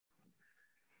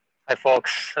Hi,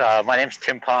 folks. My name's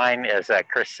Tim Pine, as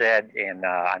Chris said, and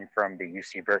I'm from the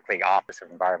UC Berkeley Office of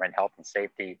Environment, Health, and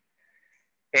Safety.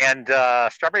 And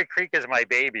Strawberry Creek is my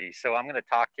baby, so I'm going to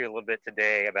talk to you a little bit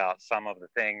today about some of the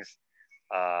things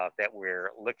that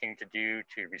we're looking to do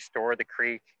to restore the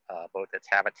creek, both its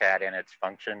habitat and its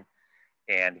function,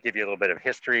 and give you a little bit of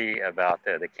history about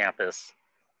the campus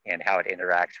and how it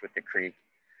interacts with the creek.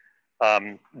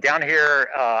 Down here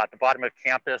at the bottom of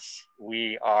campus,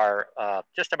 we are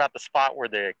just about the spot where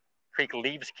the creek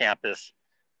leaves campus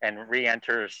and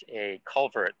re-enters a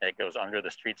culvert that goes under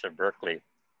the streets of Berkeley.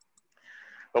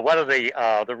 But one of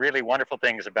the really wonderful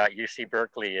things about UC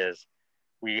Berkeley is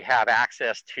we have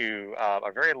access to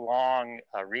a very long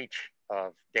reach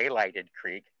of daylighted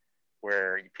creek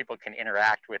where people can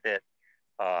interact with it,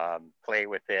 play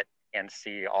with it, and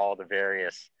see all the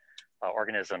various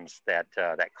organisms that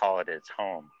call it its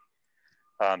home.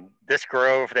 This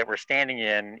grove that we're standing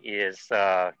in is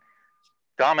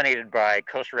dominated by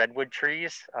coast redwood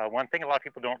trees. One thing a lot of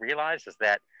people don't realize is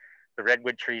that the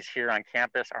redwood trees here on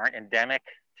campus aren't endemic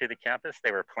to the campus.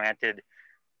 They were planted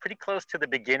pretty close to the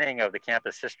beginning of the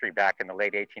campus history back in the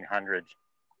late 1800s,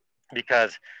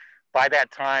 because by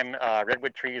that time,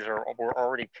 redwood trees were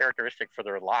already characteristic for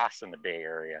their loss in the Bay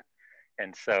Area.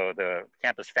 And so the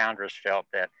campus founders felt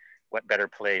that what better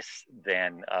place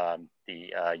than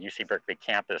the UC Berkeley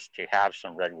campus to have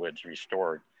some redwoods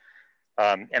restored.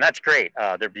 And that's great.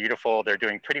 They're beautiful. They're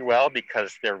doing pretty well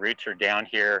because their roots are down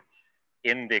here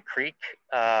in the creek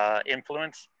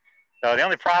influence. The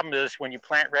only problem is when you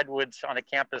plant redwoods on a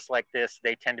campus like this,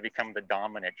 they tend to become the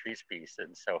dominant tree species.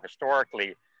 And so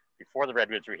historically, before the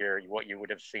redwoods were here, what you would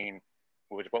have seen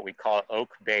was what we call oak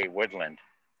bay woodland.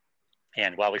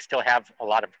 And while we still have a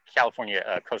lot of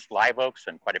California coast live oaks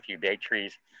and quite a few bay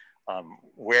trees,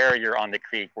 where you're on the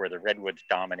creek where the redwoods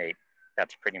dominate,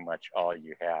 that's pretty much all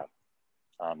you have.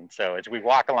 So as we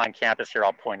walk along campus here,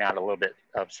 I'll point out a little bit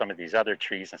of some of these other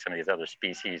trees and some of these other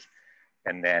species.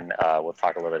 And then we'll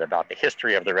talk a little bit about the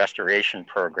history of the restoration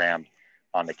program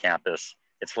on the campus.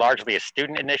 It's largely a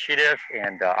student initiative,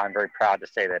 and I'm very proud to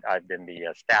say that I've been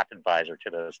the staff advisor to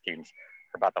those students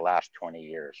for about the last 20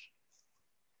 years.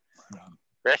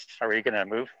 Chris, are we going to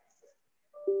move?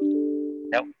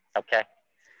 Nope. Okay.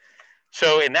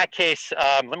 So in that case,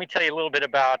 let me tell you a little bit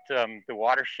about the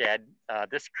watershed.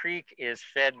 This creek is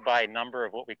fed by a number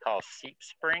of what we call seep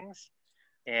springs.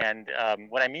 And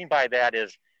what I mean by that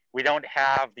is we don't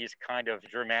have these kind of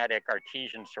dramatic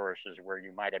artesian sources where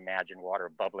you might imagine water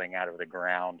bubbling out of the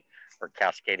ground or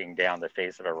cascading down the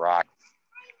face of a rock.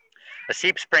 A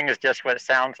seep spring is just what it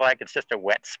sounds like. It's just a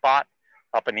wet spot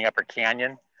up in the upper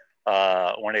canyon.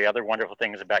 One of the other wonderful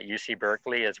things about UC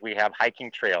Berkeley is we have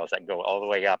hiking trails that go all the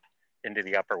way up into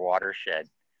the upper watershed.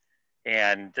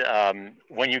 And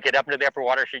when you get up into the upper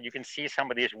watershed, you can see some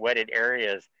of these wetted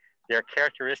areas. They're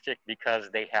characteristic because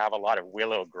they have a lot of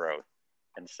willow growth.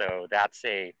 And so that's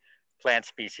a plant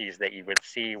species that you would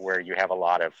see where you have a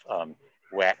lot of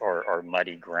wet or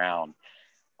muddy ground.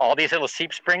 All these little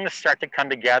seep springs start to come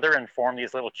together and form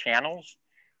these little channels.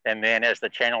 And then as the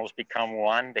channels become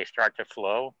one, they start to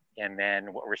flow. And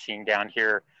then what we're seeing down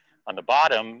here on the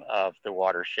bottom of the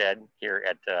watershed here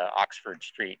at Oxford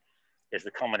Street is the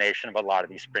culmination of a lot of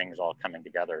these springs all coming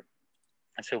together.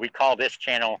 And so we call this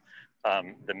channel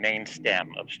the main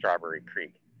stem of Strawberry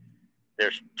Creek.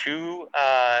 There's two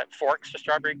forks to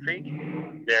Strawberry Creek.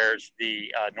 There's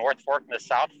the North Fork and the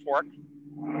South Fork.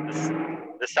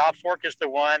 The South Fork is the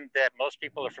one that most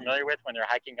people are familiar with when they're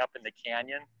hiking up in the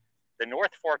canyon. The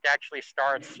North Fork actually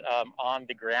starts on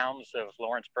the grounds of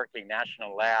Lawrence Berkeley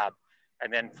National Lab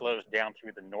and then flows down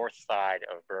through the north side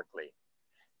of Berkeley.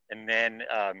 And then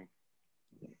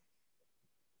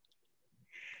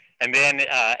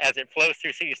as it flows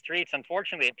through city streets,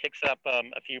 unfortunately, it picks up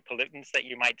a few pollutants that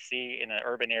you might see in an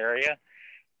urban area.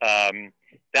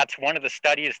 That's one of the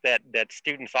studies that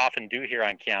students often do here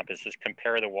on campus is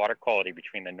compare the water quality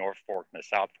between the North Fork and the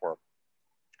South Fork.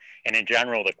 And in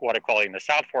general, the water quality in the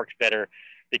South Fork is better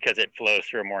because it flows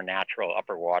through a more natural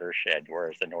upper watershed,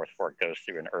 whereas the North Fork goes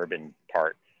through an urban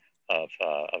part of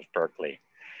Berkeley.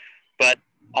 But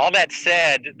all that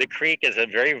said, the creek is a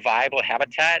very viable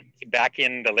habitat. Back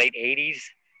in the late 80s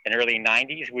and early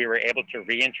 90s, we were able to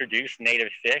reintroduce native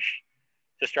fish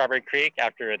to Strawberry Creek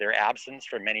after their absence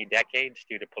for many decades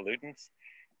due to pollutants.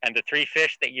 And the three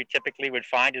fish that you typically would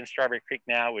find in Strawberry Creek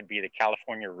now would be the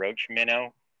California roach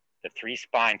minnow, the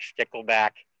three-spined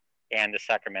stickleback, and the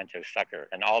Sacramento sucker.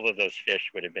 And all of those fish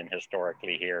would have been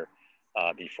historically here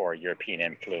before European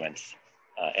influence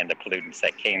and the pollutants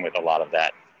that came with a lot of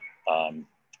that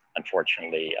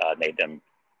unfortunately made them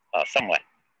somewhat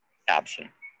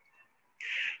absent.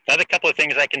 Another couple of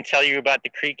things I can tell you about the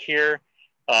creek here.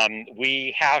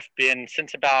 We have been,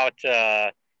 since about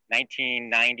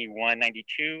 1991,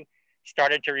 92,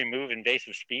 started to remove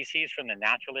invasive species from the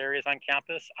natural areas on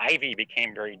campus. Ivy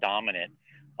became very dominant.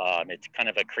 It's kind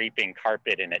of a creeping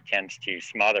carpet, and it tends to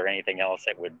smother anything else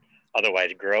that would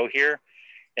otherwise grow here.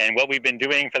 And what we've been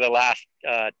doing for the last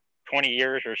 20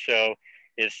 years or so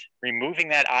is removing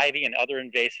that ivy and other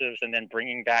invasives and then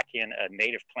bringing back in a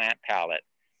native plant palette.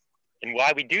 And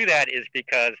why we do that is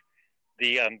because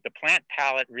the plant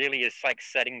palette really is like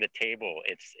setting the table.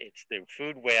 It's the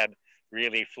food web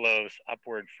really flows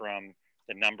upward from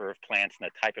the number of plants and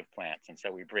the type of plants. And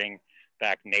so we bring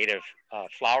back native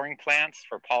flowering plants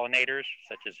for pollinators,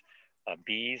 such as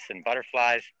bees and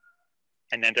butterflies.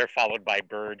 And then they're followed by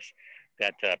birds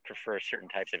that prefer certain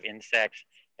types of insects,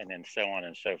 and then so on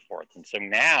and so forth. And so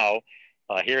now,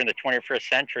 here in the 21st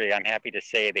century, I'm happy to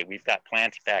say that we've got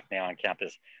plants back now on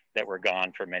campus that were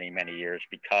gone for many, many years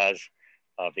because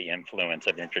of the influence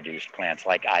of introduced plants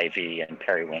like ivy and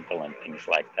periwinkle and things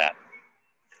like that.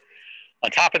 On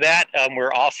top of that,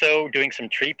 we're also doing some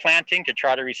tree planting to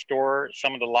try to restore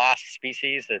some of the lost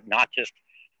species, that not just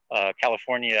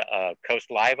California coast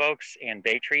live oaks and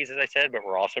bay trees, as I said, but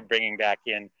we're also bringing back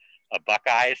in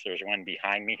buckeyes. There's one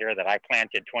behind me here that I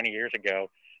planted 20 years ago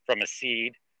from a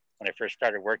seed when I first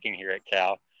started working here at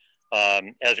Cal,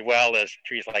 as well as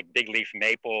trees like big leaf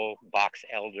maple, box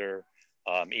elder,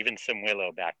 even some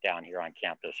willow back down here on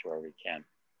campus where we can.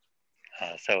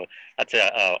 So that's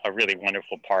a really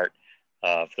wonderful part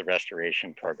of the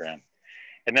restoration program.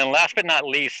 And then last but not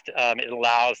least, it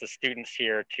allows the students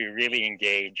here to really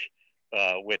engage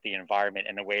with the environment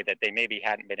in a way that they maybe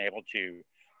hadn't been able to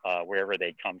wherever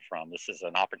they come from. This is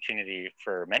an opportunity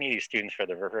for many of these students for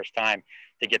the first time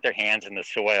to get their hands in the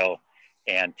soil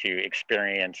and to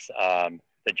experience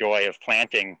the joy of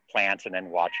planting plants and then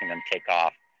watching them take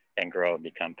off and grow and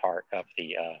become part of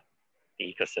the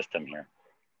ecosystem here.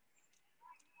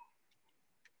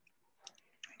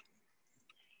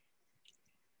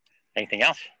 Anything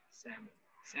else?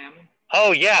 Salmon.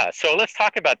 Oh yeah, so let's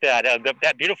talk about that.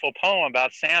 That beautiful poem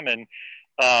about salmon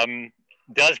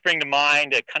does bring to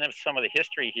mind kind of some of the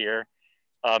history here.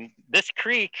 This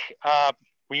creek,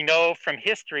 we know from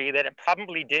history that it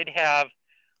probably did have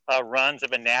runs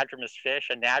of anadromous fish.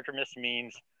 Anadromous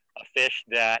means a fish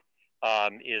that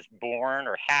is born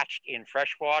or hatched in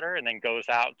freshwater and then goes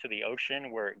out to the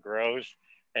ocean where it grows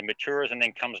and matures and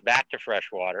then comes back to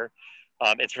freshwater.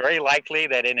 It's very likely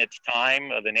that in its time,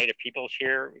 the native peoples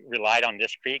here relied on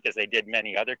this creek, as they did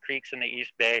many other creeks in the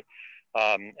East Bay,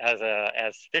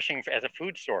 as fishing as a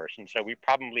food source. And so we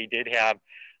probably did have,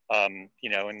 you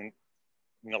know, in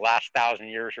the last 1,000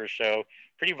 years or so,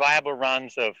 pretty viable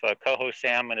runs of coho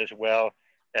salmon as well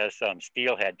as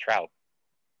steelhead trout.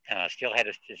 Steelhead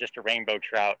is just a rainbow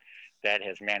trout that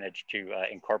has managed to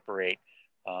incorporate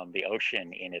the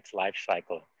ocean in its life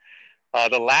cycle.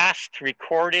 The last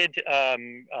recorded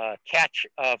catch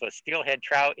of a steelhead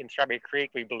trout in Strawberry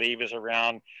Creek, we believe, is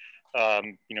around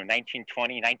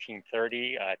 1920,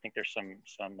 1930. I think there's some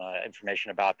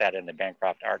information about that in the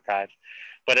Bancroft archives.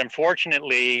 But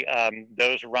unfortunately,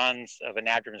 those runs of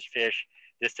anadromous fish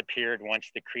disappeared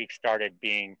once the creek started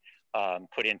being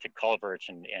put into culverts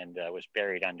and was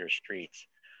buried under streets.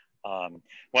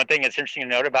 One thing that's interesting to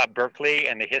note about Berkeley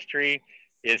and the history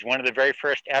is one of the very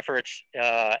first efforts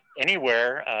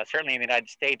anywhere, certainly in the United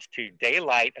States, to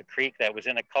daylight a creek that was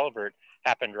in a culvert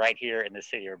happened right here in the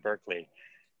city of Berkeley.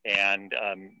 And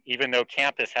even though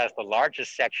campus has the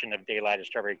largest section of daylighted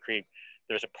Strawberry Creek,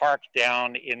 there's a park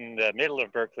down in the middle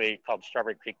of Berkeley called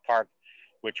Strawberry Creek Park,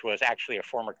 which was actually a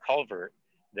former culvert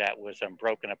that was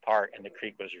broken apart, and the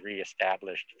creek was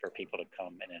reestablished for people to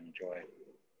come and enjoy.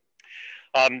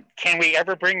 Can we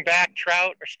ever bring back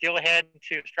trout or steelhead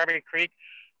to Strawberry Creek?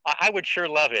 I would sure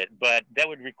love it, but that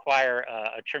would require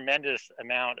a tremendous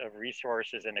amount of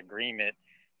resources and agreement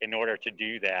in order to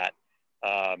do that.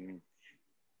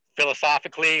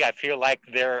 Philosophically, I feel like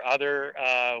there are other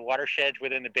watersheds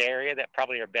within the Bay Area that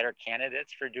probably are better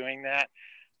candidates for doing that.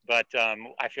 But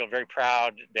I feel very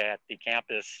proud that the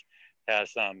campus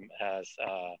has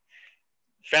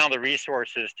found the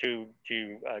resources to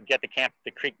get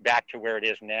the creek back to where it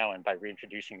is now. And by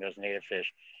reintroducing those native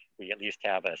fish, we at least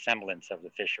have a semblance of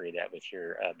the fishery that was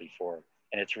here before.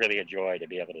 And it's really a joy to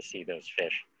be able to see those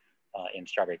fish in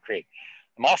Strawberry Creek.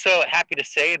 I'm also happy to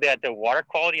say that the water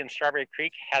quality in Strawberry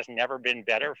Creek has never been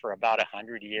better for about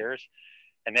 100 years.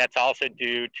 And that's also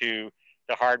due to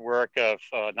the hard work of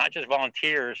not just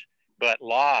volunteers, but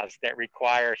laws that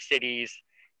require cities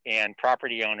and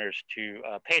property owners to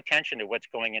pay attention to what's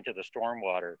going into the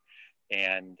stormwater.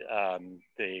 and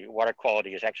the water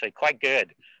quality is actually quite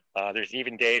good. There's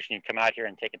even days when you come out here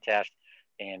and take a test,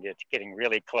 and it's getting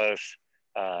really close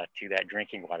to that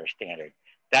drinking water standard.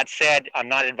 That said, I'm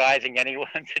not advising anyone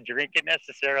to drink it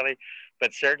necessarily,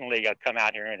 but certainly come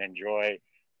out here and enjoy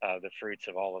the fruits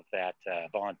of all of that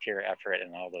volunteer effort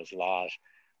and all those laws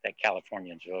that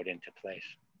Californians vote into place.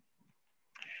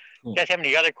 You guys have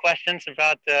any other questions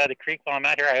about the creek while I'm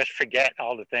out here? I always forget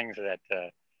all the things that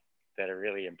that are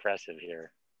really impressive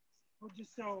here. Well,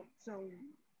 just so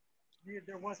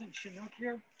there wasn't Chinook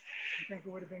here. You think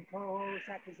it would have been coho? Is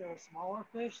that because they're a smaller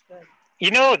fish? That... You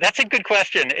know, that's a good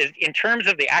question. In terms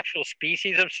of the actual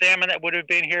species of salmon that would have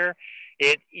been here,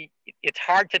 it's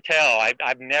hard to tell.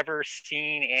 I've never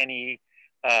seen any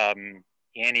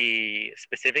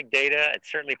specific data. It's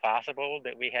certainly possible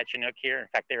that we had Chinook here. In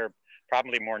fact, they were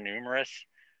probably more numerous.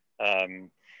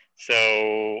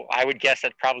 So I would guess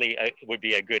that probably would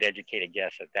be a good educated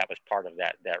guess that that was part of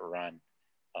that run.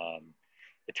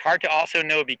 It's hard to also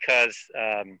know because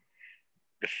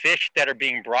the fish that are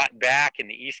being brought back in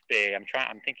the East Bay,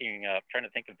 trying to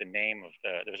think of the name of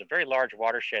there was a very large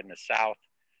watershed in the South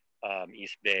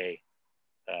East Bay.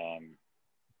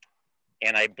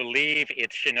 And I believe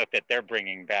it's Chinook that they're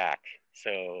bringing back.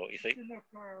 So you see, Chinook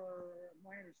are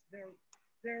minors.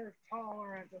 They're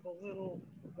tolerant of a little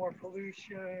more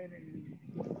pollution and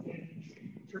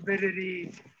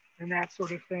turbidity and that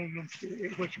sort of thing,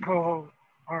 which coho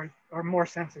are more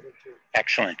sensitive to.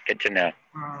 Excellent. Good to know.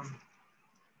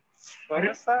 What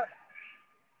is that?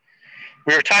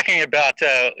 We were talking about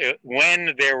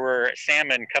when there were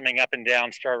salmon coming up and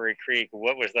down Strawberry Creek,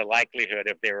 what was the likelihood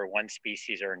if they were one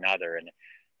species or another? And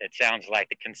it sounds like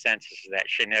the consensus is that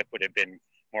Chinook would have been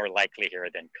more likely here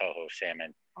than coho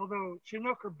salmon. Although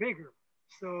Chinook are bigger,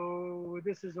 so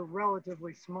this is a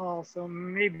relatively small, so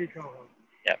maybe coho.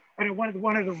 Yep. And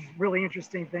one of the really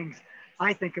interesting things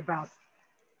I think about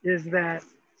is that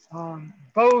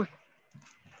both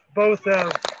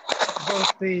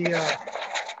the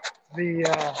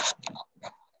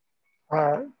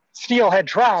steelhead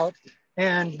trout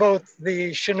and both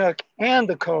the Chinook and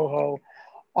the coho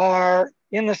are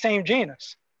in the same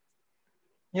genus.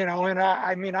 You know, and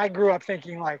I mean, I grew up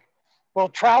thinking like, well,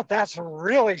 trout, that's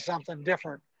really something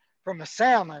different from a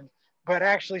salmon, but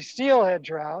actually steelhead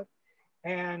trout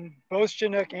and both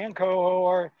Chinook and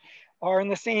coho are in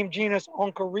the same genus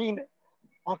Oncorhynchus.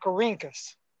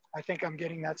 I think I'm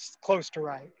getting that close to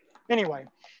right. Anyway,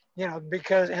 you know,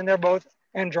 and they're both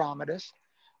Andromedas.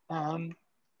 The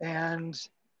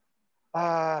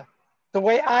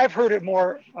way I've heard it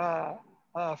more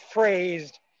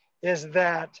phrased is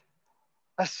that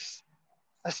a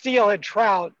steelhead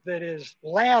trout that is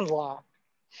landlocked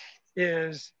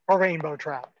is a rainbow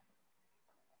trout.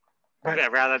 But yeah,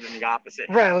 rather than the opposite.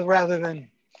 Rather than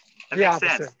that the makes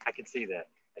opposite. Sense. I can see that.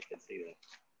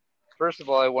 First of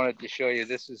all, I wanted to show you,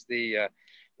 this is the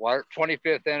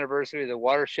 25th anniversary of the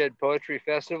Watershed Poetry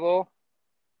Festival.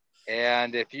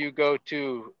 And if you go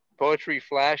to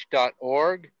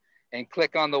poetryflash.org and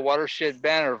click on the Watershed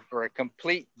banner for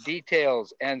complete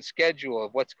details and schedule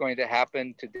of what's going to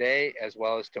happen today as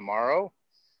well as tomorrow.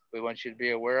 We want you to be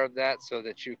aware of that so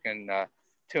that you can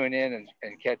tune in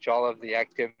and catch all of the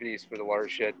activities for the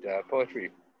Watershed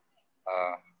Poetry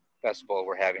Festival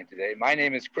we're having today. My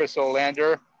name is Chris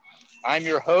Olander. I'm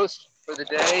your host for the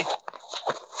day,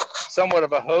 somewhat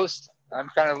of a host. I'm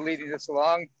kind of leading this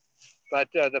along, but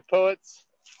the poets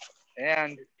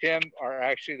and Tim are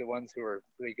actually the ones who are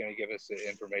really going to give us the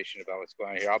information about what's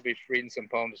going on here. I'll be reading some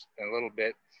poems in a little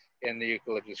bit in the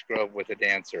Eucalyptus Grove with a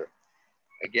dancer.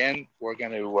 Again, we're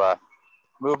going to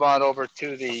move on over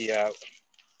to the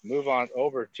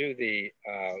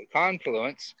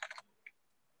confluence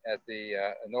at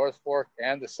the North Fork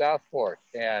and the South Fork.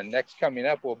 And next coming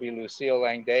up will be Lucille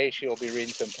Lang. She'll be reading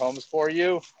some poems for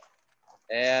you.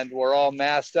 And we're all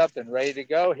masked up and ready to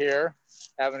go here,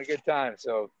 having a good time.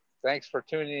 So thanks for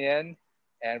tuning in,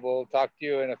 and we'll talk to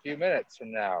you in a few minutes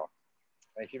from now.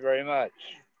 Thank you very much.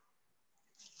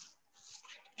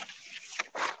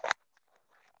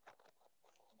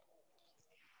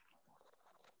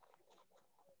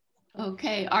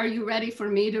 Okay, are you ready for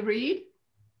me to read?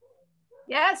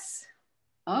 Yes.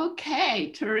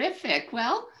 Okay, terrific.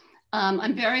 Well,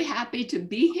 I'm very happy to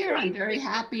be here. I'm very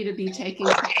happy to be taking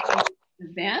part in this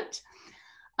event.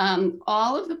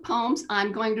 All of the poems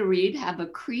I'm going to read have a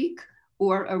creek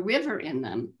or a river in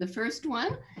them. The first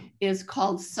one is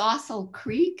called Saucil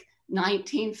Creek,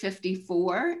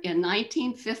 1954. In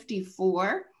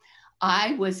 1954,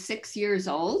 I was 6 years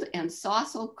old, and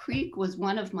Saucil Creek was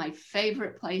one of my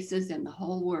favorite places in the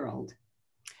whole world.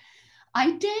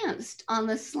 I danced on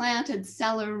the slanted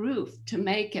cellar roof to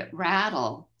make it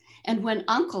rattle. And when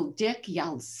Uncle Dick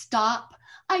yelled, "Stop,"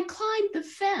 I climbed the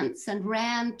fence and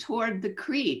ran toward the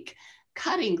creek,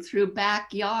 cutting through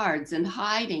backyards and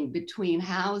hiding between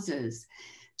houses.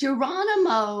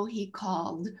 "Geronimo," he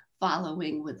called,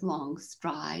 following with long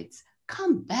strides,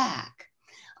 "come back."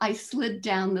 I slid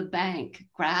down the bank,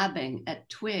 grabbing at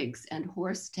twigs and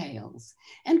horsetails,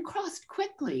 and crossed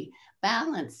quickly,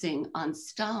 balancing on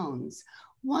stones.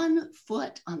 1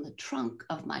 foot on the trunk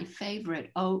of my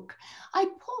favorite oak, I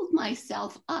pulled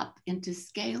myself up into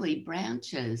scaly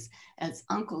branches as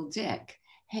Uncle Dick,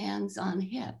 hands on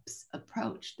hips,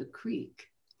 approached the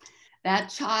creek. "That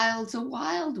child's a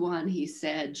wild one," he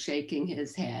said, shaking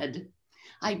his head.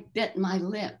 I bit my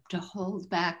lip to hold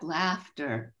back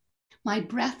laughter, my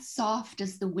breath soft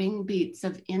as the wing beats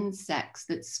of insects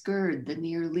that scurred the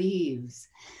near leaves.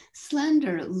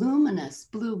 Slender, luminous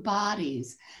blue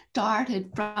bodies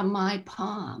darted from my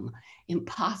palm,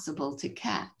 impossible to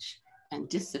catch, and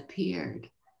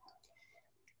disappeared.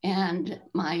 And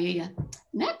my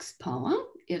next poem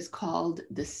is called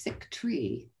 "The Sick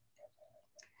Tree."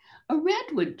 A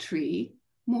redwood tree,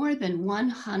 more than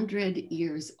 100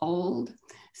 years old,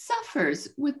 suffers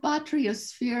with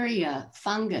Batriosphaeria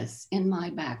fungus in my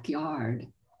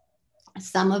backyard.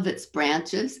 Some of its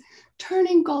branches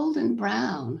turning golden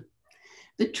brown.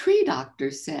 The tree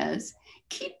doctor says,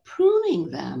 keep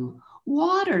pruning them,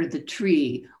 water the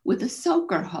tree with a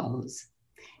soaker hose.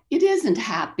 It isn't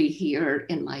happy here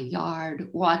in my yard,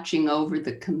 watching over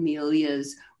the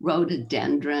camellias,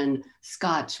 rhododendron,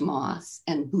 Scotch moss,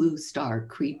 and blue star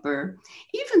creeper.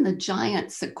 Even the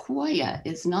giant sequoia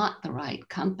is not the right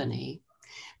company.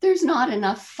 There's not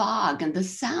enough fog and the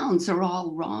sounds are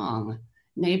all wrong.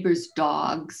 Neighbors'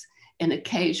 dogs, an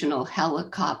occasional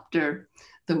helicopter,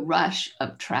 the rush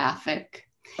of traffic.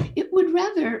 It would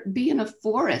rather be in a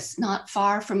forest not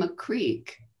far from a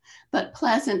creek. But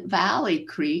Pleasant Valley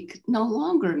Creek no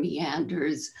longer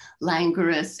meanders,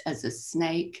 languorous as a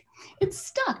snake. It's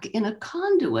stuck in a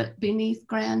conduit beneath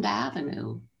Grand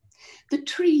Avenue. The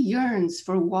tree yearns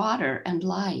for water and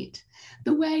light,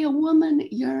 the way a woman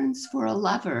yearns for a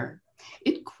lover.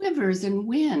 It quivers in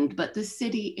wind, but the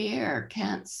city air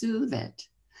can't soothe it.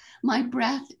 My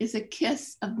breath is a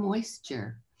kiss of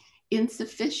moisture,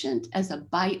 insufficient as a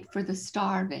bite for the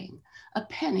starving, a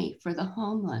penny for the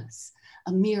homeless,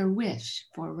 a mere wish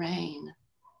for rain.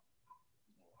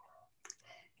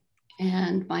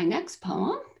 And my next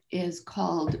poem is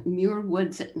called Muir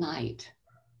Woods at Night.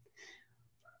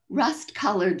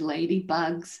 Rust-colored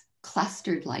ladybugs,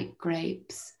 clustered like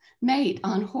grapes, mate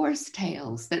on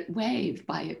horsetails that wave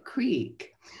by a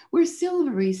creek, where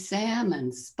silvery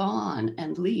salmon spawn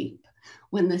and leap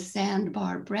when the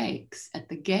sandbar breaks at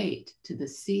the gate to the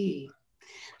sea.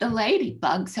 The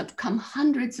ladybugs have come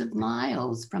hundreds of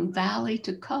miles from valley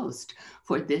to coast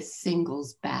for this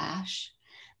singles bash.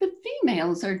 The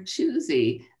females are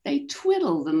choosy. They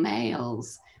twiddle the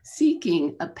males,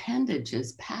 seeking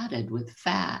appendages padded with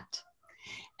fat.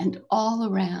 And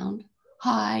all around,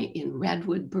 high in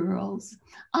redwood burls,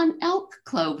 on elk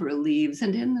clover leaves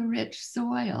and in the rich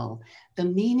soil, the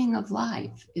meaning of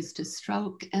life is to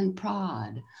stroke and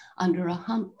prod under a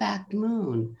humpbacked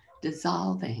moon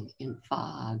dissolving in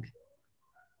fog.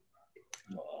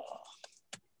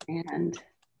 And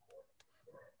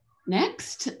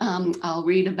next, I'll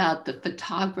read about the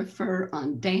photographer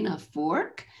on Dana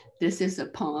Fork. This is a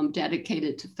poem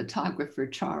dedicated to photographer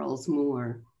Charles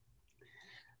Moore.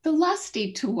 The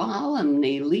lusty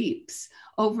Tuolumne leaps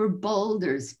over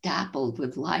boulders dappled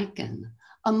with lichen.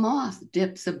 A moth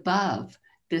dips above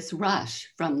this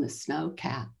rush from the snow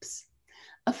caps.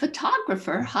 A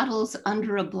photographer huddles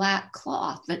under a black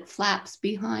cloth that flaps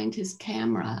behind his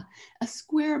camera, a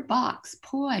square box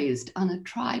poised on a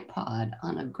tripod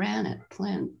on a granite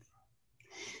plinth.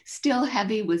 Still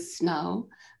heavy with snow,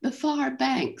 the far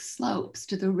bank slopes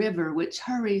to the river which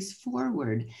hurries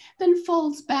forward, then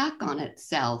folds back on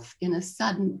itself in a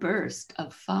sudden burst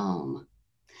of foam.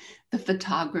 The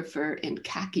photographer in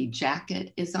khaki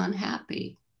jacket is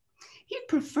unhappy. He'd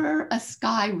prefer a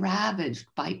sky ravaged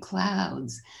by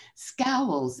clouds,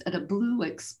 scowls at a blue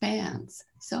expanse,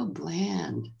 so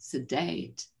bland,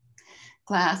 sedate.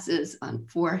 Glasses on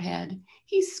forehead,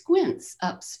 he squints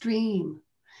upstream.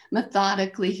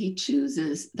 Methodically, he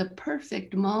chooses the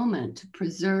perfect moment to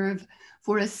preserve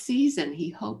for a season he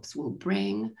hopes will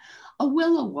bring a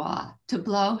willowa to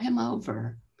blow him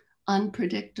over,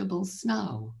 unpredictable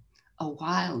snow, a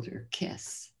wilder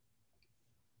kiss.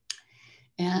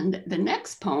 And the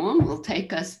next poem will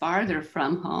take us farther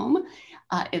from home.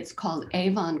 It's called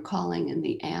Avon Calling in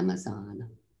the Amazon.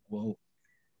 Whoa.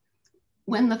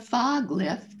 When the fog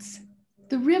lifts,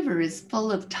 the river is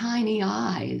full of tiny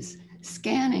eyes,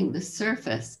 scanning the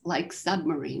surface like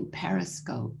submarine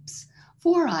periscopes.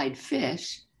 Four-eyed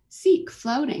fish seek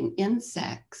floating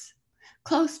insects.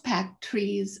 Close-packed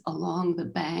trees along the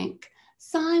bank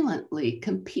silently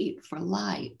compete for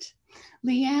light.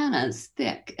 Lianas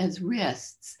thick as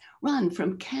wrists run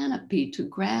from canopy to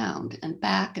ground and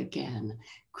back again,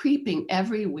 creeping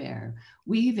everywhere,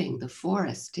 weaving the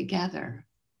forest together.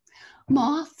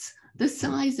 Moths the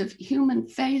size of human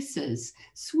faces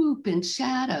swoop in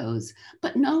shadows,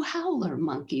 but no howler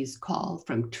monkeys call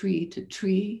from tree to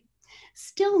tree.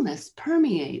 Stillness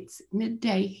permeates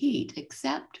midday heat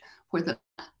except for the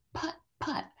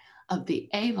putt-putt of the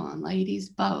Avon lady's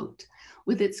boat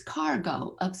with its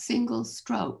cargo of single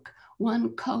stroke,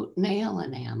 one coat nail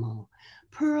enamel,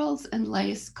 pearls and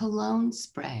lace cologne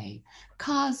spray,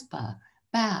 Cosba,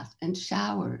 bath and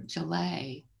shower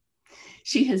gelée.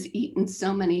 She has eaten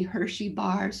so many Hershey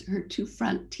bars, her two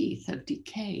front teeth have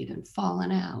decayed and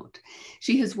fallen out.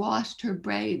 She has washed her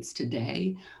braids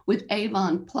today with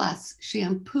Avon Plus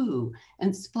shampoo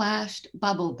and splashed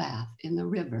bubble bath in the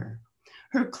river.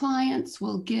 Her clients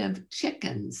will give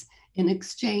chickens in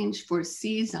exchange for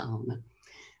C-Zone,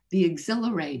 the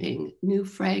exhilarating new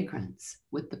fragrance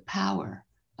with the power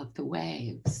of the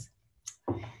waves.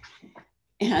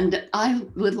 And I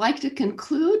would like to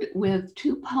conclude with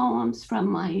two poems from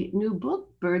my new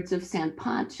book, Birds of San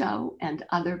Pancho and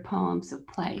Other Poems of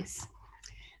Place.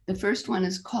 The first one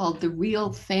is called The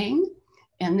Real Thing,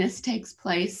 and this takes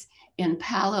place in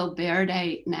Palo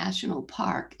Verde National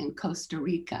Park in Costa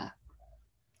Rica.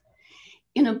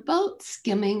 In a boat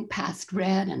skimming past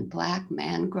red and black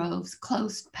mangroves,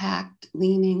 close packed,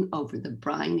 leaning over the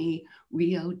briny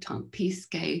Rio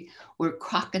Tompisque, where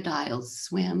crocodiles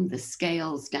swim, the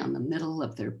scales down the middle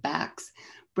of their backs,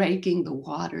 breaking the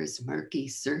water's murky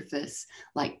surface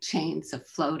like chains of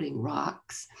floating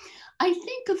rocks. I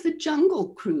think of the Jungle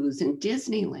Cruise in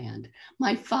Disneyland,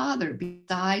 my father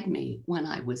beside me when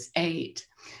I was 8.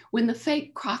 When the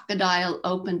fake crocodile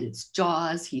opened its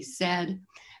jaws, he said,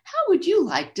 "How would you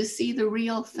like to see the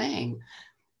real thing?"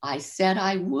 I said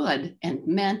I would and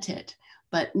meant it,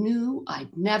 but knew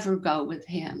I'd never go with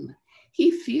him.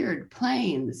 He feared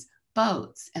planes,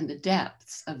 boats, and the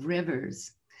depths of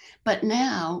rivers. But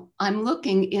now I'm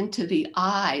looking into the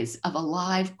eyes of a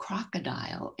live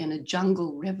crocodile in a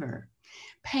jungle river.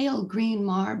 Pale green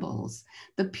marbles,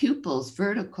 the pupils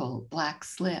vertical black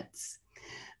slits.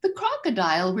 The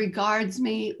crocodile regards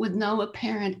me with no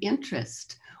apparent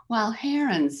interest, while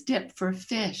herons dip for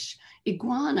fish,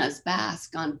 iguanas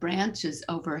bask on branches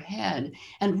overhead,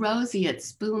 and roseate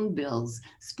spoonbills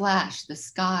splash the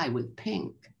sky with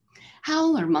pink.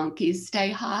 Howler monkeys stay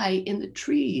high in the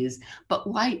trees, but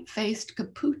white-faced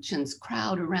capuchins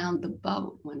crowd around the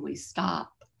boat when we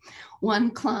stop.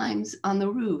 One climbs on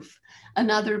the roof,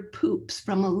 another poops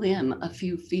from a limb a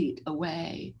few feet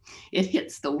away. It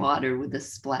hits the water with a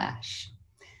splash.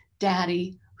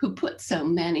 Daddy, who put so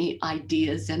many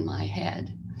ideas in my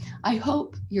head, I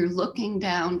hope you're looking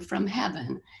down from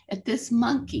heaven at this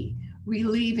monkey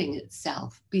relieving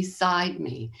itself beside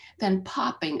me, then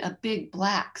popping a big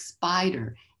black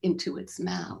spider into its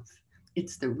mouth.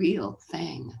 It's the real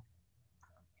thing.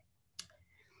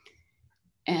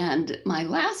 And my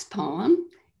last poem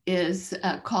is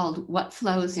called What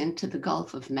Flows into the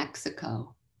Gulf of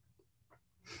Mexico.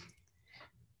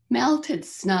 Melted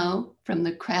snow from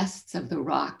the crests of the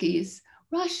Rockies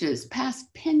rushes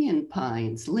past pinyon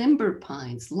pines, limber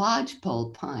pines, lodgepole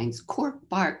pines,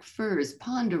 corkbark firs,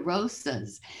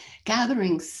 ponderosas,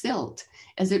 gathering silt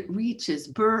as it reaches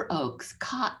bur oaks,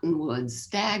 cottonwoods,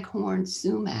 staghorn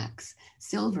sumacs,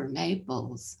 silver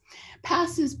maples,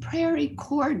 passes prairie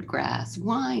cordgrass,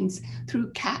 winds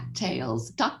through cattails,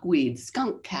 duckweed,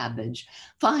 skunk cabbage,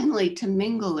 finally to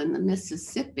mingle in the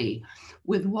Mississippi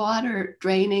with water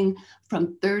draining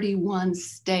from 31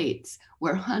 states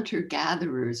where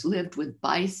hunter-gatherers lived with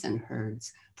bison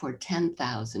herds for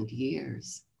 10,000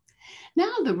 years.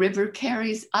 Now the river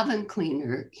carries oven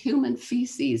cleaner, human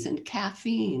feces and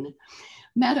caffeine,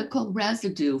 medical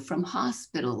residue from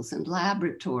hospitals and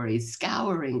laboratories,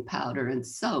 scouring powder and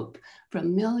soap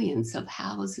from millions of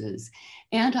houses,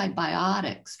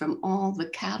 antibiotics from all the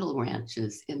cattle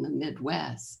ranches in the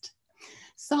Midwest.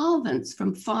 Solvents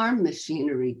from farm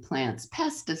machinery plants,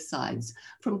 pesticides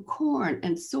from corn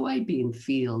and soybean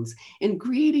fields,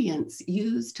 ingredients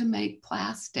used to make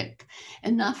plastic,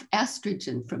 enough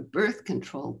estrogen from birth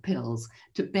control pills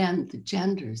to bend the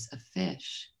genders of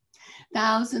fish.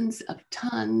 Thousands of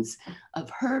tons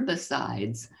of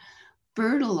herbicides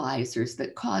fertilizers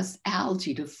that cause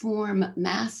algae to form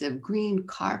massive green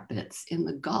carpets in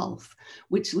the Gulf,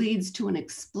 which leads to an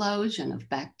explosion of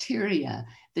bacteria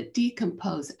that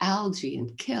decompose algae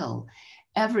and kill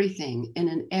everything in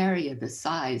an area the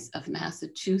size of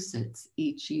Massachusetts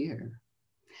each year.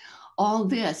 All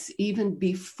this even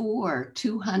before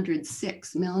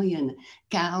 206 million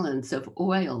gallons of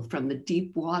oil from the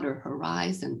Deepwater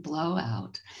Horizon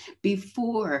blowout,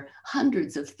 before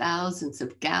hundreds of thousands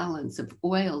of gallons of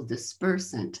oil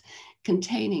dispersant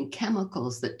containing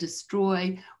chemicals that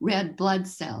destroy red blood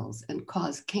cells and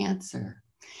cause cancer.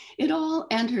 It all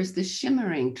enters the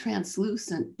shimmering,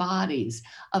 translucent bodies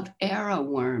of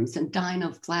arrowworms and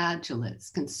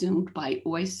dinoflagellates consumed by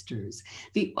oysters,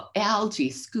 the algae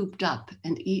scooped up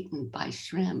and eaten by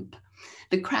shrimp,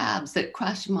 the crabs that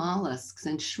crush mollusks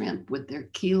and shrimp with their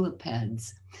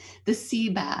chelipeds, the sea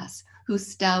bass whose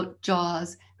stout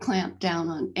jaws clamp down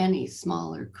on any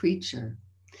smaller creature.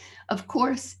 Of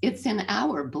course, it's in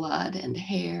our blood and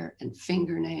hair and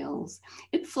fingernails.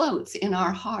 It floats in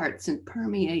our hearts and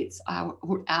permeates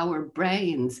our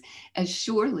brains as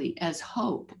surely as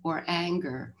hope or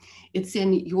anger. It's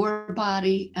in your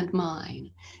body and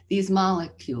mine, these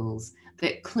molecules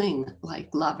that cling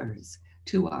like lovers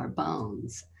to our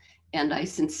bones. And I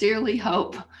sincerely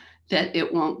hope that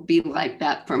it won't be like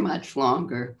that for much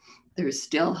longer. There's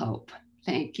still hope.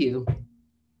 Thank you.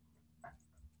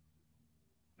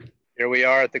 Here we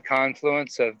are at the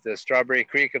confluence of the Strawberry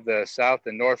Creek of the South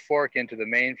and North Fork into the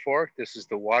Main Fork. This is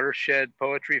the Watershed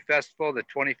Poetry Festival, the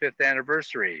 25th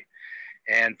anniversary.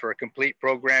 And for complete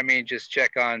programming, just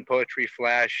check on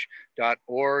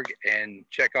poetryflash.org and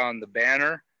check on the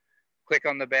banner. Click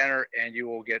on the banner and you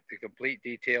will get the complete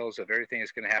details of everything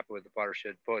that's going to happen with the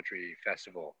Watershed Poetry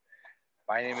Festival.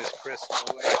 My name is Chris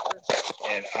Olander,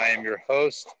 and I am your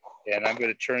host. And I'm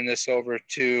going to turn this over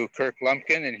to Kirk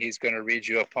Lumpkin, and he's going to read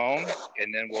you a poem.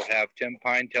 And then we'll have Tim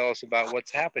Pine tell us about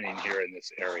what's happening here in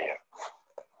this area.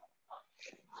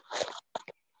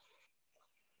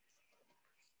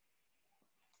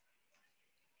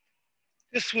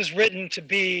 This was written to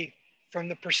be from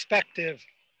the perspective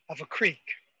of a creek.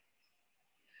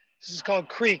 This is called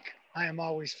Creek, I Am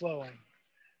Always Flowing.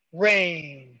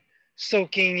 Rain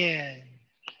soaking in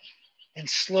and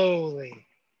slowly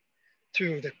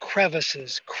through the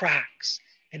crevices, cracks,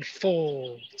 and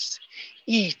folds,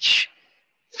 each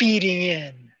feeding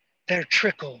in their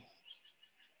trickle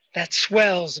that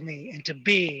swells me into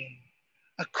being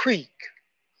a creek,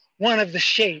 one of the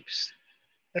shapes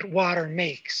that water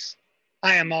makes.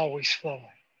 I am always flowing.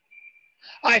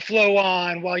 I flow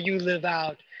on while you live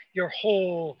out your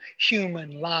whole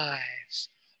human lives,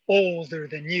 older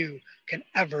than you can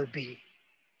ever be,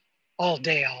 all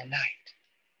day, all night.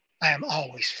 I am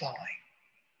always flowing.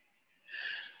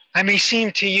 I may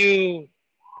seem to you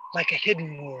like a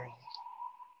hidden world,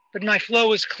 but my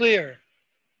flow is clear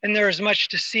and there is much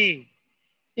to see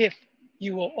if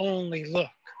you will only look.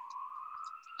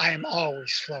 I am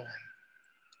always flowing.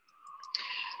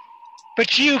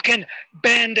 But you can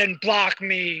bend and block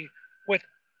me with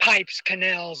pipes,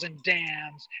 canals, and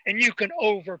dams, and you can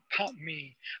overpump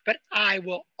me, but I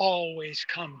will always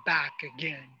come back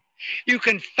again. You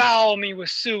can foul me with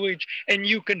sewage and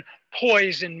you can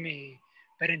poison me,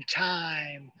 but in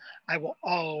time, I will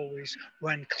always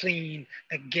run clean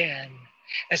again,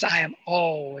 as I am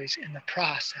always in the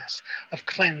process of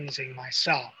cleansing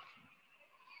myself.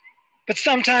 But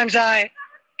sometimes I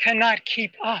cannot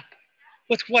keep up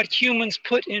with what humans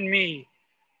put in me.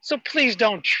 So please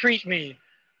don't treat me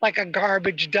like a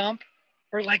garbage dump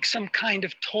or like some kind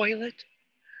of toilet.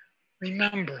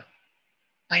 Remember,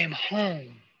 I am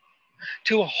home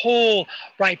to a whole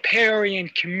riparian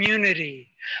community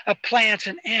of plants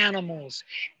and animals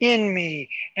in me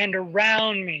and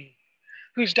around me,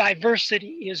 whose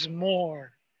diversity is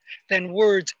more than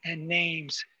words and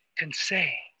names can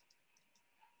say.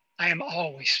 I am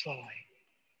always flowing.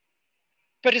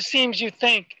 But it seems you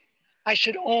think I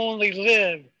should only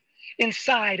live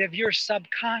inside of your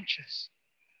subconscious,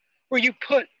 where you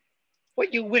put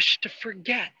what you wish to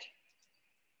forget.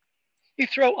 You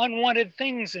throw unwanted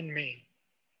things in me.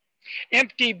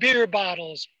 Empty beer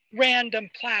bottles, random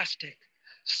plastic,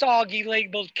 soggy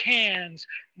labeled cans,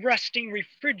 rusting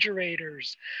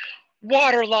refrigerators,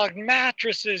 waterlogged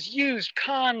mattresses, used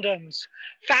condoms,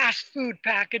 fast food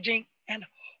packaging, and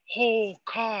whole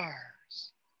cars.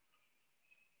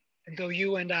 And though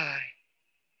you and I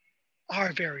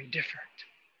are very different,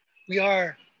 we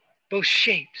are both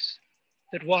shapes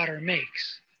that water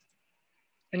makes.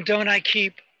 And don't I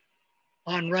keep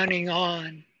on running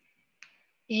on,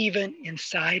 even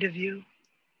inside of you?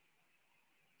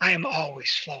 I am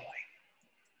always flowing.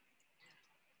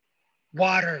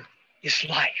 Water is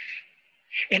life,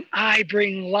 and I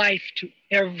bring life to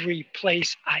every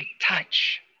place I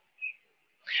touch.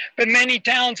 But many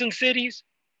towns and cities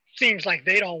seems like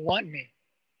they don't want me.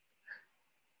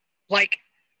 Like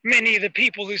many of the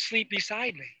people who sleep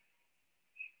beside me.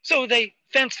 So they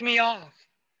fence me off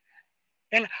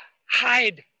and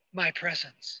hide my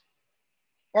presence.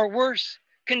 Or worse,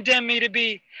 condemn me to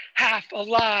be half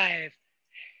alive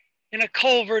in a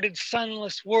culverted,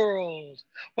 sunless world,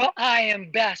 while I am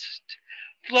best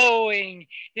flowing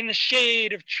in the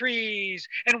shade of trees,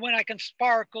 and when I can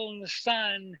sparkle in the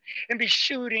sun and be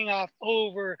shooting off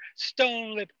over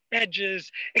stone-lip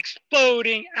edges,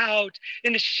 exploding out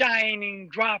into shining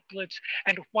droplets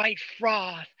and white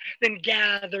froth, then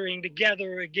gathering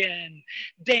together again,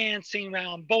 dancing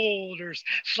around boulders,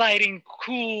 sliding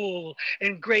cool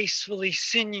and gracefully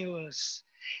sinuous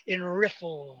in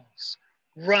riffles,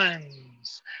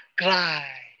 runs, glides,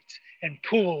 and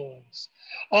pools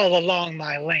all along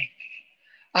my length.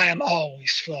 I am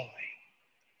always flowing.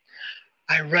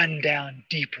 I run down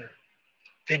deeper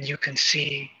than you can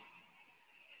see.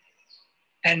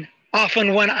 And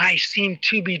often when I seem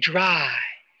to be dry,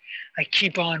 I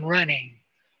keep on running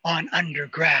on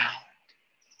underground.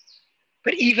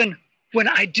 But even when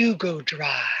I do go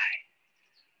dry,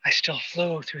 I still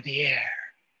flow through the air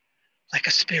like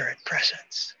a spirit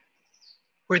presence,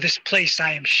 where this place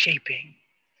I am shaping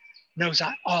knows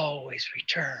I always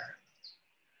return.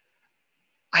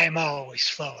 I am always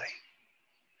flowing.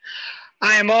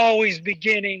 I am always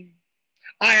beginning.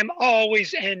 I am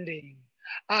always ending.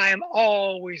 I am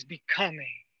always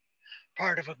becoming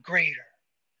part of a greater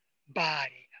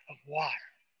body of water.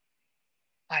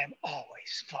 I am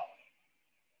always flowing.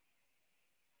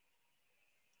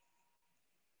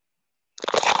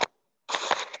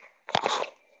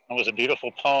 It was a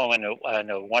beautiful poem and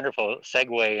a wonderful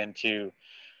segue into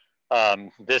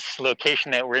this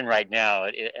location that we're in right now.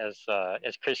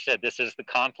 As Chris said, this is the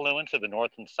confluence of the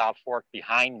North and South Fork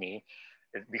behind me.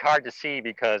 It'd be hard to see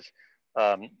because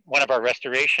one of our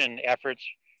restoration efforts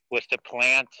was to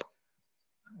plant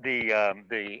the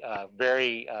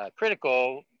very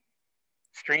critical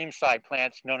stream-side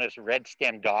plants known as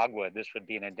red-stem dogwood. This would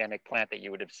be an endemic plant that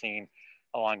you would have seen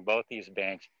along both these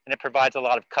banks. And it provides a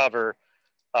lot of cover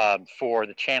for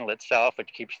the channel itself, which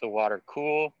keeps the water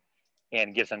cool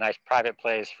and gives a nice private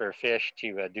place for fish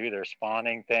to do their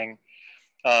spawning thing.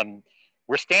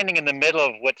 We're standing in the middle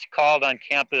of what's called on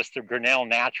campus the Grinnell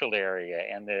Natural Area.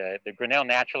 And the Grinnell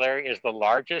Natural Area is the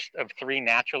largest of 3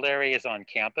 natural areas on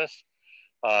campus.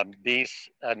 These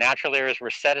natural areas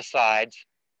were set-asides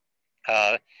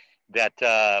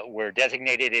that were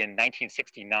designated in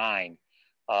 1969.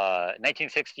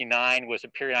 1969 was a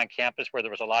period on campus where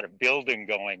there was a lot of building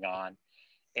going on,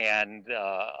 and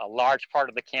a large part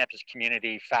of the campus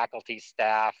community, faculty,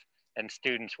 staff, and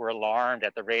students were alarmed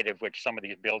at the rate at which some of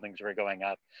these buildings were going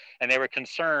up. And they were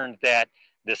concerned that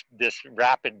this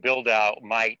rapid build out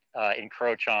might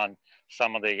encroach on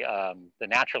some of the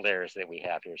natural areas that we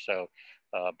have here. So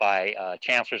by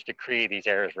Chancellor's decree, these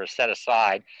areas were set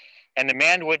aside. And the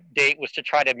mandate was to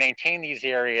try to maintain these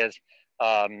areas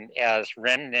as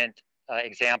remnant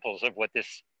examples of what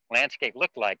this landscape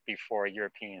looked like before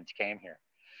Europeans came here.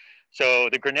 So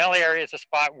the Grinnell area is a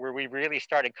spot where we really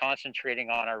started concentrating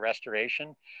on our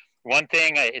restoration. One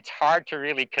thing, it's hard to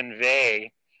really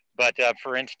convey, but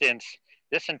for instance,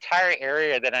 this entire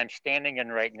area that I'm standing in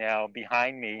right now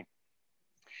behind me,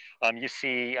 you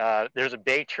see there's a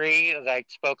bay tree, as I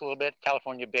spoke a little bit,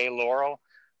 California Bay Laurel.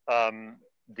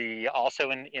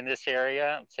 Also in this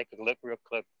area, let's take a look real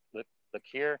quick, look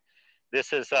here.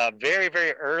 This is a very,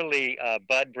 very early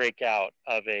bud breakout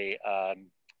of a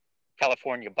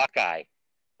California buckeye.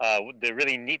 The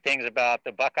really neat things about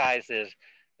the buckeyes is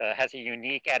has a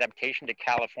unique adaptation to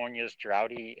California's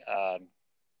droughty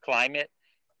climate.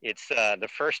 It's the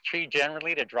first tree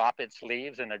generally to drop its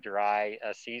leaves in a dry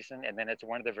season, and then it's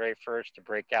one of the very first to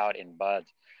break out in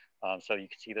buds. So you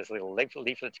can see those little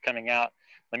leaflets coming out.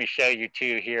 Let me show you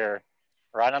two here,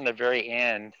 right on the very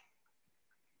end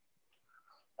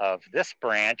of this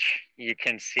branch, you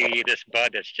can see this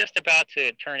bud that's just about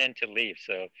to turn into leaves.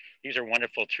 So these are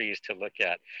wonderful trees to look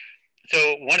at.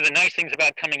 So one of the nice things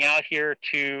about coming out here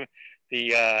to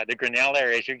the Grinnell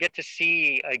area is you get to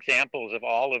see examples of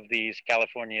all of these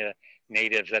California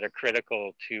natives that are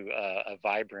critical to a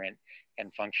vibrant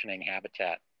and functioning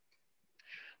habitat.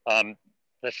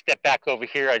 Let's step back over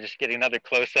here. I just get another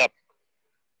close-up.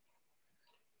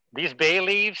 These bay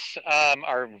leaves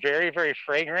are very, very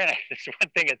fragrant. It's one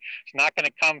thing it's not going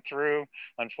to come through,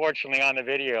 unfortunately, on the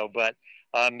video, but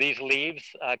these leaves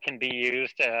can be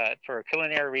used for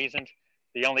culinary reasons.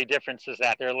 The only difference is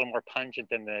that they're a little more pungent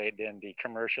than the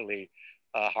commercially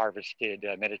harvested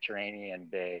Mediterranean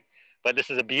bay. But this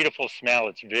is a beautiful smell.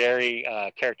 It's very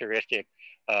characteristic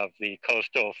of the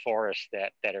coastal forests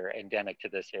that are endemic to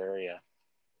this area.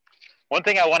 One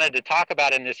thing I wanted to talk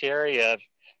about in this area, if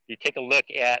you take a look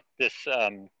at this,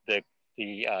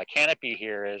 the canopy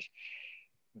here, is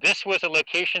this was a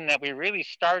location that we really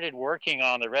started working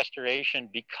on the restoration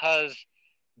because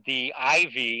the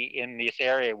ivy in this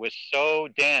area was so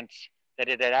dense that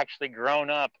it had actually grown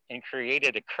up and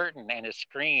created a curtain and a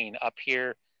screen up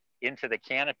here into the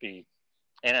canopy.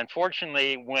 And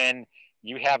unfortunately, when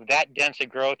you have that dense a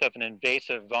growth of an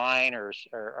invasive vine or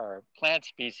plant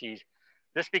species,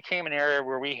 this became an area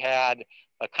where we had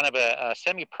a kind of a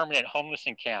semi-permanent homeless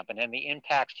camp, and then the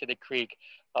impacts to the creek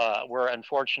were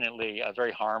unfortunately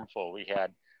very harmful. We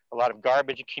had a lot of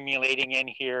garbage accumulating in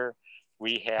here.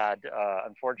 We had,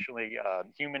 unfortunately,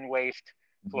 human waste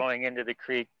flowing into the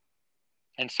creek.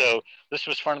 And so this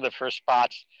was one of the first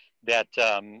spots that,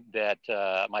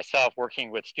 myself,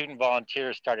 working with student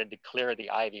volunteers, started to clear the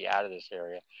ivy out of this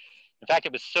area. In fact,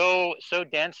 it was so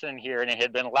dense in here, and it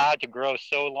had been allowed to grow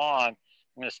so long.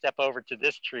 I'm going to step over to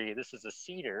this tree. This is a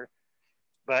cedar,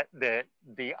 but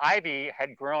the ivy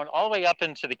had grown all the way up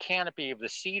into the canopy of the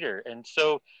cedar. And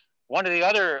so one of the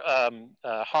other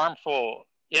harmful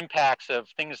impacts of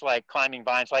things like climbing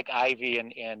vines, like ivy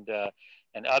and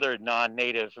other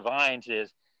non-native vines,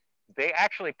 is they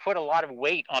actually put a lot of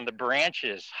weight on the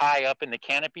branches high up in the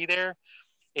canopy there.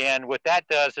 And what that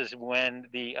does is when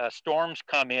the storms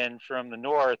come in from the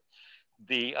north,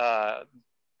 the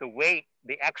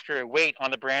extra weight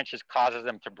on the branches causes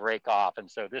them to break off.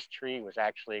 And so this tree was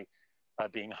actually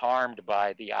being harmed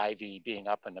by the ivy being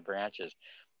up in the branches.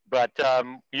 But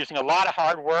using a lot of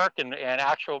hard work and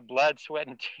actual blood, sweat,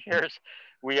 and tears,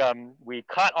 we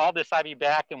cut all this ivy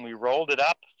back and we rolled it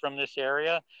up from this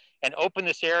area and opened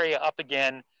this area up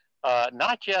again,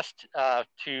 not just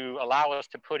to allow us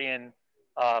to put in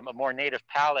a more native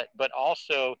palette, but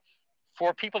also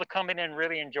for people to come in and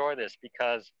really enjoy this,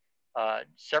 because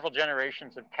several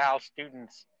generations of Cal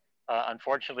students,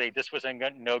 unfortunately, this was a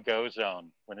no-go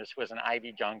zone. When this was an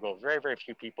ivy jungle, very, very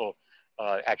few people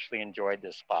actually enjoyed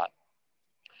this spot.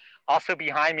 Also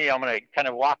behind me, I'm going to kind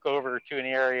of walk over to an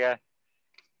area.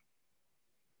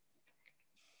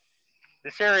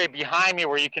 This area behind me,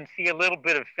 where you can see a little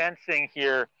bit of fencing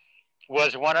here,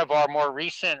 was one of our more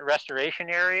recent restoration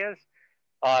areas.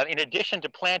 In addition to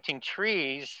planting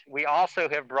trees, we also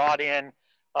have brought in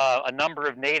a number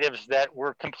of natives that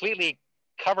were completely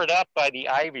covered up by the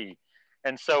ivy.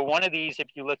 And so one of these, if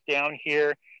you look down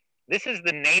here, this is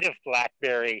the native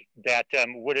blackberry that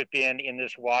would have been in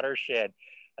this watershed.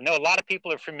 I know a lot of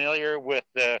people are familiar with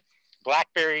the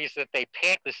blackberries that they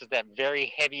pick. This is that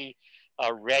very heavy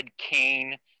red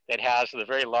cane that has the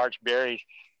very large berries.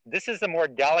 This is the more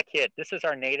delicate. This is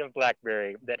our native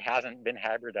blackberry that hasn't been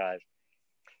hybridized.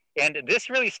 And this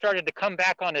really started to come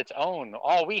back on its own.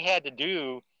 All we had to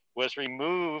do was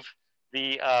remove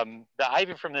the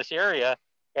ivy from this area,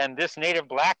 and this native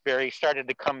blackberry started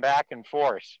to come back in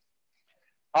force.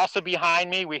 Also behind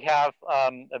me, we have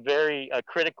a very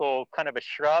critical kind of a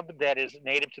shrub that is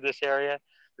native to this area.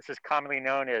 This is commonly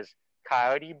known as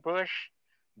coyote bush,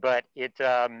 but it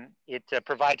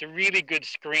provides a really good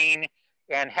screen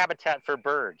and habitat for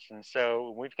birds. And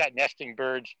so we've got nesting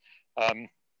birds.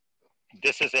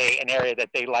 This is an area that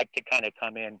they like to kind of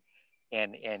come in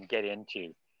and get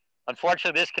into.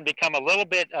 Unfortunately, this can become a little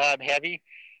bit heavy.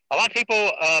 A lot of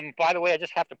people, by the way, I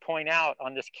just have to point out,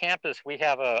 on this campus, we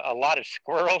have a lot of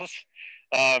squirrels.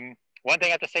 One thing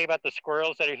I have to say about the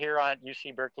squirrels that are here on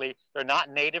UC Berkeley, they're not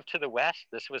native to the West.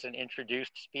 This was an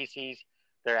introduced species.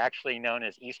 They're actually known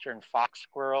as eastern fox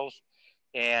squirrels.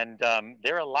 And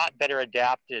they're a lot better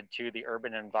adapted to the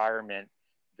urban environment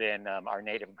than our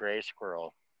native gray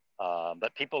squirrel.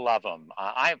 But people love them.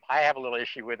 I have a little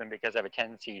issue with them because I have a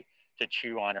tendency to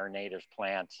chew on our native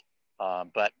plants.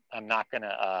 But I'm not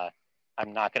gonna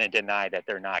deny that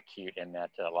they're not cute and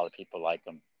that a lot of people like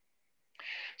them.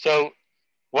 So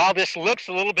while this looks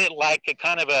a little bit like a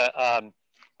kind of a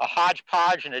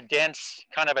hodgepodge and a dense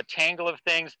kind of a tangle of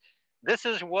things, this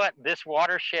is what this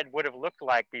watershed would have looked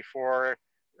like before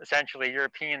essentially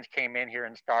Europeans came in here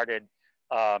and started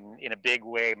in a big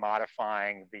way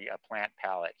modifying the plant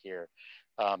palette here.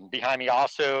 Behind me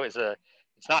also is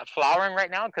it's not flowering right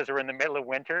now because we're in the middle of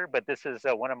winter, but this is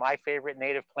one of my favorite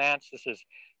native plants. This is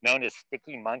known as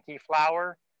sticky monkey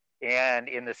flower. And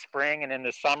in the spring and in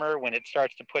the summer, when it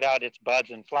starts to put out its buds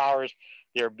and flowers,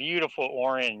 they're beautiful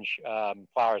orange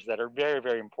flowers that are very,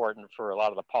 very important for a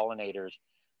lot of the pollinators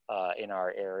in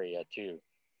our area too.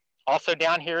 Also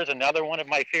down here is another one of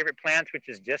my favorite plants, which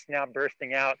is just now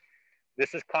bursting out.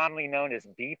 This is commonly known as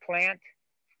bee plant.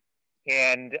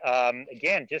 And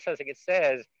again, just as it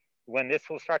says, when this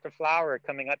will start to flower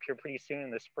coming up here pretty soon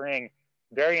in the spring,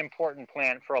 very important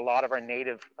plant for a lot of our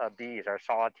native bees, our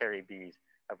solitary bees,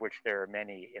 of which there are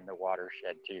many in the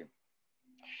watershed too.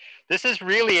 This is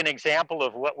really an example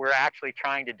of what we're actually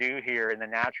trying to do here in the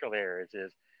natural areas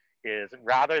is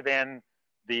rather than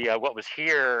the what was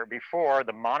here before,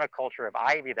 the monoculture of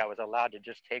ivy that was allowed to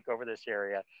just take over this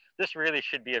area, this really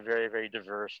should be a very, very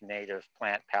diverse native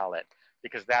plant palette,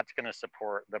 because that's going to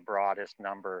support the broadest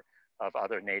number of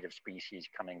other native species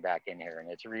coming back in here.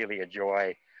 And it's really a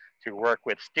joy to work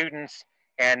with students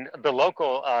and the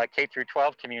local K through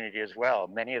 12 community as well.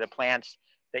 Many of the plants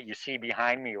that you see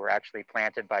behind me were actually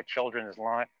planted by children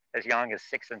as young as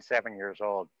 6 and 7 years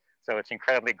old. So it's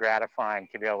incredibly gratifying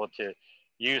to be able to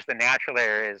use the natural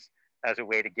areas as a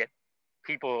way to get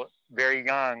people very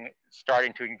young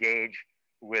starting to engage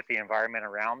with the environment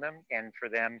around them, and for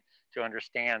them to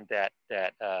understand that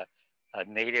a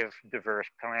native diverse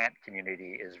plant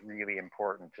community is really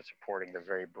important to supporting the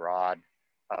very broad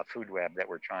food web that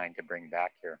we're trying to bring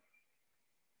back here.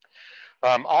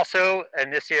 Also in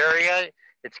this area,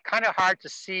 it's kind of hard to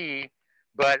see,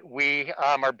 but we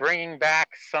are bringing back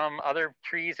some other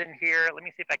trees in here. Let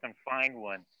me see if I can find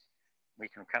one. We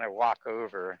can kind of walk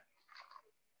over.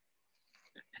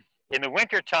 In the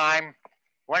wintertime,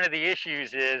 one of the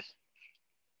issues is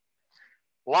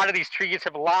a lot of these trees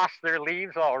have lost their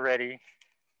leaves already,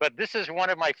 but this is one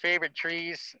of my favorite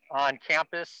trees on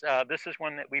campus. This is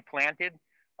one that we planted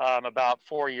about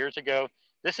 4 years ago.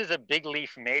 This is a big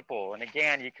leaf maple. And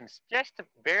again, you can just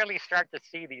barely start to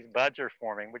see these buds are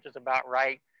forming, which is about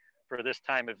right for this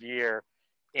time of year.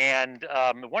 And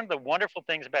one of the wonderful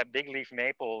things about big leaf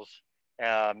maples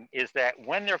is that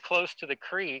when they're close to the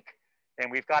creek, and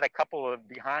we've got a couple of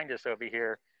behind us over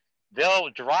here, they'll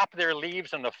drop their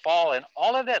leaves in the fall, and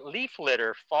all of that leaf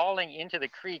litter falling into the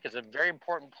creek is a very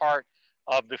important part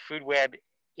of the food web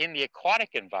in the aquatic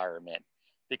environment,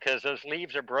 because those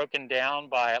leaves are broken down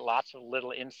by lots of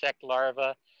little insect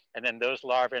larvae, and then those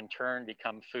larvae in turn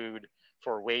become food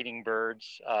for wading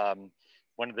birds.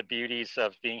 One of the beauties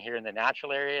of being here in the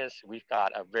natural areas, we've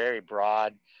got a very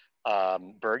broad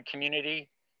bird community.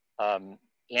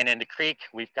 And in the creek,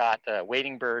 we've got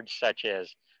wading birds such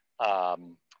as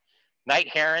night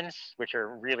herons, which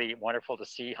are really wonderful to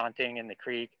see hunting in the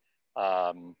creek,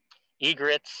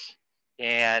 egrets,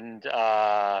 and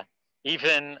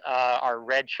even our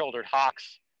red-shouldered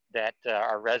hawks that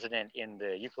are resident in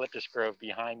the eucalyptus grove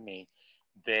behind me.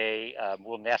 They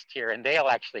will nest here, and they'll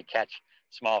actually catch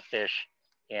small fish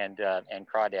and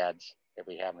crawdads that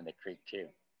we have in the creek too.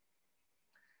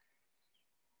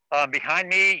 Behind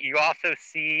me, you also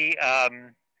see a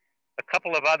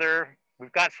couple of other,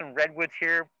 we've got some redwoods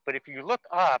here, but if you look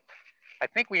up, I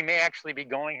think we may actually be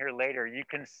going here later. You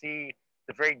can see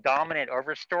the very dominant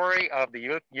overstory of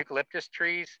the eucalyptus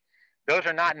trees. Those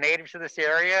are not native to this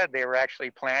area. They were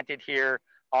actually planted here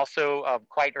also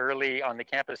quite early on the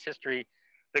campus history.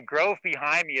 The grove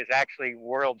behind me is actually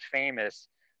world famous.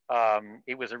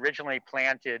 It was originally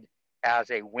planted as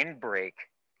a windbreak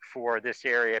for this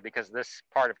area because this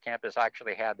part of campus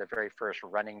actually had the very first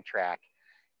running track.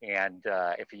 And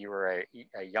if you were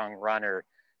a young runner,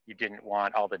 you didn't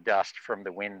want all the dust from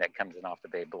the wind that comes in off the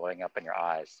bay blowing up in your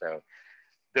eyes. So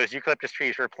those eucalyptus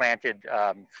trees were planted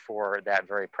for that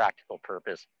very practical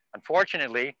purpose.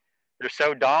 Unfortunately, they're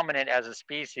so dominant as a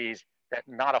species that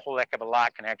not a whole heck of a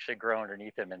lot can actually grow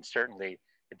underneath them. And certainly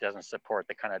it doesn't support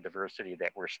the kind of diversity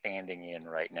that we're standing in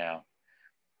right now.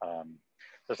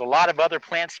 There's a lot of other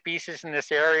plant species in this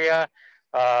area.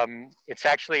 It's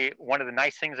actually one of the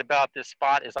nice things about this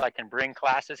spot is I can bring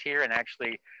classes here and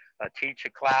actually teach a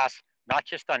class, not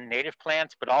just on native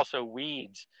plants, but also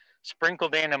weeds.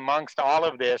 Sprinkled in amongst all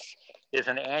of this is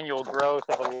an annual growth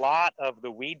of a lot of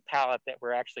the weed palette that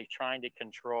we're actually trying to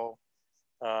control.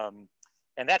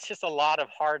 And that's just a lot of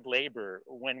hard labor.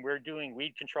 When we're doing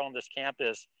weed control on this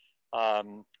campus,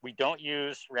 we don't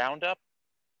use Roundup.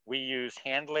 We use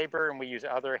hand labor and we use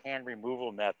other hand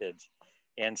removal methods.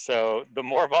 And so the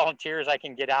more volunteers I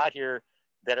can get out here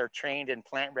that are trained in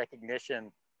plant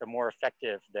recognition, the more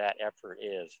effective that effort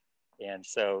is. And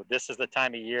so this is the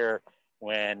time of year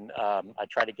when I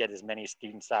try to get as many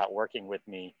students out working with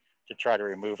me to try to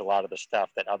remove a lot of the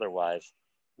stuff that otherwise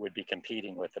would be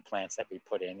competing with the plants that we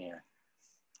put in here.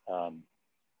 What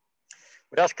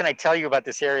else can I tell you about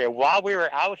this area? While we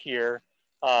were out here,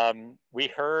 we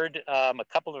heard a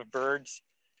couple of birds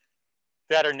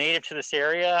that are native to this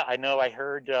area. I know I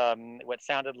heard what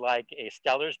sounded like a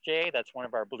Steller's jay. That's one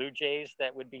of our blue jays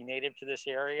that would be native to this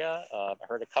area. I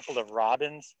heard a couple of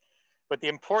robins. But the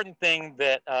important thing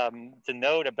that to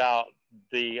note about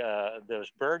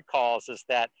those bird calls is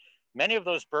that many of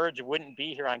those birds wouldn't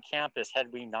be here on campus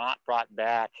had we not brought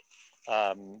back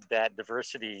that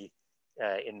diversity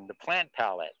in the plant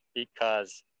palette,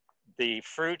 because the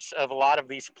fruits of a lot of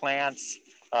these plants,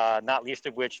 not least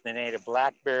of which the native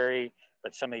blackberry,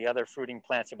 but some of the other fruiting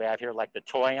plants that we have here, like the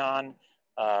toyon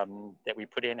that we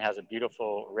put in, has a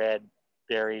beautiful red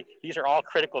berry. These are all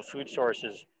critical food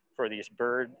sources for these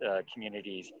bird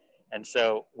communities. And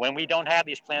so when we don't have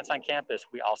these plants on campus,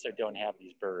 we also don't have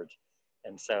these birds.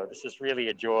 And so this is really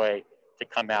a joy to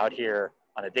come out here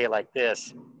on a day like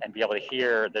this and be able to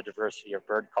hear the diversity of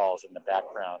bird calls in the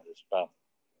background as well.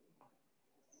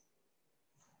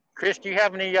 Chris, do you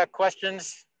have any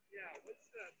questions? Yeah, what's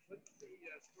the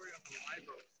story on the live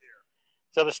oaks here?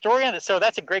 So the story on so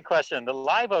that's a great question. The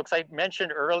live oaks, I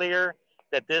mentioned earlier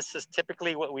that this is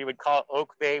typically what we would call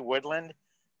Oak Bay woodland.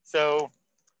 So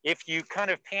if you kind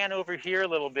of pan over here a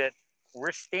little bit,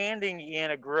 we're standing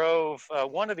in a grove,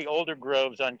 one of the older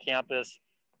groves on campus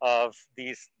of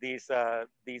these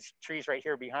trees right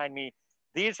here behind me.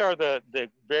 These are the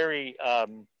very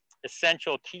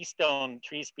essential keystone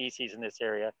tree species in this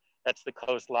area. That's the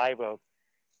coast live oak.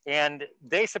 And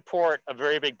they support a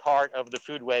very big part of the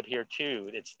food web here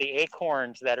too. It's the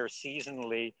acorns that are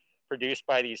seasonally produced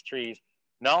by these trees,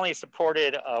 not only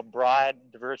supported a broad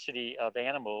diversity of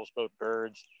animals, both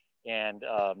birds and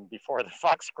before the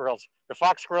fox squirrels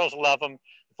love them.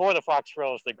 Before the fox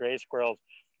squirrels, the gray squirrels,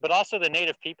 but also the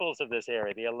native peoples of this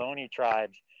area, the Ohlone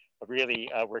tribes, really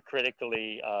were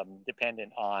critically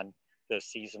dependent on those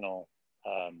seasonal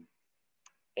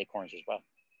acorns as well.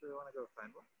 Do you want to go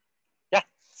find one? Yeah,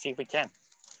 see if we can.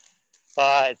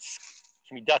 Can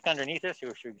we duck underneath this,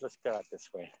 or should we just go out this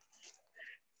way?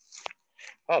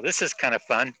 Oh, this is kind of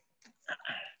fun.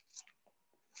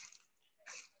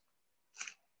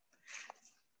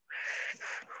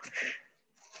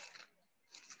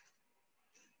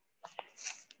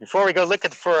 Before we go look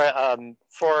at for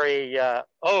a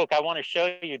oak, I want to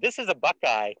show you. This is a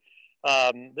buckeye.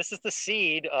 This is the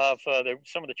seed of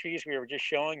some of the trees we were just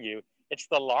showing you. It's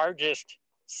the largest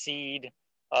seed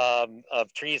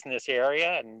of trees in this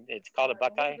area, and it's called a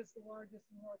buckeye. It's the largest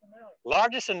in North America.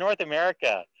 Largest in North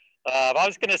America. I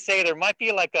was going to say there might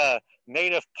be like a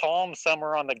native palm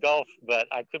somewhere on the Gulf, but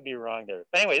I could be wrong there.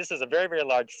 But anyway, this is a very, very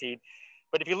large seed.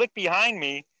 But if you look behind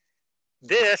me,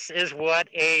 this is what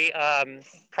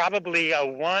probably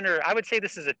I would say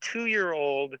this is a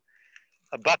 2-year-old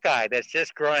buckeye that's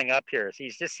just growing up here. So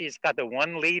he's got the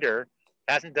 1 leader,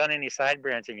 hasn't done any side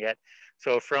branching yet.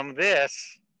 So from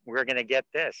this, we're going to get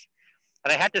this.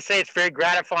 And I have to say, it's very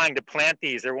gratifying to plant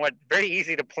these. They're very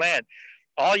easy to plant.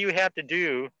 All you have to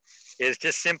do is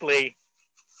just simply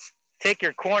take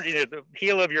your corn, the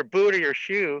heel of your boot or your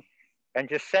shoe, and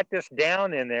just set this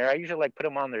down in there. I usually like put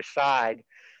them on their side.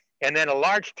 And then a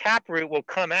large taproot will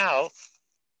come out,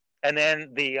 and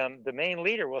then the main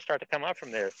leader will start to come up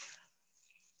from there.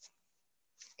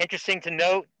 Interesting to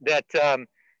note that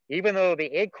even though the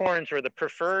acorns are the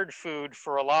preferred food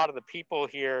for a lot of the people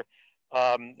here,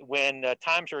 when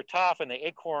times were tough and the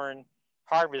acorn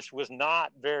harvest was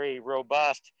not very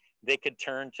robust, they could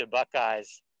turn to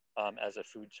buckeyes as a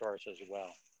food source as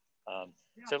well.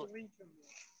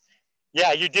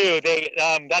 Yeah, you do.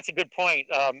 That's a good point.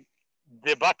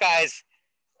 The buckeyes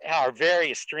are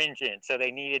very astringent, so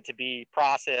they needed to be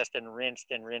processed and rinsed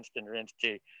and rinsed and rinsed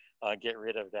to get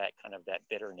rid of that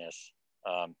bitterness.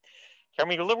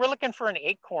 We're looking for an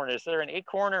acorn. Is there an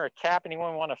acorn or a cap?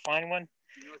 Anyone want to find one?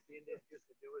 You know what the Indians used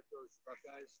to do with those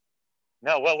buckeyes?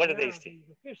 No, what do they do?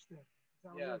 The fish stick.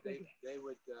 Yeah, they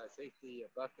would take the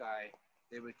buckeye.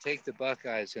 They would take the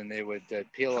buckeyes and they would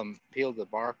peel the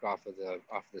bark off of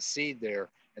the seed there,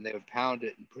 and they would pound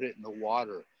it and put it in the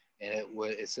water. And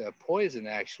it's a poison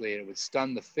actually, and it would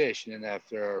stun the fish. And then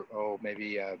after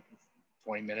maybe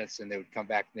 20 minutes, and they would come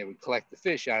back and they would collect the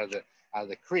fish out of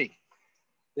the creek.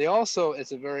 They also,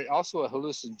 it's a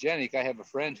hallucinogenic. I have a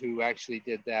friend who actually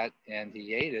did that, and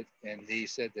he ate it, and he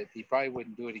said that he probably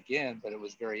wouldn't do it again, but it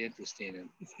was very interesting, and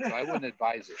so I wouldn't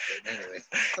advise it. But anyway,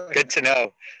 good to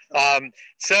know.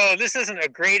 So this isn't a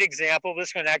great example.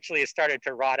 This one actually has started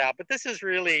to rot out, but this is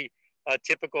really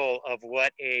typical of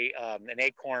what an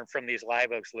acorn from these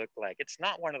live oaks look like. It's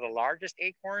not one of the largest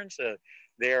acorns.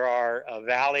 There are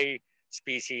valley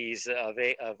species of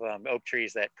oak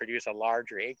trees that produce a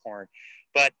larger acorn,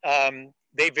 but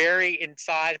they vary in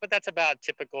size, but that's about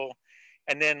typical.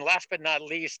 And then last but not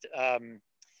least,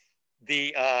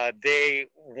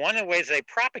 one of the ways they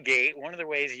propagate, one of the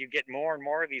ways you get more and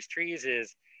more of these trees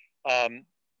is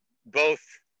both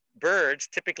birds,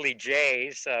 typically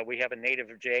jays. We have a native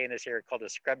jay in this area called a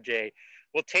scrub jay.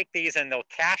 Will take these and they'll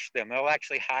cache them. They'll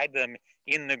actually hide them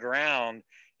in the ground,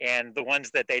 and the ones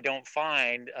that they don't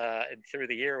find through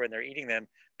the year when they're eating them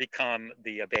become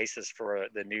the basis for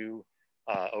the new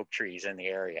oak trees in the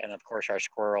area. And of course, our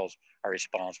squirrels are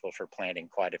responsible for planting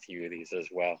quite a few of these as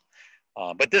well.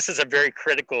 But this is a very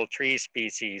critical tree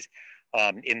species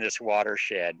in this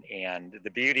watershed. And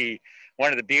the beauty,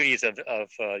 one of the beauties of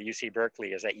UC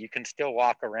Berkeley is that you can still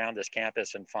walk around this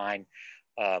campus and find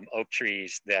oak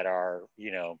trees that are,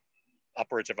 you know,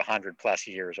 upwards of 100+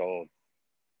 years old.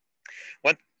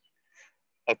 One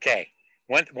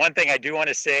thing I do want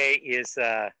to say is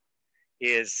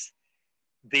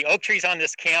the oak trees on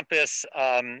this campus,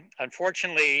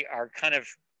 unfortunately, are kind of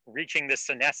reaching this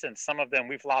senescence. Some of them,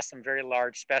 we've lost some very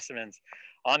large specimens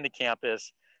on the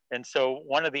campus. And so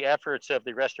one of the efforts of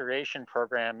the restoration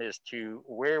program is to,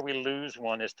 where we lose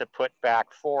one, is to put back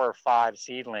 4 or 5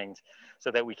 seedlings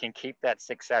so that we can keep that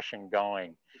succession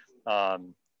going. As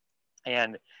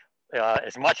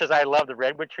much as I love the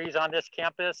redwood trees on this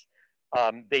campus,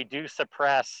 they do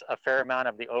suppress a fair amount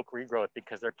of the oak regrowth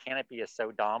because their canopy is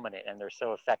so dominant and they're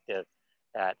so effective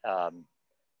at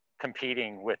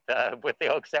competing with the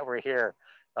oaks that were here.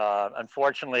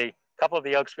 Unfortunately, a couple of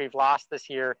the oaks we've lost this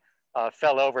year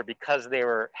fell over because they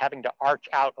were having to arch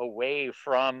out away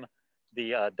from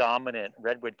the dominant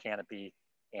redwood canopy,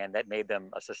 and that made them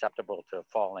susceptible to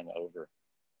falling over.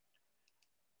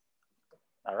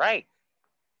 All right.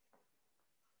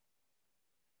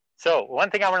 So one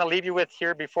thing I want to leave you with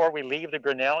here before we leave the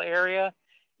Grinnell area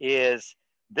is,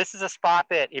 this is a spot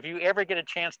that if you ever get a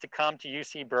chance to come to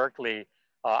UC Berkeley,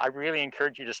 I really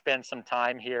encourage you to spend some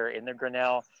time here in the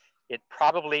Grinnell. It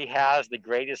probably has the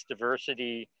greatest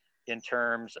diversity in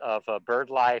terms of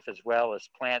bird life as well as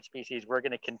plant species. We're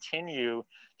going to continue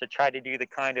to try to do the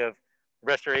kind of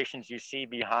restorations you see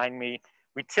behind me.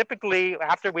 We typically,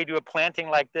 after we do a planting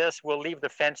like this, we'll leave the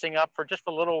fencing up for just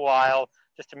a little while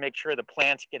just to make sure the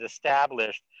plants get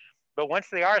established. But once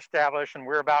they are established and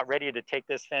we're about ready to take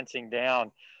this fencing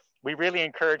down, we really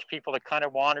encourage people to kind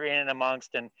of wander in and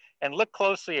amongst and look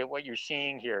closely at what you're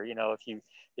seeing here. You know,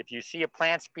 if you see a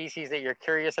plant species that you're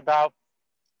curious about,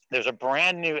 there's a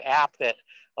brand new app that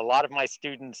a lot of my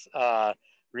students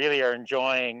really are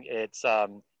enjoying. It's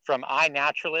from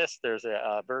iNaturalist. There's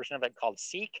a version of it called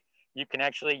Seek. You can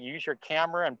actually use your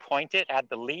camera and point it at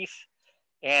the leaf,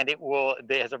 and it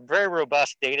has a very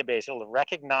robust database. It will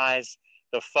recognize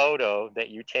the photo that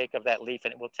you take of that leaf,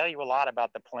 and it will tell you a lot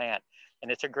about the plant. And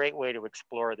it's a great way to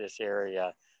explore this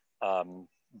area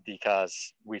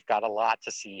because we've got a lot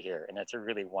to see here, and it's a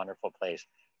really wonderful place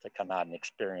to come out and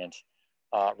experience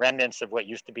remnants of what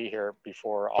used to be here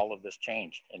before all of this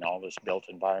changed and all this built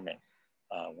environment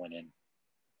went in.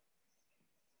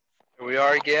 Here we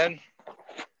are again.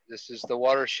 This is the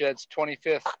Watershed's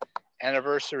 25th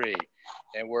anniversary,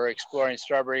 and we're exploring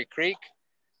Strawberry Creek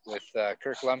with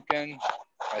Kirk Lumpkin,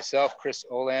 myself, Chris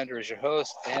Olander is your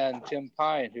host, and Tim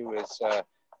Pine, who has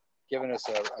given us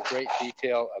a great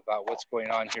detail about what's going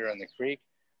on here on the creek.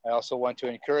 I also want to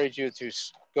encourage you to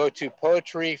go to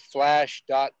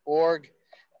poetryflash.org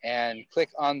and click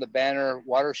on the banner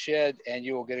Watershed, and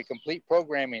you will get a complete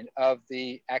programming of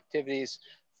the activities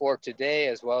for today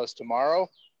as well as tomorrow.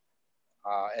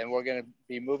 And we're going to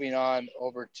be moving on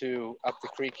over to up the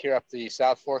creek here, up the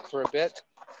South Fork for a bit.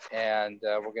 And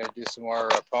we're going to do some more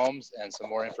poems and some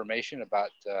more information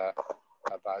about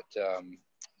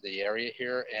the area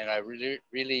here. And I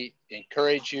really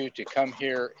encourage you to come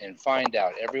here and find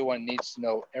out. Everyone needs to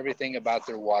know everything about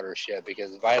their watershed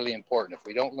because it's vitally important. If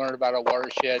we don't learn about our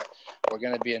watershed, we're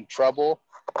going to be in trouble.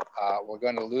 We're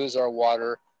going to lose our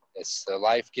water. It's the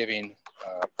life-giving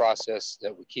process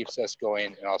that keeps us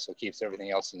going and also keeps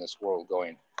everything else in this world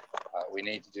going. We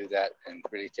need to do that and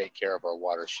really take care of our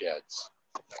watersheds.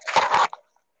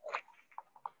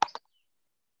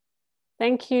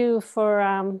 Thank you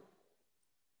for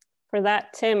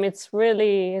that, Tim. It's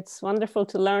wonderful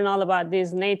to learn all about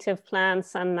these native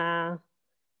plants and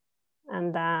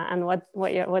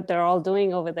what they're all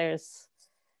doing over there. Is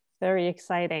very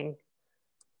exciting.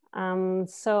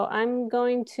 So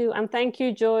thank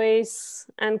you, Joyce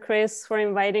and Chris, for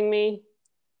inviting me.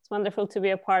 It's wonderful to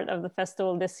be a part of the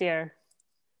festival this year.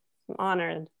 I'm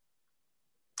honored.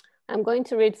 I'm going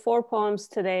to read 4 poems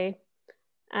today,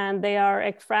 and they are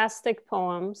ekphrastic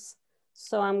poems.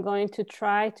 So I'm going to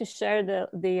try to share the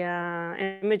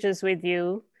images with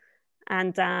you,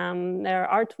 And their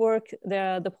artwork,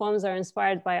 the poems are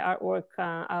inspired by artwork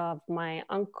of my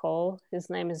uncle. His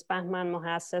name is Rooja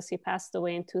Mohassessy. He passed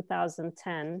away in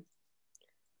 2010.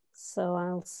 So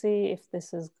I'll see if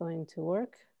this is going to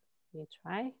work. Let me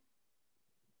try.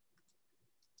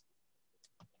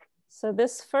 So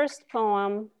this first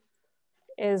poem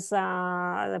is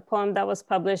the poem that was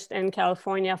published in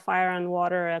California Fire and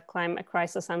Water, a climate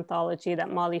crisis anthology that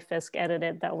Molly Fisk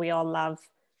edited, that we all love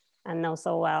and know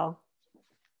so well.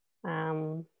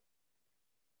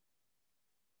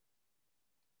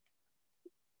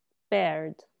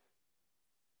 Baird.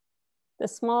 The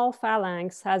small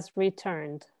phalanx has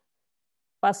returned,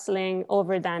 bustling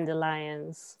over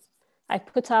dandelions. I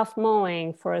put off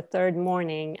mowing for a third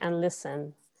morning and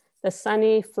listen. The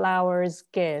sunny flowers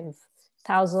give,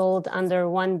 tousled under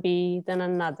one bee, then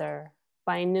another.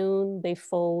 By noon, they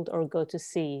fold or go to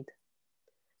seed.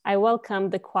 I welcome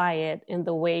the quiet in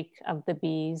the wake of the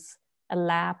bees, a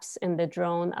lapse in the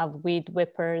drone of weed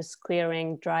whippers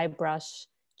clearing dry brush,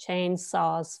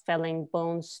 chainsaws felling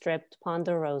bone-stripped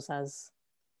ponderosas.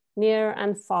 Near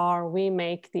and far, we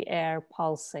make the air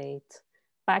pulsate.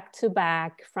 Back to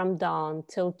back from dawn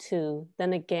till 2,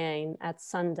 then again at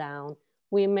sundown,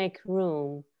 we make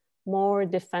room, more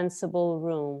defensible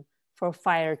room for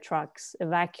fire trucks,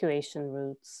 evacuation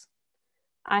routes.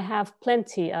 I have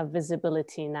plenty of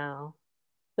visibility now.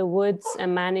 The woods a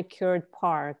manicured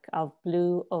park of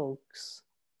blue oaks.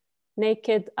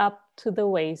 Naked up to the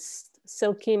waist,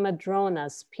 silky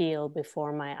madronas peel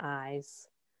before my eyes.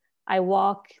 I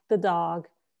walk the dog,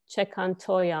 check on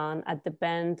Toyon at the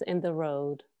bend in the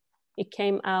road. It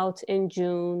came out in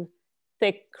June,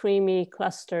 thick, creamy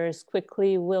clusters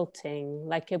quickly wilting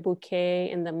like a bouquet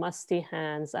in the musty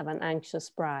hands of an anxious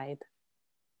bride.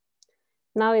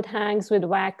 Now it hangs with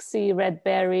waxy red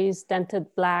berries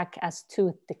dented black as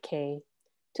tooth decay.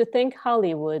 To think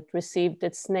Hollywood received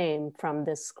its name from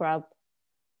this scrub.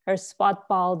 Her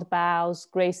spot-balled boughs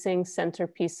gracing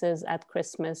centerpieces at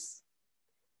Christmas.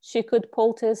 She could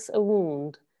poultice a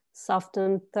wound,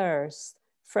 soften thirst,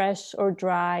 fresh or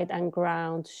dried and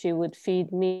ground, she would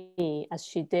feed me as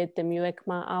she did the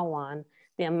Muekma'awan,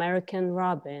 the American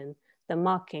robin, the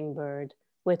mockingbird,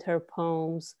 with her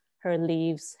poems, her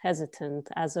leaves hesitant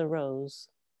as a rose.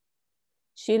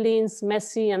 She leans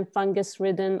messy and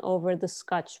fungus-ridden over the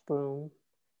Scotch broom.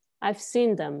 I've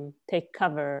seen them take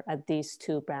cover at these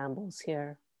 2 brambles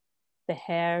here. The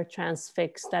hair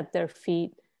transfixed at their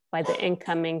feet by the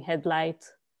incoming headlight.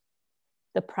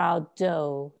 The proud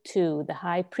doe, too, the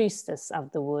high priestess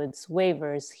of the woods,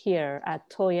 wavers here at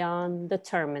Toyon, the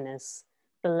terminus,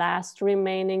 the last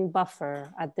remaining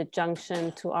buffer at the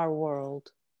junction to our world.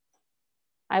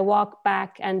 I walk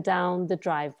back and down the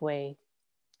driveway.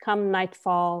 Come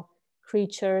nightfall,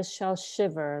 creatures shall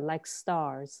shiver like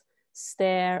stars,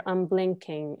 stare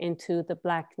unblinking into the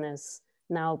blackness,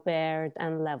 now bared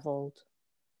and leveled.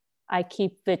 I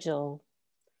keep vigil,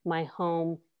 my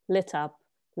home lit up,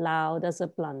 loud as a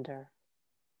blunder.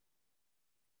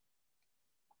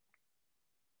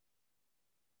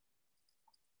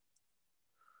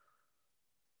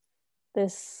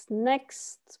 This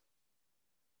next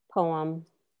poem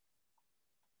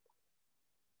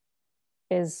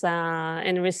is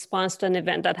in response to an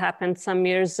event that happened some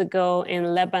years ago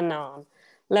in Lebanon.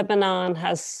 Lebanon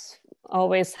has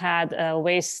always had a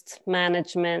waste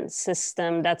management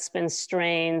system that's been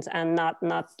strained and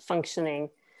not functioning.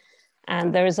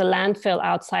 And there is a landfill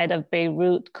outside of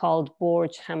Beirut called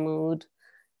Borj Hamoud.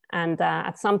 And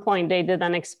at some point they did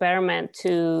an experiment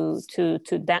to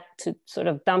sort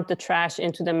of dump the trash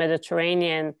into the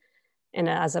Mediterranean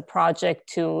as a project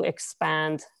to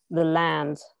expand the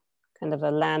land, kind of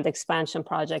a land expansion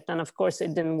project. And of course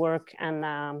it didn't work,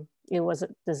 and it was a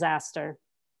disaster.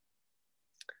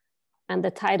 And the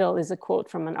title is a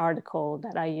quote from an article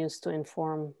that I used to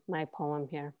inform my poem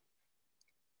here.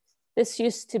 This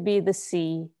used to be the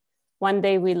sea. One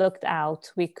day we looked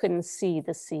out, we couldn't see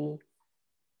the sea.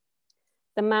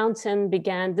 The mountain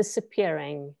began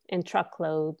disappearing in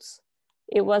truckloads.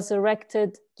 It was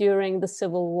erected during the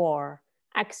Civil War,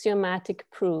 axiomatic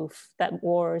proof that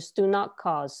wars do not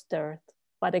cause dearth,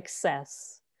 but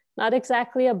excess. Not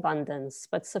exactly abundance,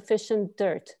 but sufficient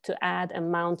dirt to add a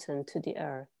mountain to the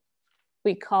earth.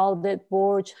 We called it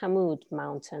Borj Hamoud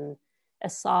Mountain, a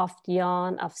soft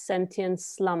yawn of sentient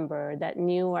slumber that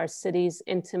knew our city's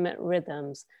intimate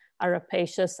rhythms, our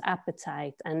rapacious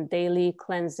appetite and daily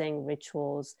cleansing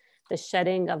rituals, the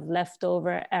shedding of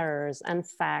leftover errors and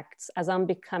facts as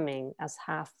unbecoming as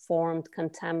half-formed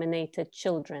contaminated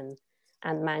children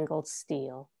and mangled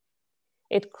steel.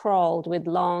 It crawled with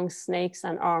long snakes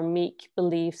and our meek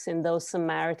beliefs in those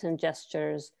Samaritan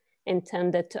gestures,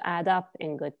 intended to add up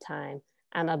in good time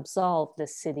and absolve the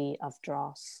city of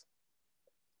dross.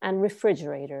 And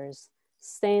refrigerators,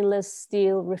 stainless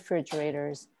steel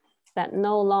refrigerators that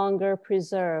no longer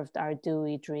preserved our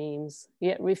dewy dreams,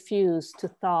 yet refused to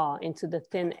thaw into the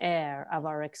thin air of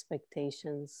our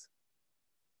expectations.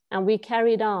 And we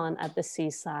carried on at the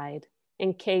seaside,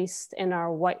 encased in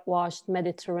our whitewashed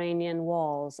Mediterranean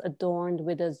walls, adorned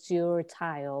with azure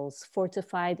tiles,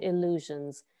 fortified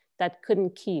illusions that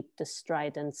couldn't keep the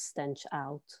strident stench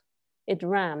out. It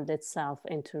rammed itself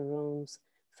into rooms,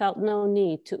 felt no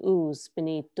need to ooze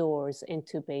beneath doors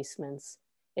into basements.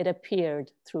 It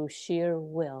appeared through sheer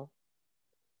will.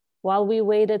 While we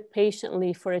waited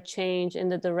patiently for a change in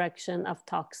the direction of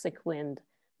toxic wind,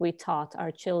 we taught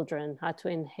our children how to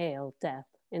inhale death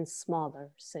in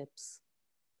smaller sips.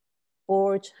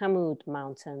 Borj Hamoud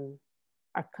Mountain,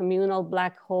 our communal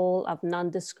black hole of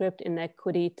nondescript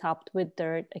inequity topped with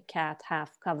dirt, a cat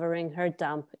half covering her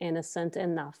dump, innocent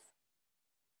enough.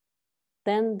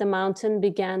 Then the mountain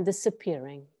began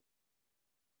disappearing.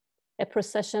 A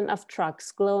procession of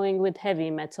trucks glowing with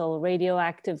heavy metal,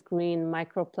 radioactive green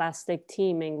microplastic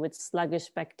teeming with sluggish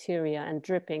bacteria and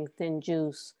dripping thin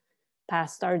juice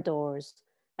passed our doors,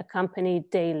 accompanied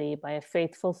daily by a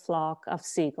faithful flock of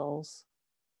seagulls,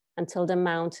 until the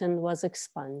mountain was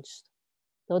expunged,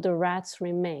 though the rats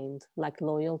remained like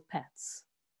loyal pets,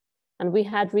 and we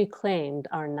had reclaimed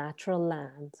our natural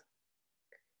land.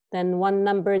 Then one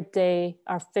numbered day,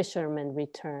 our fishermen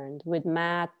returned with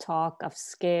mad talk of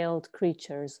scaled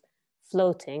creatures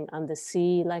floating on the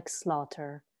sea like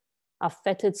slaughter, of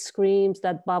fetid screams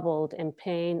that bubbled in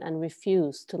pain and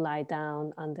refused to lie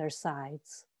down on their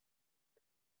sides.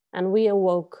 And we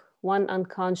awoke one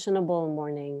unconscionable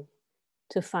morning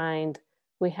to find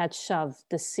we had shoved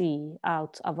the sea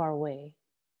out of our way.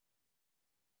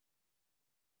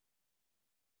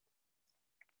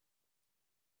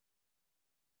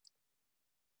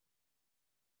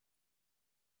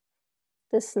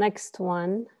 This next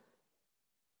one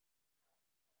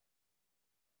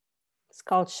is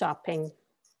called shopping.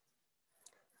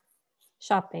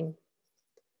 Shopping.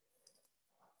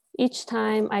 Each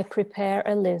time I prepare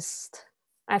a list,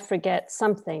 I forget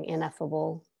something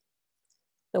ineffable.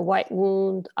 The white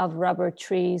wound of rubber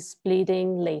trees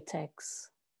bleeding latex.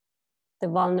 The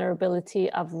vulnerability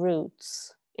of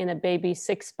roots in a baby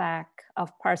six-pack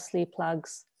of parsley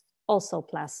plugs, also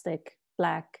plastic,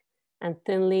 black, and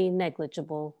thinly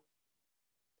negligible.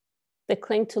 The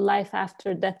cling to life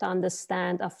after death on the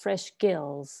stand of fresh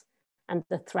gills and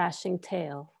the thrashing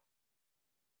tail.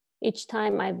 Each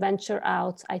time I venture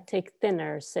out, I take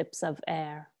thinner sips of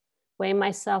air, weigh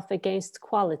myself against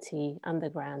quality on the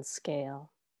grand scale.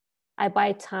 I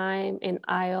buy time in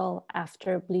aisle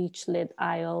after bleach-lit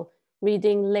aisle,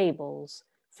 reading labels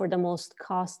for the most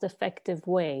cost-effective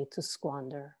way to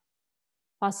squander.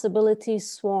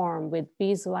 Possibilities swarm with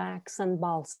beeswax and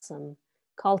balsam,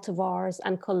 cultivars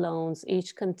and colognes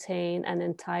each contain an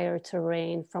entire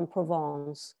terrain from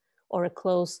Provence or a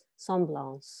close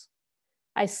semblance.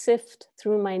 I sift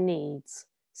through my needs,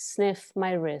 sniff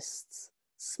my wrists,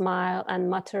 smile and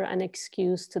mutter an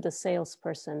excuse to the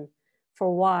salesperson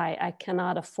for why I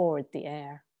cannot afford the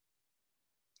air.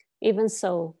 Even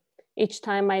so, each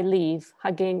time I leave,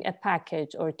 hugging a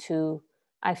package or two,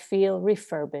 I feel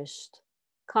refurbished,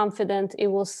 confident it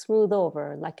will smooth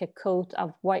over like a coat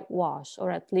of whitewash,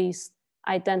 or at least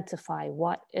identify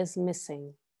what is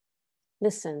missing.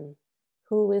 Listen,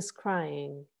 who is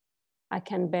crying? I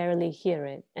can barely hear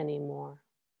it anymore.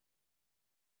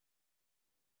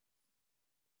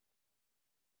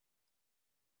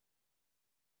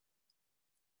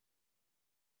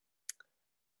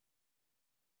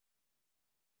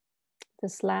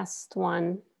 This last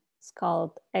one is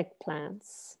called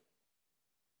eggplants.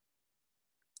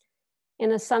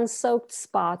 In a sun-soaked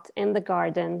spot in the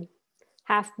garden,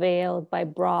 half veiled by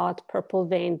broad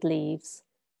purple-veined leaves,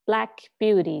 black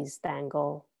beauties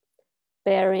dangle,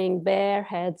 bearing bare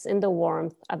heads in the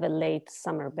warmth of a late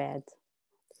summer bed.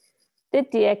 Did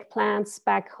the eggplants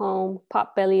back home,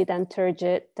 pot-bellied and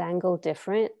turgid, dangle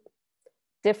different?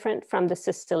 Different from the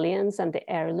Sicilians and the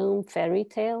heirloom fairy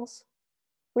tales?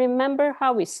 Remember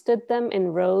how we stood them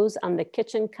in rows on the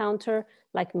kitchen counter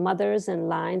like mothers in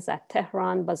lines at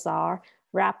Tehran Bazaar,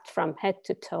 wrapped from head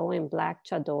to toe in black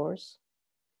chadors?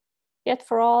 Yet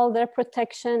for all their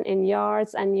protection in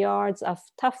yards and yards of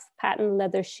tough patent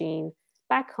leather sheen,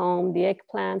 back home the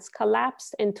eggplants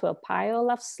collapsed into a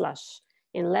pile of slush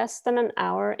in less than an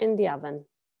hour in the oven.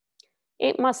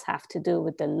 It must have to do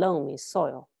with the loamy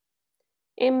soil.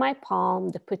 In my palm,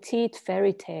 the petite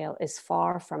fairy tale is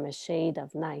far from a shade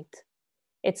of night.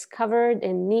 It's covered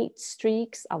in neat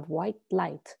streaks of white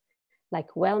light,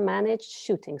 like well-managed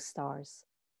shooting stars.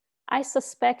 I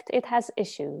suspect it has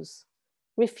issues,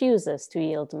 refuses to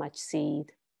yield much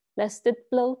seed, lest it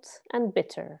bloat and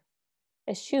bitter.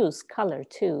 Eschews color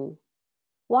too.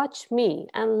 Watch me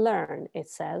and learn, it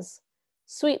says.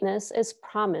 Sweetness is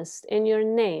promised in your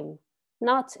name,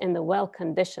 not in the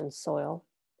well-conditioned soil.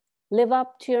 Live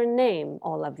up to your name,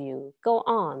 all of you. Go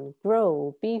on,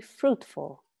 grow, be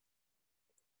fruitful.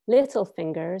 Little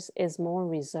Fingers is more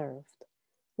reserved.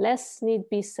 Less need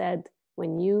be said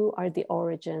when you are the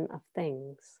origin of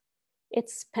things.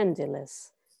 It's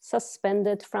pendulous,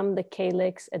 suspended from the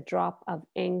calyx, a drop of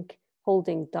ink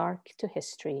holding dark to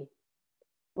history.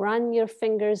 Run your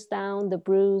fingers down the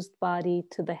bruised body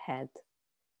to the head.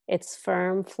 Its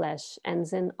firm flesh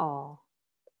ends in awe.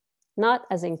 Not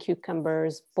as in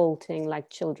cucumbers bolting like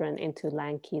children into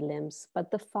lanky limbs,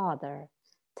 but the father,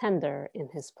 tender in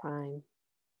his prime.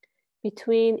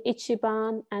 Between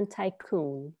Ichiban and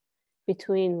Tycoon,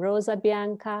 between Rosa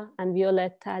Bianca and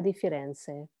Violetta di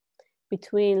Firenze,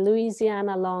 between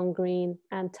Louisiana long green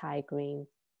and Thai green,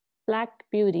 Black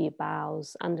Beauty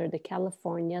bows under the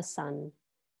California sun,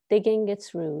 digging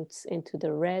its roots into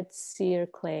the red sear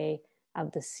clay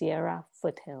of the Sierra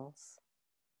foothills.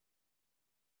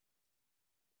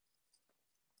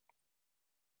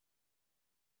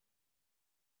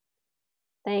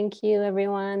 Thank you,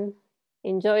 everyone.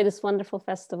 Enjoy this wonderful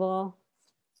festival.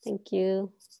 Thank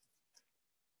you.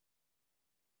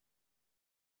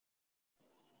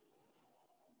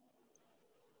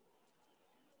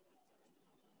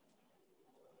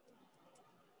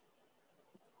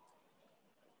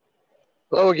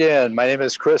 Hello again, my name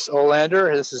is Chris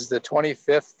Olander. This is the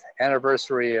 25th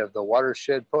anniversary of the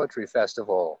Watershed Poetry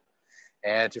Festival.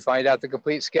 And to find out the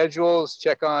complete schedules,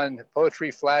 check on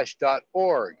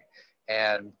poetryflash.org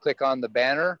and click on the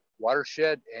banner,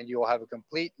 Watershed, and you will have a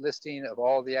complete listing of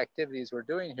all the activities we're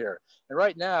doing here. And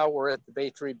right now we're at the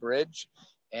Bay Tree Bridge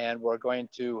and we're going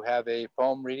to have a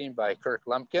poem reading by Kirk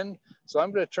Lumpkin. So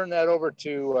I'm going to turn that over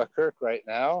to Kirk right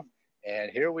now.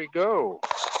 And here we go.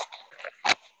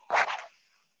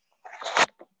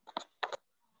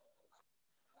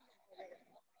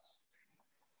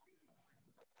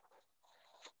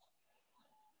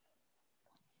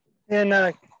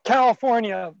 In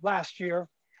California last year,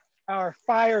 our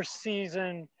fire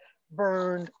season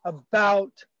burned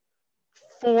about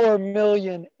 4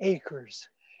 million acres.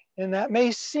 And that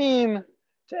may seem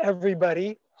to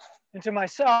everybody and to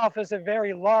myself as a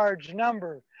very large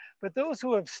number, but those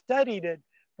who have studied it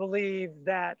believe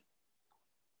that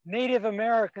Native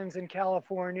Americans in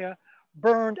California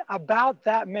burned about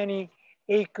that many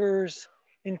acres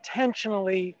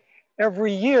intentionally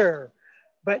every year.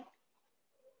 But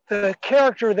the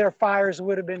character of their fires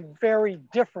would have been very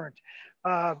different,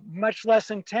 much less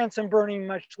intense and burning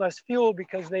much less fuel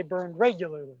because they burned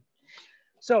regularly.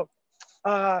 So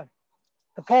the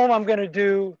poem I'm going to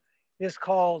do is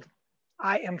called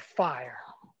I Am Fire.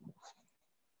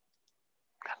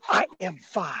 I am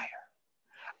fire.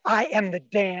 I am the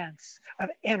dance of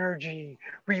energy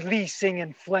releasing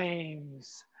in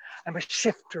flames. I'm a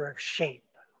shifter of shape,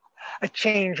 a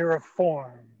changer of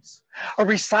forms, a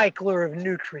recycler of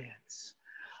nutrients,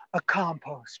 a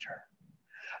composter,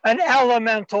 an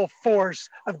elemental force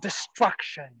of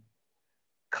destruction,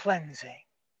 cleansing,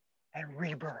 and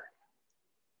rebirth.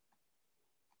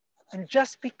 And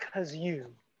just because you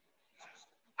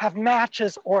have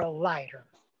matches or a lighter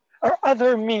or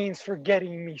other means for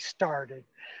getting me started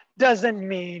doesn't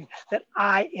mean that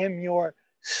I am your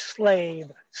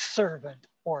slave, servant,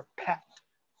 or pet.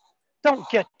 Don't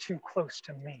get too close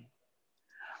to me.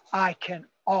 I can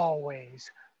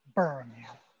always burn you,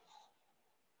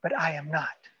 but I am not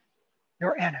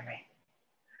your enemy.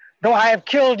 Though I have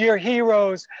killed your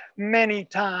heroes many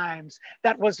times,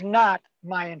 that was not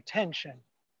my intention.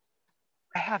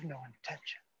 I have no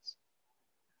intentions.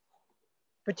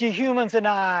 But you humans and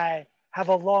I have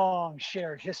a long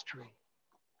shared history.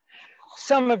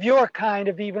 Some of your kind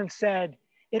have even said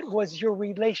it was your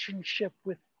relationship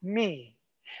with me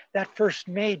that first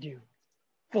made you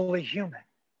fully human,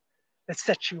 that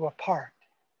set you apart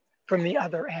from the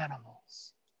other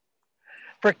animals.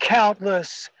 For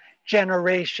countless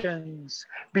generations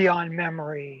beyond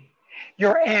memory,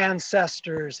 your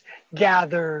ancestors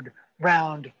gathered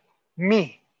round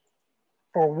me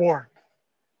for warmth,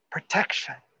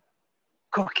 protection,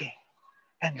 cooking,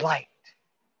 and light.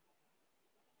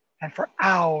 And for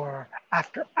hour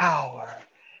after hour,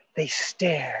 they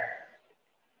stared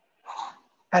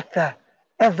at the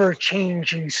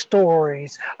ever-changing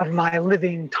stories of my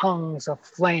living tongues of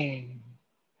flame,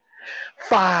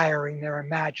 firing their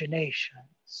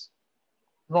imaginations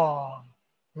long,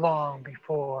 long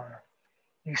before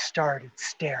you started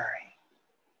staring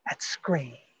at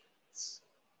screens.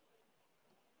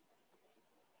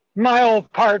 My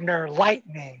old partner,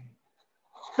 Lightning,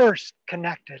 first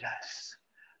connected us.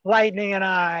 Lightning and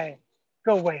I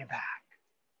go way back.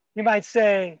 You might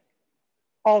say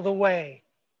all the way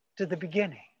to the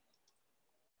beginning.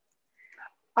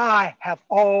 I have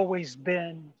always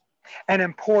been an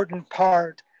important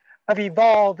part of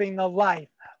evolving the life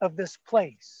of this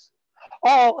place.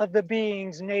 All of the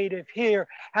beings native here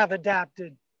have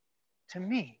adapted to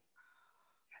me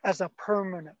as a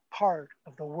permanent part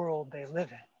of the world they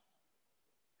live in.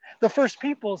 The first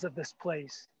peoples of this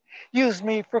place used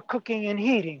me for cooking and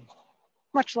heating,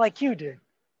 much like you did.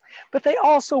 But they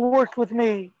also worked with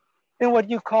me in what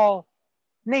you call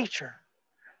nature,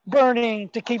 burning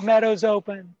to keep meadows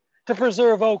open, to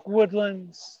preserve oak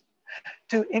woodlands,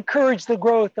 to encourage the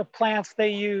growth of plants they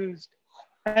used,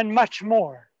 and much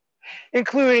more,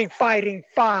 including fighting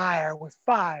fire with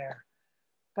fire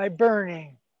by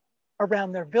burning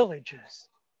around their villages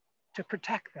to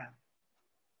protect them.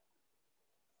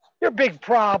 Your big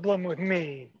problem with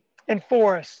me in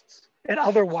forests and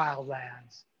other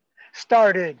wildlands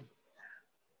started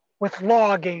with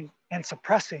logging and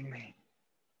suppressing me.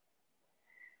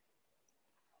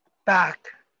 Back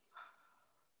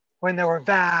when there were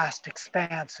vast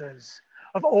expanses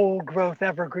of old growth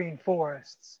evergreen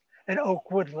forests and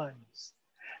oak woodlands,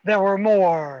 there were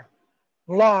more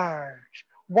large,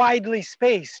 widely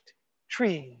spaced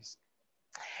trees.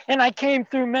 And I came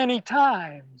through many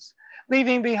times,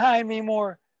 leaving behind me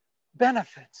more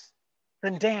benefits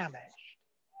than damage.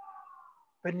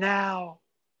 But now,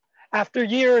 after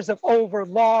years of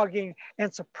over-logging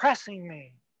and suppressing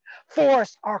me,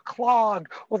 forests are clogged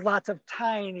with lots of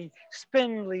tiny,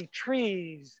 spindly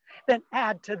trees. Then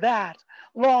add to that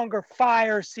longer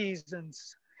fire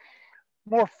seasons,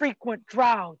 more frequent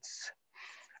droughts,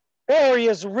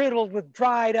 areas riddled with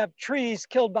dried up trees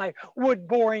killed by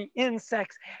wood-boring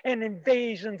insects and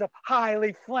invasions of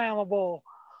highly flammable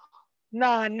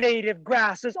non-native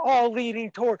grasses, all leading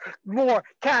toward more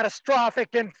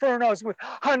catastrophic infernos with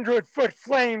 100-foot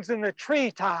flames in the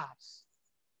treetops.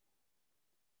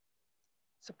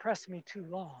 Suppress me too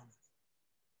long,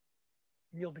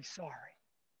 and you'll be sorry.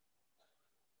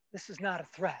 This is not a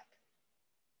threat,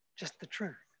 just the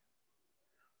truth.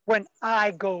 When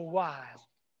I go wild,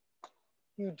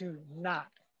 you do not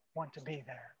want to be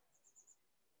there.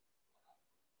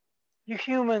 You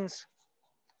humans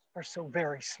are so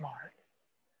very smart,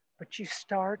 but you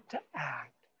start to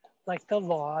act like the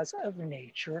laws of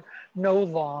nature no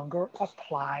longer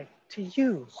apply to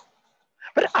you.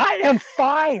 But I am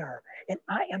fire, and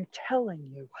I am telling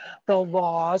you, the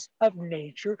laws of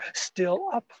nature still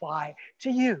apply to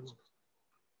you.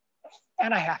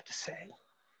 And I have to say,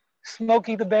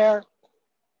 Smokey the Bear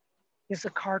is a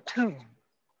cartoon.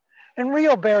 And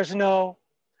real bears know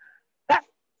that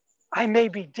I may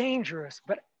be dangerous,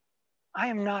 but I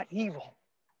am not evil.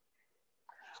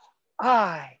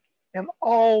 I am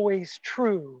always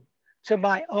true to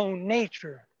my own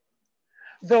nature,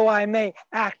 though I may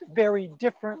act very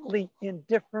differently in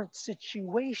different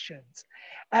situations.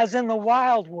 As in the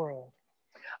wild world,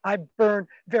 I burn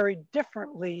very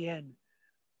differently in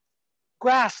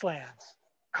grasslands,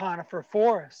 conifer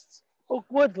forests, oak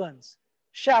woodlands,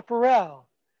 chaparral.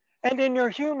 And in your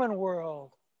human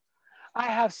world, I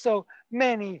have so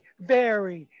many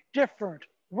very different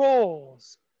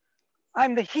roles.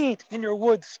 I'm the heat in your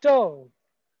wood stove,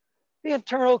 the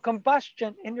internal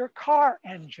combustion in your car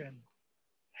engine,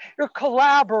 your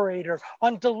collaborator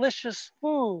on delicious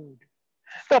food,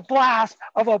 the blast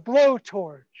of a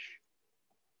blowtorch,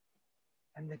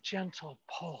 and the gentle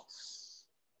pulse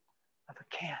of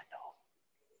a candle.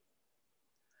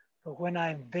 But when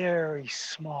I'm very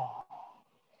small,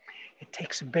 it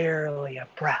takes barely a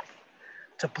breath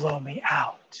to blow me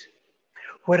out.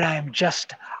 When I'm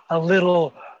just a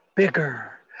little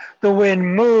bigger, the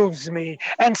wind moves me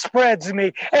and spreads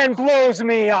me and blows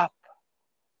me up.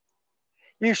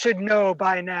 You should know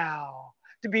by now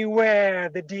to beware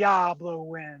the Diablo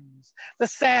winds, the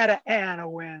Santa Ana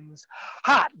winds,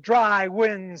 hot, dry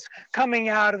winds coming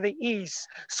out of the east,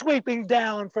 sweeping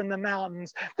down from the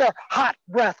mountains, their hot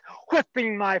breath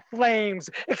whipping my flames,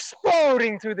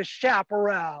 exploding through the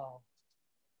chaparral.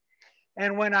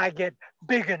 And when I get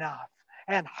big enough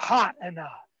and hot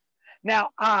enough, now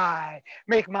I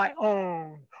make my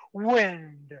own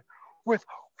wind with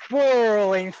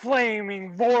whirling,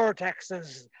 flaming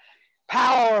vortexes,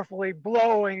 powerfully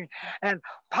blowing and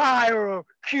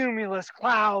pyrocumulus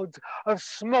clouds of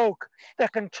smoke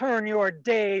that can turn your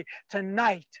day to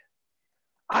night.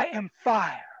 I am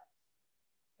fire.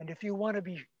 And if you want to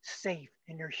be safe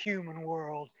in your human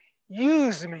world,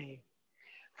 use me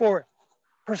for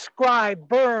prescribed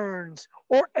burns,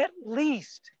 or at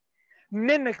least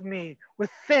mimic me with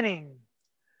thinning.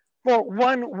 For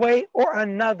one way or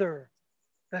another,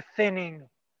 the thinning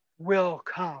will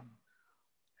come.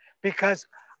 Because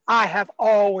I have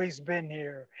always been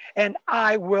here and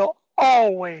I will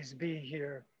always be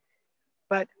here.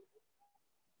 But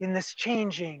in this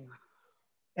changing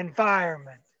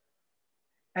environment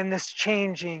and this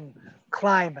changing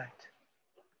climate,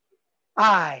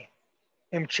 I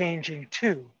am changing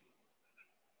too.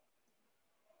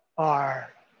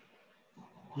 Are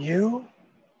you?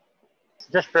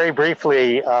 Just very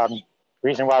briefly, the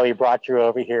reason why we brought you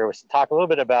over here was to talk a little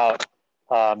bit about,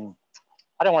 I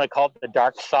don't want to call it the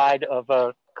dark side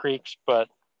of creeks, but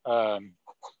what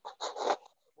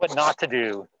not to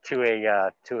do to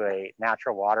a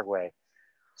natural waterway.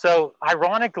 So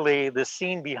ironically, the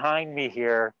scene behind me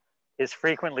here is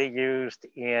frequently used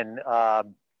in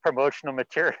promotional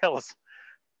materials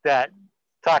that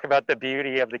talk about the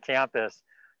beauty of the campus.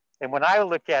 And when I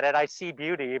look at it, I see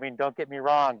beauty. I mean, don't get me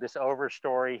wrong, this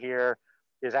overstory here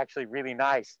is actually really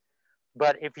nice.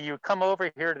 But if you come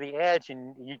over here to the edge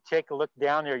and you take a look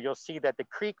down there, you'll see that the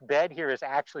creek bed here is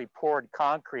actually poured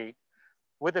concrete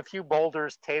with a few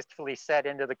boulders tastefully set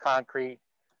into the concrete.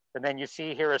 And then you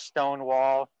see here a stone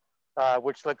wall,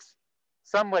 which looks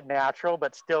somewhat natural,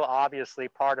 but still obviously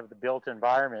part of the built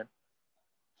environment.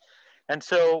 And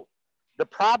so the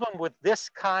problem with this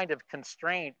kind of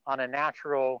constraint on a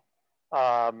natural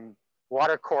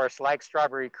water course like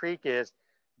Strawberry Creek is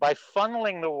by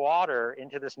funneling the water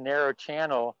into this narrow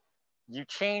channel, you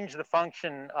change the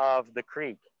function of the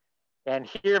creek. And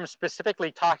here I'm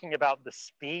specifically talking about the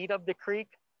speed of the creek.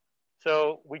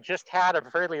 So we just had a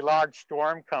fairly large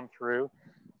storm come through.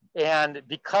 And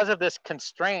because of this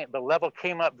constraint, the level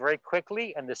came up very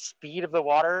quickly and the speed of the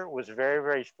water was very,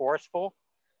 very forceful.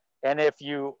 And if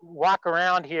you walk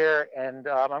around here, and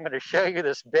I'm going to show you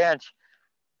this bench,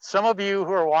 some of you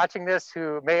who are watching this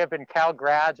who may have been Cal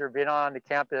grads or been on the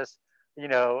campus,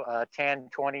 10,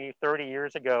 20, 30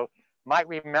 years ago, might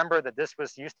remember that this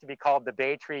used to be called the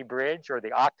Bay Tree Bridge or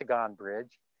the Octagon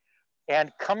Bridge.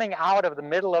 And coming out of the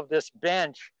middle of this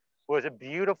bench was a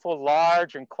beautiful,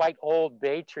 large, and quite old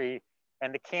bay tree,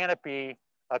 and the canopy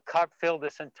filled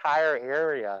this entire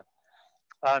area.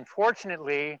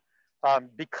 Unfortunately,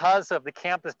 because of the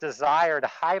campus desire to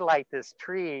highlight this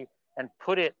tree and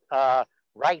put it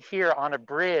right here on a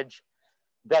bridge,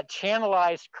 that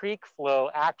channelized creek flow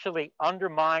actually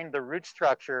undermined the root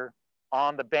structure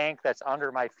on the bank that's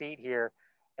under my feet here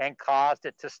and caused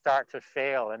it to start to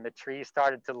fail. And the tree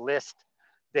started to list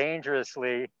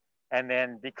dangerously. And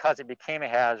then because it became a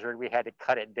hazard, we had to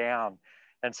cut it down.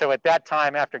 And so at that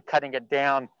time, after cutting it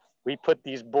down, we put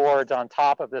these boards on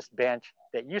top of this bench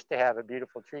that used to have a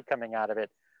beautiful tree coming out of it,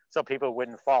 so people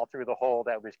wouldn't fall through the hole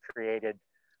that was created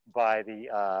by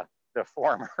the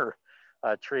former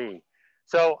tree.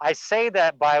 So I say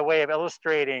that by way of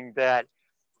illustrating that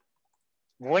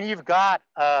when you've got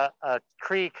a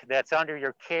creek that's under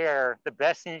your care, the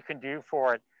best thing you can do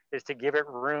for it is to give it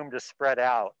room to spread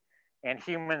out. And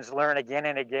humans learn again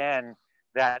and again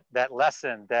that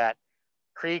lesson that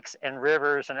creeks and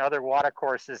rivers and other water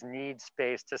courses need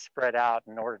space to spread out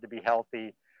in order to be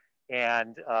healthy.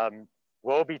 And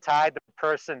woe betide the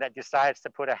person that decides to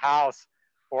put a house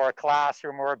or a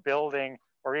classroom or a building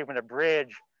or even a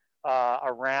bridge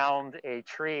around a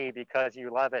tree because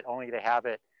you love it, only to have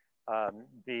it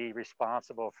be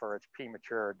responsible for its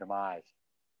premature demise.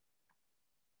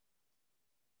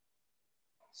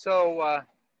 So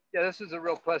yeah, this is a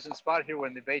real pleasant spot here.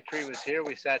 When the bay tree was here,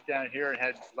 we sat down here and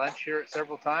had lunch here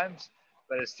several times,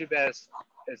 but it's too bad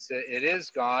it is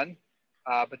gone.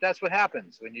 But that's what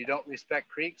happens when you don't respect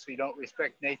creeks, you don't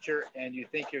respect nature, and you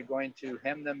think you're going to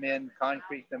hem them in,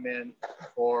 concrete them in,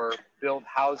 or build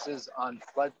houses on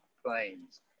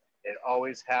floodplains. It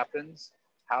always happens.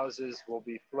 Houses will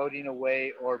be floating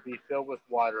away or be filled with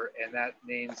water, and that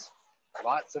means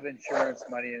lots of insurance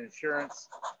money, and insurance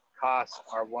costs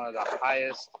are one of the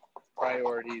highest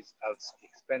priorities of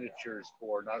expenditures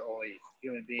for not only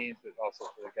human beings, but also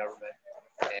for the government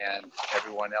and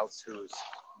everyone else who's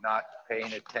not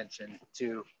paying attention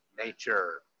to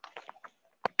nature.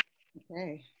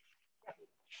 Okay.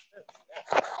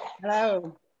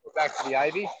 Hello. Go back to the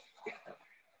ivy.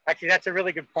 Actually, that's a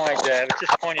really good point. It was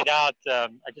just pointed out, I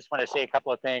just want to say a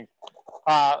couple of things.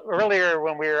 Earlier,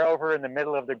 when we were over in the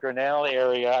middle of the Grinnell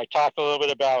area, I talked a little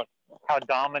bit about how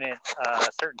dominant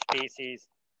certain species,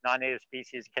 non-native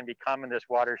species, can become in this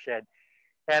watershed.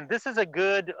 And this is a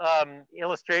good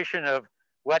illustration of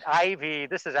what ivy,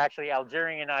 this is actually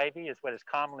Algerian ivy, is what is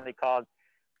commonly called.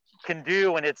 can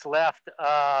do when it's left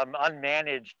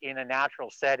unmanaged in a natural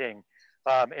setting.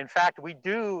 In fact, we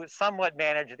do somewhat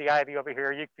manage the ivy over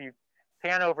here. If you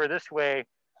pan over this way,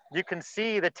 you can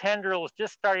see the tendrils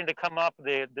just starting to come up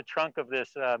the trunk of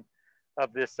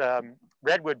this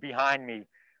redwood behind me.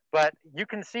 But you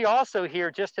can see also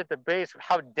here, just at the base,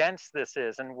 how dense this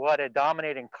is and what a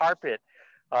dominating carpet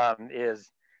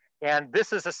is. And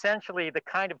this is essentially the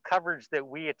kind of coverage that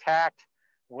we attacked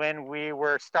when we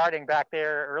were starting back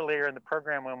there earlier in the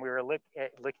program, when we were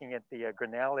looking at the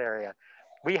Grinnell area.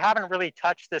 We haven't really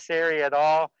touched this area at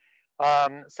all.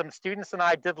 Some students and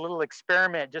I did a little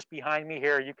experiment just behind me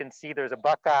here. You can see there's a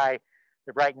buckeye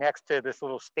right next to this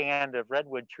little stand of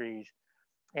redwood trees.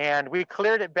 And we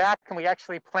cleared it back, and we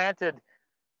actually planted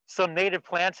some native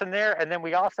plants in there. And then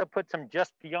we also put some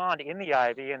just beyond in the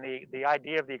ivy. And the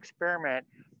idea of the experiment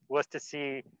was to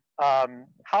see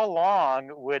how long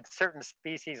would certain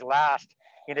species last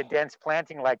in a dense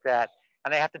planting like that.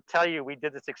 And I have to tell you, we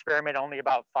did this experiment only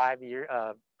about 5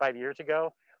 years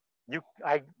ago.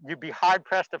 You'd be hard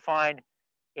pressed to find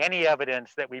any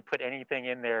evidence that we put anything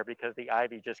in there, because the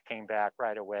ivy just came back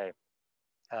right away.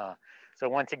 So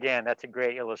once again, that's a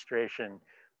great illustration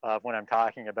of what I'm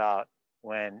talking about,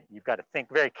 when you've got to think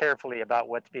very carefully about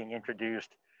what's being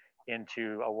introduced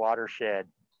into a watershed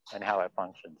and how it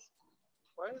functions.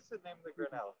 Why is it named the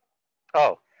Grinnell?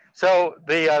 Oh, so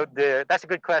that's a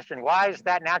good question. Why is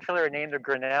that natural area named the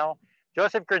Grinnell?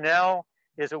 Joseph Grinnell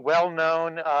is a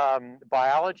well-known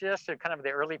biologist, and kind of the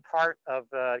early part of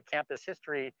campus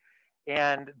history.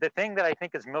 And the thing that I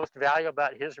think is most valuable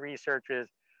about his research is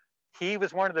he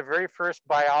was one of the very first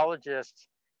biologists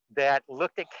that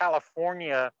looked at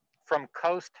California from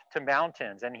coast to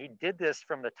mountains. And he did this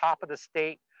from the top of the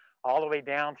state all the way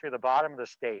down through the bottom of the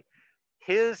state.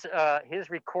 His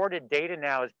recorded data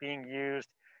now is being used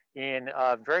in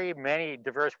very many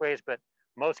diverse ways, but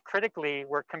most critically,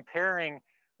 we're comparing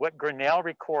what Grinnell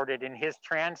recorded in his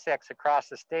transects across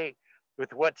the state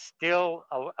with what's still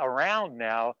around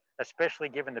now, especially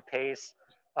given the pace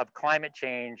of climate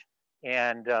change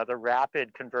and the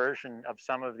rapid conversion of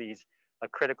some of these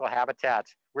critical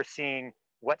habitats. We're seeing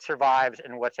what survives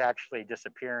and what's actually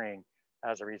disappearing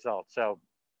as a result. So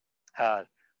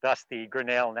thus the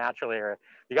Grinnell natural area.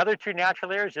 The other two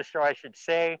natural areas, just so I should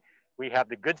say, we have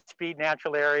the Goodspeed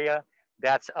natural area,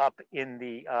 that's up in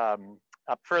the,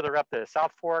 further up the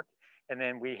South Fork, and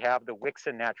then we have the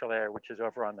Wixon natural area, which is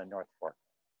over on the North Fork.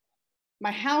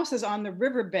 My house is on the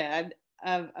riverbed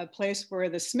of a place where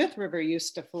the Smith River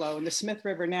used to flow, and the Smith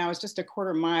River now is just a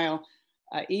quarter mile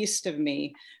east of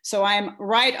me. So I'm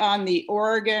right on the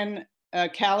Oregon,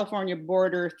 California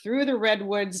border, through the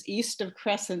redwoods east of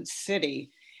Crescent City,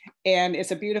 and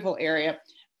it's a beautiful area.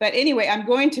 But anyway, I'm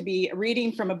going to be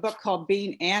reading from a book called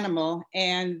Being Animal,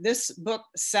 and this book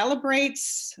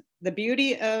celebrates the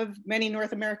beauty of many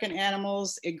North American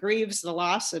animals. It grieves the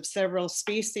loss of several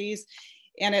species,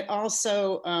 and it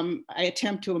also, I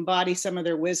attempt to embody some of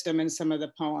their wisdom in some of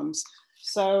the poems.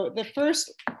 So the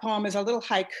first poem is a little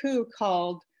haiku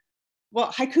called,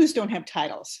 well, haikus don't have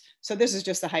titles, so this is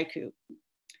just the haiku.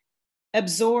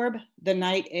 Absorb the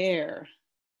night air,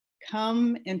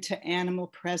 come into animal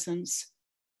presence.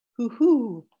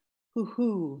 Hoo-hoo,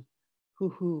 hoo-hoo,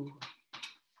 hoo-hoo.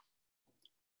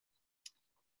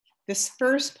 This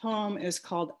first poem is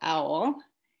called Owl,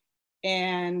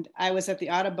 and I was at the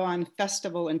Audubon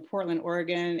Festival in Portland,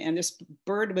 Oregon, and this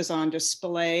bird was on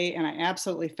display, and I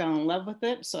absolutely fell in love with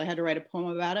it, so I had to write a poem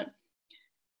about it.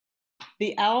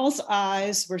 The owl's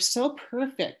eyes were so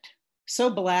perfect, so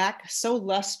black, so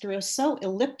lustrous, so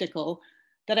elliptical,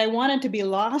 that I wanted to be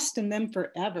lost in them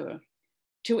forever.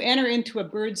 To enter into a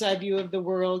bird's eye view of the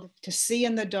world, to see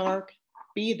in the dark,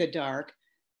 be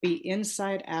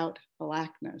inside out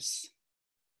blackness.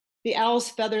 The owl's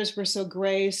feathers were so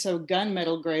gray, so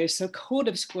gunmetal gray, so coat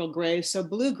of squirrel gray, so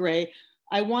blue gray,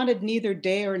 I wanted neither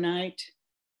day or night,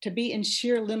 to be in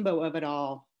sheer limbo of it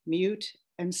all, mute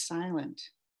and silent.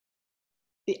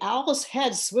 The owl's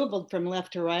head swiveled from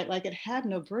left to right like it had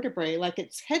no vertebrae, like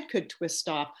its head could twist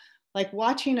off, like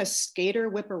watching a skater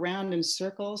whip around in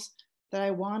circles, that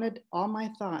I wanted all my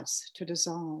thoughts to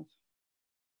dissolve.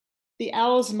 The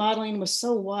owl's modeling was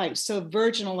so white, so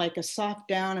virginal, like a soft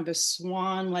down of a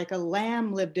swan, like a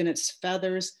lamb lived in its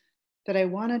feathers, that I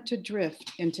wanted to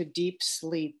drift into deep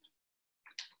sleep.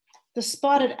 The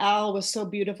spotted owl was so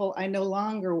beautiful, I no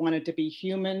longer wanted to be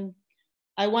human.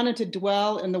 I wanted to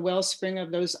dwell in the wellspring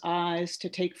of those eyes, to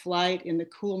take flight in the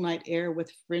cool night air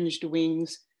with fringed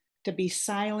wings, to be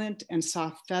silent and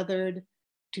soft-feathered,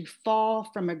 to fall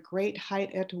from a great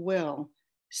height at will,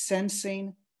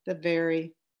 sensing the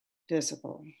very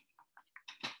visible.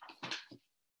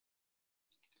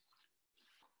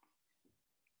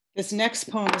 This next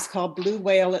poem is called Blue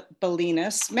Whale at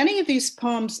Bolinas. Many of these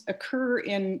poems occur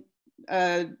in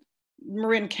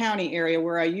Marin County area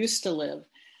where I used to live.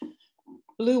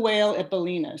 Blue Whale at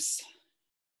Bolinas.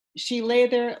 She lay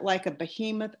there like a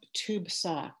behemoth tube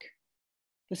sock,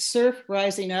 the surf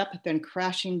rising up, then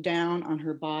crashing down on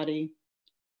her body,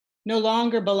 no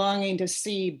longer belonging to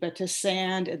sea, but to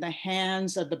sand in the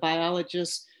hands of the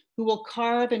biologists who will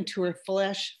carve into her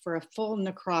flesh for a full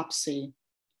necropsy.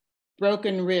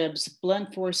 Broken ribs,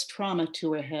 blunt force trauma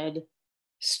to her head,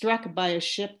 struck by a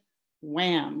ship,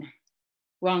 wham,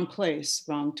 wrong place,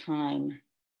 wrong time.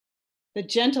 The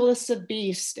gentlest of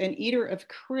beasts and eater of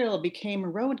krill became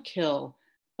roadkill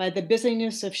by the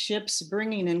busyness of ships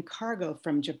bringing in cargo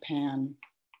from Japan.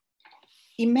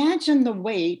 Imagine the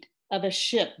weight of a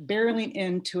ship barreling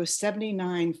into a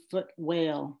 79-foot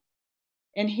whale.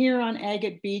 And here on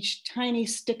Agate Beach, tiny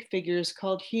stick figures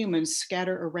called humans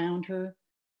scatter around her.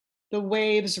 The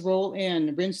waves roll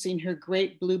in, rinsing her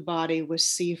great blue body with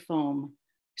sea foam,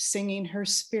 singing her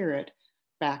spirit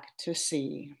back to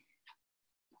sea.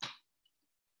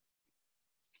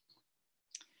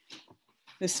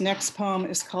 This next poem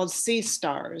is called Sea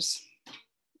Stars.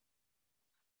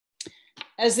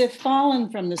 As if fallen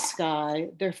from the sky,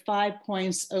 their 5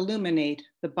 points illuminate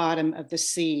the bottom of the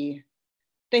sea.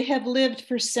 They have lived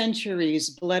for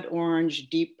centuries, blood orange,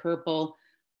 deep purple,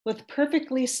 with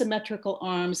perfectly symmetrical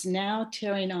arms now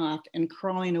tearing off and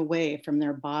crawling away from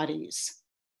their bodies.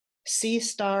 Sea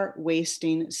star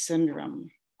wasting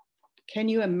syndrome. Can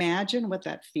you imagine what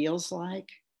that feels like?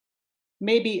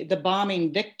 Maybe the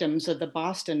bombing victims of the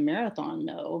Boston Marathon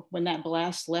know when that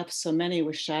blast left so many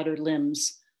with shattered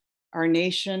limbs. Our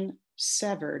nation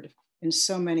severed in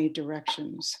so many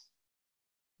directions.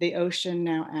 The ocean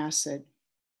now acid.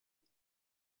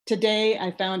 Today,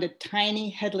 I found a tiny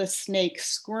headless snake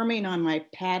squirming on my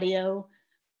patio.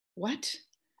 What?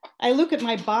 I look at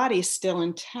my body still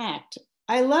intact.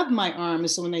 I love my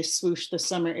arms when they swoosh the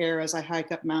summer air as I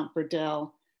hike up Mount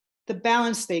Burdell, the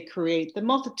balance they create, the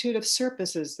multitude of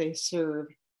surfaces they serve.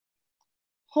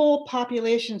 Whole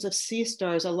populations of sea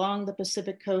stars along the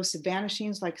Pacific coast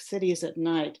vanishing like cities at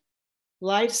night,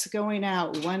 lights going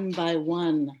out one by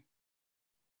one.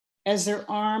 As their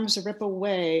arms rip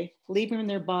away, leaving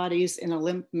their bodies in a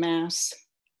limp mass,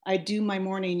 I do my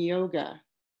morning yoga,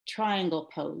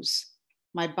 triangle pose,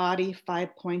 my body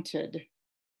 5-pointed,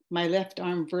 my left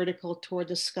arm vertical toward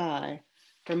the sky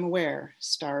from where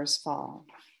stars fall.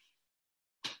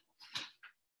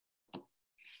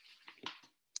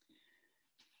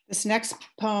 This next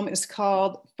poem is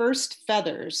called First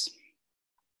Feathers.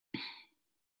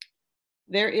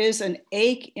 There is an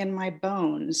ache in my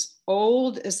bones,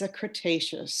 old as the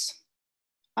Cretaceous.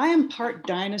 I am part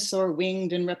dinosaur,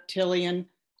 winged and reptilian,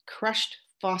 crushed,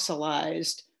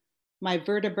 fossilized, my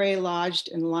vertebrae lodged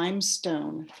in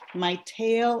limestone, my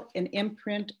tail an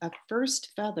imprint of first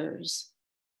feathers,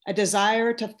 a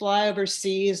desire to fly over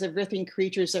seas of writhing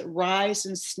creatures that rise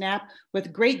and snap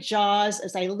with great jaws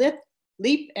as I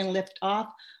leap and lift off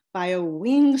by a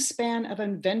wingspan of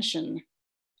invention.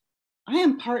 I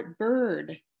am part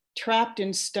bird, trapped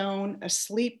in stone,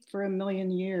 asleep for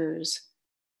 1,000,000 years.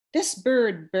 This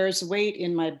bird bears weight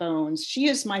in my bones. She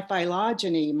is my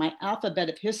phylogeny, my alphabet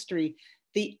of history,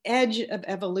 the edge of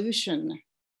evolution.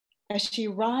 As she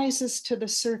rises to the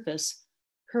surface,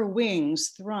 her wings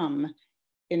thrum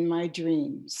in my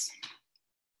dreams.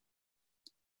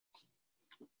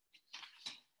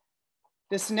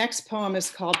 This next poem is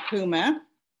called Puma.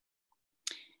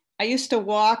 I used to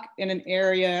walk in an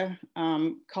area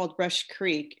called Rush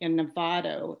Creek in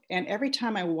Novato. And every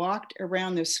time I walked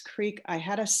around this creek, I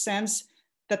had a sense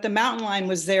that the mountain lion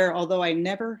was there, although I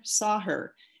never saw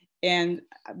her.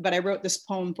 But I wrote this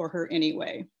poem for her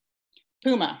anyway.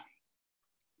 Puma.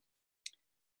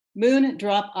 Moon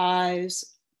drop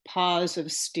eyes, paws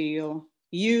of steel,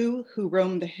 you who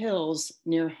roam the hills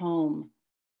near home.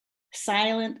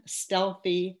 Silent,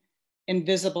 stealthy,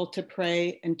 invisible to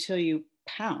prey until you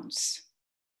pounce.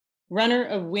 Runner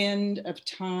of wind, of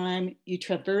time, you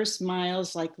traverse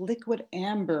miles like liquid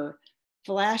amber,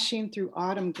 flashing through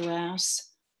autumn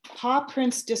grass, paw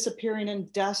prints disappearing in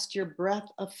dust, your breath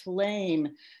a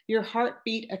flame, your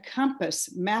heartbeat a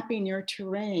compass mapping your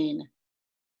terrain.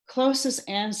 Closest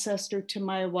ancestor to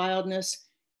my wildness,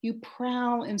 you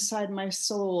prowl inside my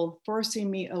soul, forcing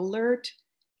me alert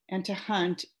and to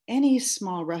hunt any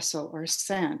small rustle or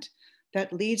scent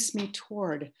that leads me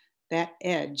toward that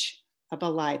edge of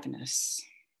aliveness.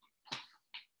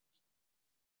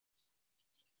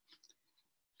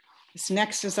 This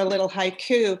next is a little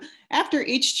haiku. After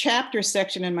each chapter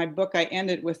section in my book, I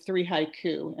ended with 3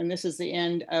 haiku, and this is the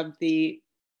end of the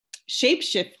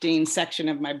shape-shifting section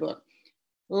of my book.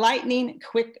 Lightning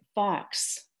quick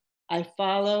fox, I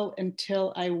follow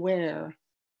until I wear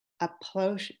a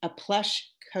plush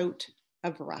coat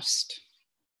of rust.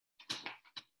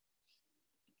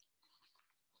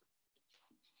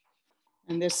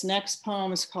 And this next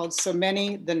poem is called So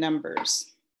Many the Numbers.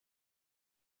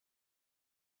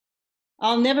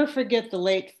 I'll never forget the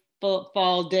late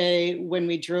fall day when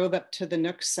we drove up to the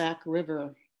Nooksack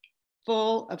River,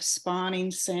 full of spawning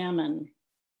salmon.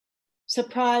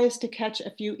 Surprised to catch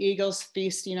a few eagles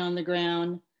feasting on the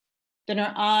ground. Then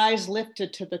our eyes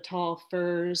lifted to the tall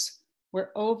firs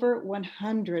where over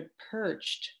 100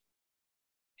 perched.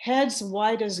 Heads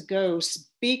white as ghosts,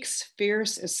 beaks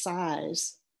fierce as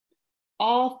sighs.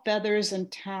 All feathers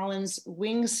and talons,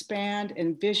 wingspan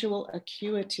and visual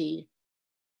acuity.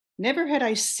 Never had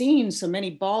I seen so many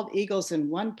bald eagles in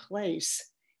one place,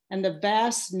 and the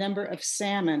vast number of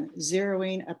salmon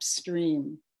zeroing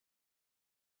upstream.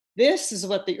 This is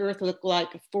what the earth looked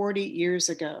like 40 years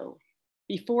ago,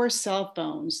 before cell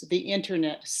phones, the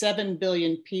internet, 7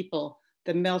 billion people,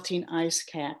 the melting ice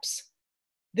caps.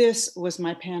 This was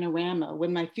my panorama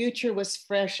when my future was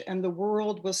fresh and the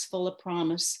world was full of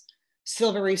promise.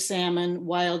 Silvery salmon,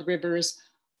 wild rivers,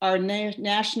 our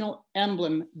national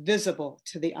emblem visible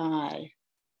to the eye,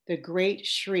 the great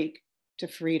shriek to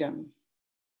freedom.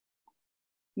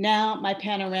 Now my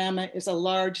panorama is a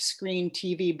large screen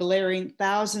TV blaring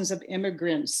thousands of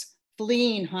immigrants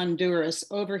fleeing Honduras,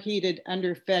 overheated,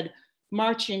 underfed,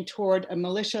 marching toward a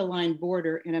militia-lined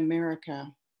border in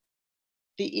America.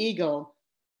 The eagle,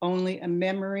 only a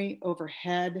memory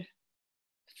overhead,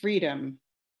 freedom,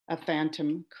 a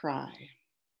phantom cry.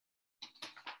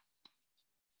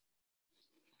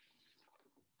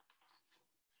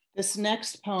 This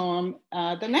next poem,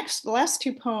 the last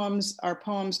two poems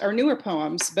are newer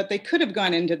poems, but they could have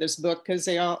gone into this book because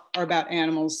they all are about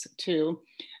animals too.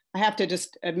 I have to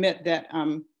just admit that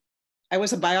I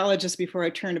was a biologist before I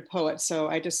turned a poet, so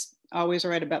I just always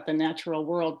write about the natural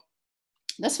world.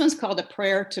 This one's called A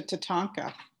Prayer to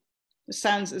Tatanka. It's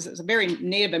a very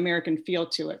Native American feel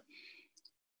to it.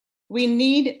 We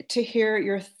need to hear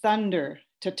your thunder,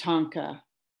 Tatanka,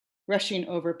 rushing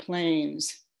over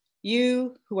plains.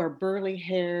 You who are burly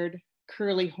haired,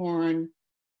 curly horn,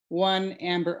 one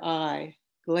amber eye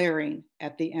glaring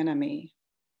at the enemy.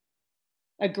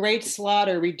 A great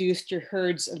slaughter reduced your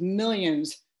herds of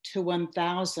millions to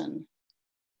 1,000.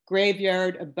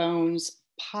 Graveyard of bones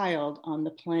piled on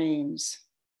the plains.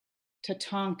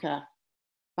 Tatanka,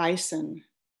 bison,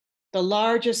 the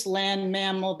largest land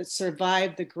mammal that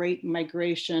survived the Great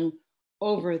Migration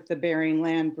over the Bering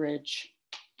Land Bridge.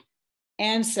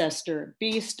 Ancestor,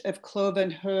 beast of cloven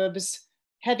hooves,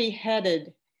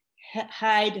 heavy-headed,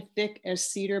 hide thick as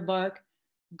cedar bark,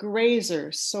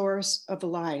 grazer, source of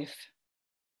life.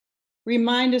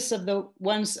 Remind us of the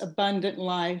once abundant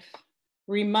life.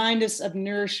 Remind us of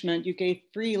nourishment you gave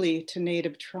freely to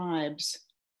native tribes.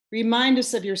 Remind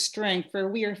us of your strength, for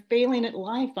we are failing at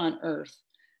life on earth,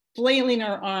 flailing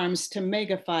our arms to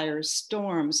megafires,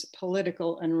 storms,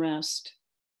 political unrest.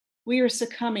 We are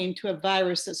succumbing to a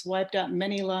virus that's wiped out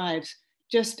many lives,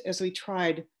 just as we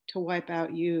tried to wipe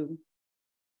out you.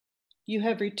 You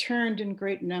have returned in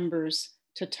great numbers,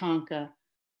 Tatanka.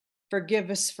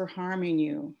 Forgive us for harming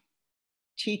you.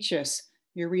 Teach us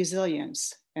your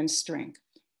resilience and strength.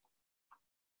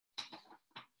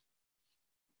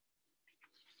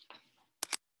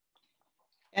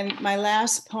 And my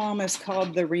last poem is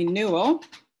called The Renewal.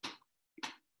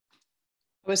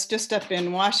 I was just up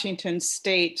in Washington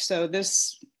State, so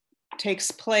this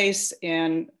takes place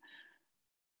in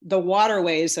the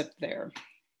waterways up there.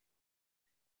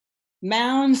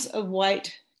 Mounds of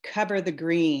white cover the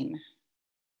green.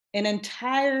 An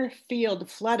entire field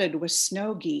flooded with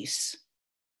snow geese.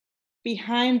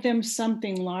 Behind them,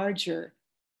 something larger,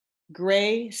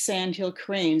 gray sandhill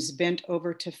cranes bent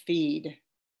over to feed.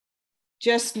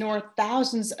 Just north,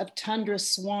 thousands of tundra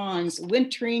swans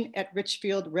wintering at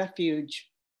Richfield Refuge.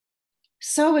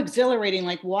 So exhilarating,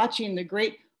 like watching the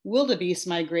great wildebeest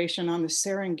migration on the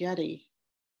Serengeti.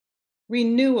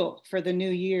 Renewal for the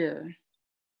new year.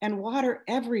 And water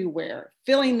everywhere,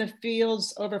 filling the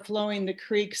fields, overflowing the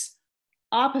creeks,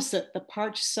 opposite the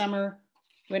parched summer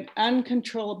when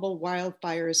uncontrollable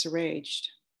wildfires raged.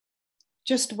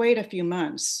 Just wait a few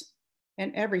months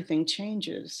and everything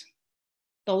changes.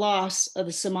 The loss of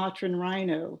the Sumatran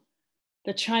rhino,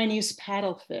 the Chinese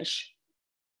paddlefish,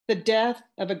 the death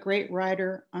of a great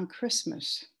writer on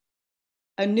Christmas,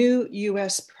 a new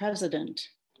US president,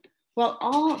 while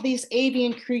all these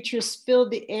avian creatures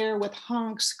filled the air with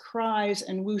honks, cries,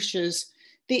 and whooshes,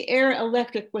 The air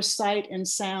electric with sight and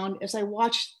sound as I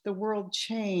watched the world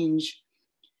change.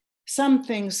 Some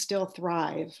things still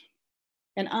thrive,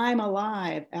 and I'm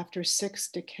alive after 6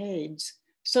 decades.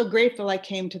 So grateful I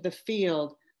came to the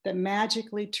field that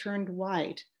magically turned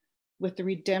white with the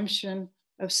redemption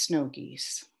of snow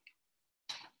geese.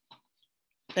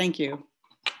 Thank you.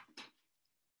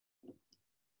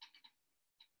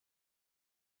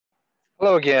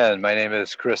 Hello again, my name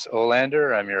is Chris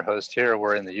Olander. I'm your host here.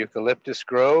 We're in the Eucalyptus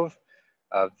Grove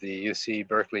of the UC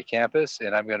Berkeley campus,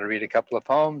 and I'm going to read a couple of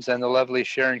poems, and the lovely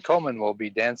Sharon Coleman will be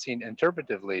dancing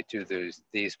interpretively to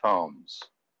these poems.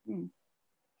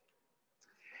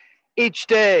 Each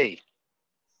day,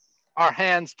 our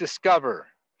hands discover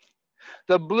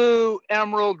the blue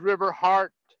emerald river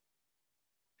heart,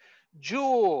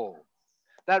 jewel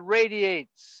that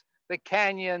radiates the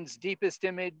canyon's deepest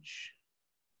image,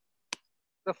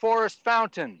 the forest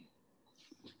fountain,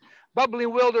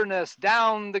 bubbling wilderness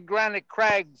down the granite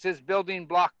crags is building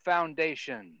block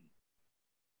foundation.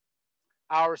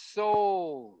 Our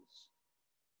soul's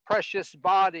precious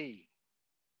body,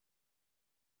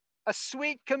 a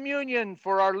sweet communion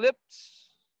for our lips,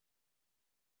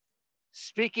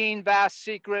 speaking vast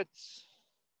secrets.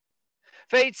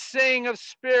 Fates sing of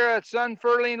spirits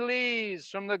unfurling leaves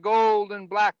from the gold and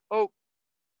black oak,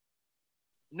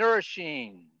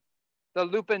 nourishing the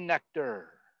lupin nectar,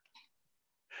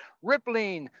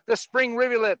 rippling the spring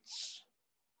rivulets,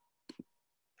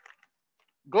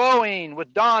 glowing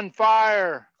with dawn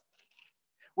fire.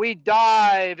 We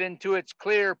dive into its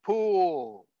clear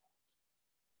pool,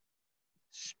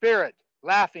 spirit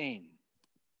laughing,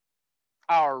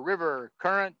 our river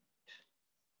current.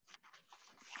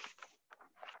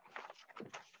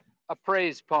 A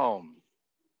praise poem.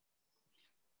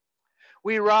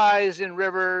 We rise in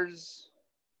rivers,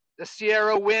 the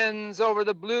Sierra winds over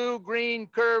the blue-green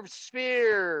curved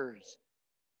spheres,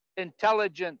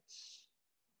 intelligence,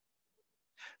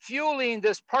 fueling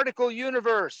this particle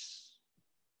universe,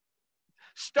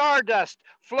 stardust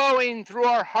flowing through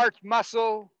our heart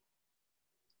muscle,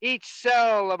 each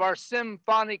cell of our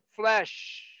symphonic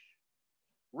flesh,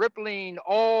 rippling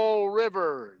all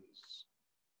rivers,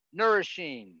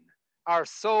 nourishing our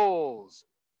soul's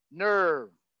nerve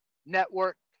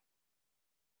network.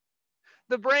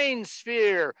 The brain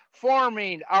sphere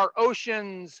forming our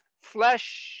ocean's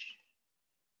flesh.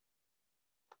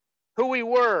 Who we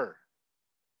were,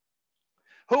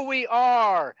 who we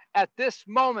are at this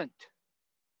moment,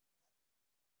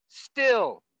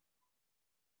 still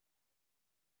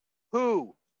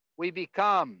who we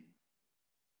become.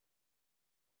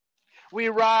 We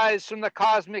rise from the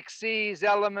cosmic sea's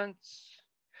elements.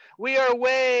 We are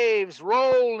waves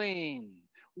rolling,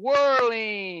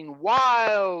 whirling,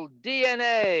 wild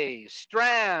DNA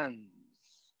strands,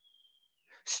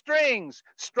 strings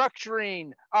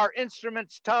structuring our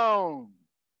instrument's tone,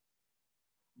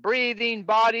 breathing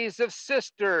bodies of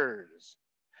sisters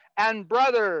and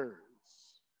brothers,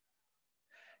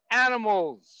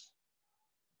 animals,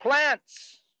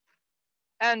 plants,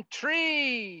 and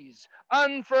trees,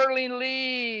 unfurling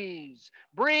leaves,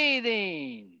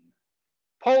 breathing,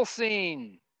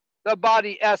 pulsing the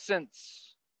body essence,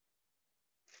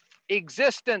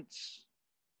 existence,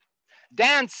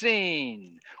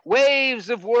 dancing, waves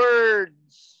of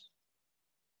words,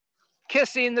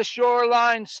 kissing the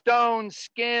shoreline stone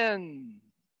skin,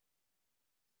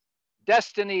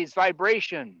 destiny's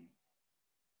vibration,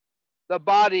 the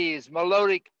body's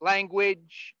melodic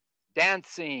language,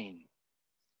 dancing,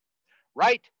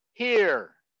 right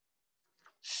here,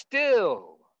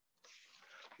 still,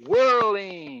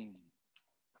 whirling.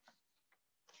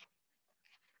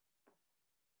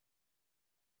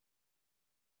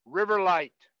 River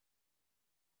light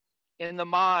in the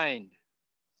mind,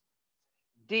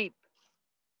 deep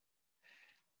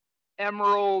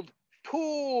emerald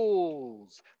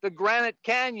pools, the granite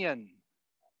canyon.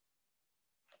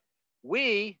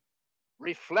 We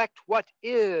reflect what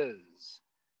is,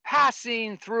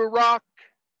 passing through rock.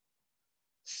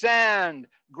 Sand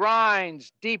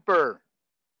grinds deeper.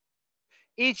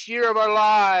 Each year of our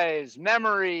lives,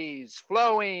 memories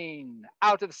flowing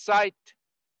out of sight.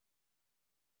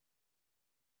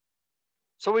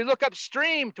 So we look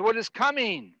upstream to what is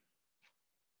coming,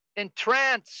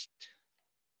 entranced.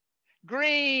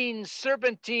 Green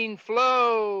serpentine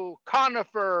flow,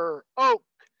 conifer, oak,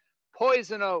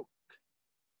 poison oak,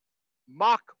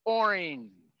 mock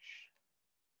orange,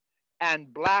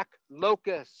 and black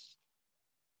locust.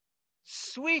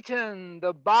 Sweeten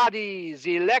the body's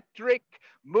electric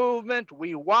movement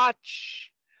we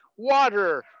watch.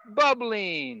 Water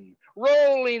bubbling,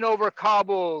 rolling over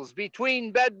cobbles,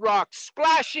 between bedrocks,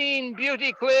 splashing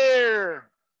beauty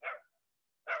clear.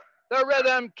 the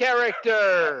rhythm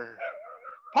character,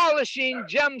 polishing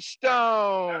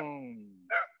gemstone,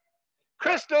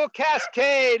 crystal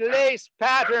cascade lace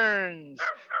patterns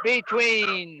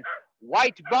between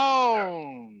white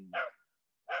bone,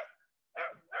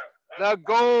 the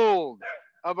gold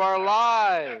of our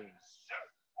lives.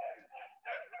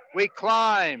 We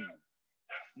climb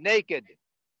naked,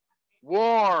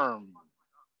 warm,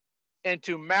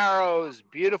 into Marrow's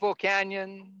beautiful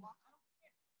canyon,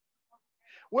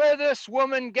 where this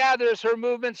woman gathers her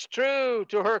movements true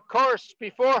to her course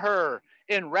before her.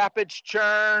 In rapids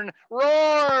churn,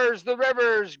 roars the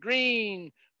river's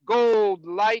green gold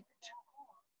light,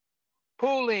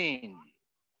 pooling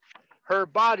her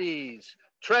body's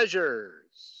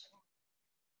treasures.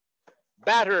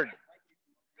 Battered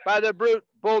by the brute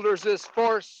boulders'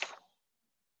 force,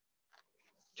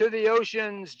 to the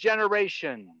ocean's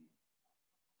generation.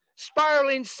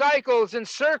 Spiraling cycles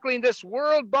encircling this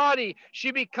world body,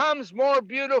 she becomes more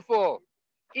beautiful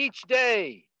each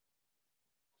day,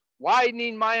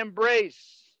 widening my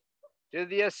embrace to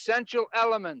the essential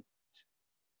element.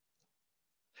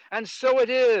 And so it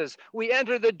is, we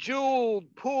enter the jeweled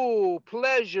pool,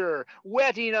 pleasure,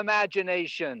 wetting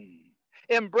imagination,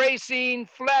 embracing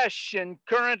flesh and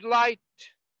current light,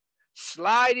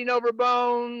 sliding over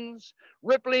bones,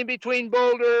 rippling between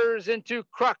boulders into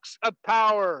crux of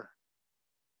power.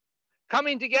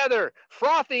 Coming together,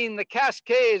 frothing the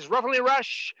cascades, ruffling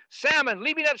rush, salmon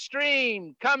leaping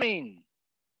upstream, coming,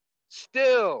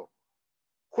 still,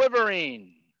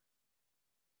 quivering,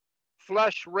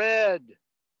 flush red,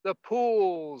 the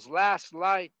pool's last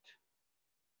light,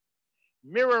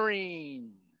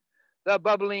 mirroring the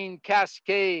bubbling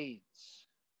cascades,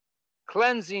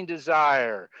 cleansing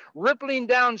desire, rippling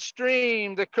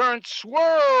downstream, the current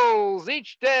swirls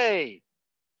each day.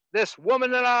 This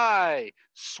woman and I,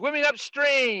 swimming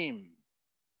upstream,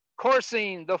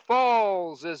 coursing the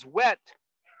falls is wet,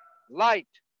 light,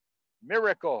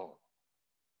 miracle.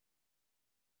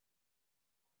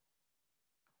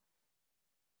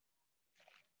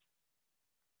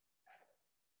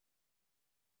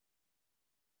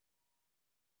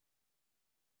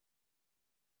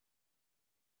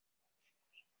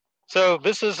 So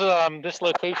this is this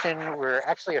location. We're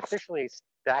actually officially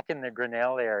back in the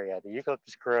Grinnell area, the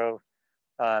Eucalyptus Grove.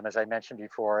 As I mentioned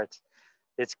before,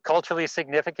 it's culturally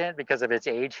significant because of its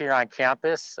age here on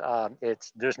campus.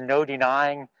 There's no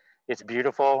denying it's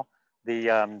beautiful.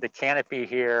 The canopy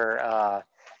here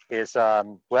is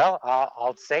well,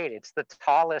 I'll say it. It's the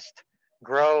tallest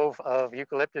grove of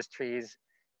eucalyptus trees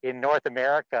in North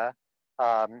America.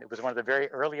 It was one of the very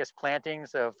earliest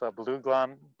plantings of blue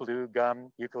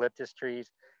gum eucalyptus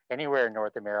trees anywhere in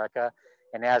North America.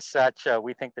 And as such,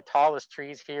 we think the tallest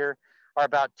trees here are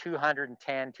about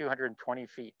 210, 220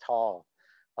 feet tall.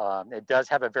 It does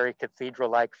have a very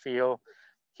cathedral-like feel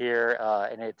here,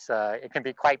 and it can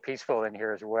be quite peaceful in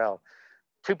here as well.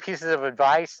 Two pieces of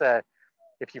advice.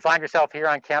 If you find yourself here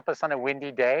on campus on a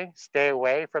windy day, stay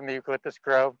away from the eucalyptus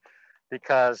grove,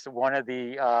 because one of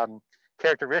the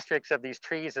characteristics of these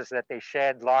trees is that they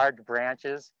shed large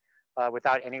branches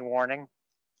without any warning,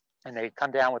 and they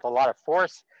come down with a lot of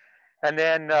force. And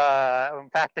then, in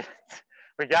fact,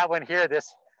 we got one here.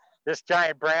 This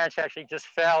giant branch actually just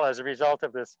fell as a result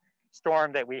of this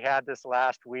storm that we had this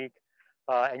last week,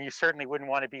 and you certainly wouldn't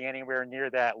want to be anywhere near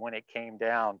that when it came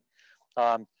down.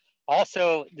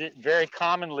 Also, very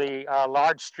commonly,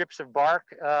 large strips of bark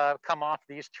come off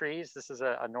these trees. This is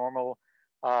a normal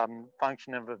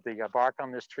function of the bark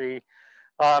on this tree,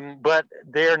 but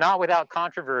they're not without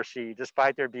controversy,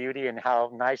 despite their beauty and how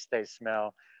nice they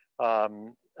smell.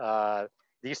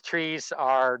 These trees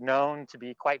are known to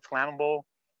be quite flammable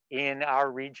in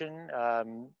our region,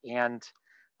 and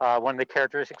one of the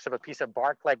characteristics of a piece of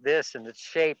bark like this and its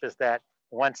shape is that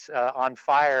once on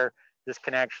fire, this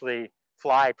can actually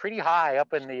fly pretty high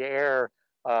up in the air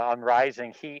on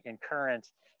rising heat and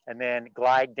currents, and then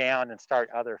glide down and start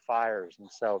other fires. And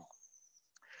so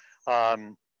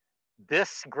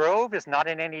this grove is not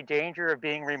in any danger of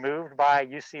being removed by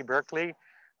UC Berkeley,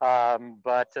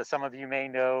 but some of you may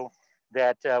know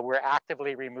that we're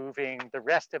actively removing the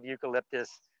rest of eucalyptus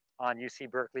on UC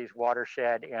Berkeley's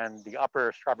watershed and the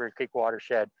upper Strawberry Creek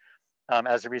watershed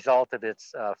as a result of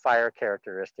its fire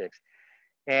characteristics.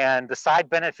 And the side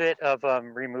benefit of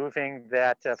removing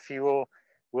that fuel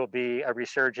will be a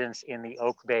resurgence in the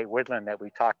Oak Bay woodland that we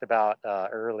talked about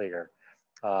earlier.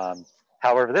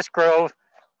 However, this grove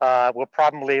will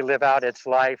probably live out its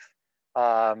life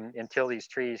until these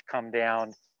trees come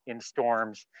down in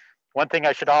storms. One thing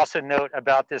I should also note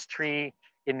about this tree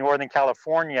in Northern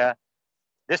California,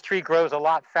 this tree grows a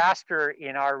lot faster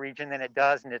in our region than it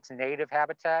does in its native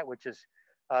habitat, which is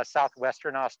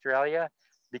southwestern Australia,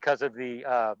 because of the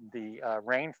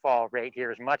rainfall rate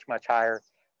here is much, much higher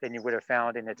than you would have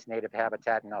found in its native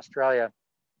habitat in Australia.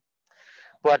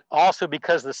 But also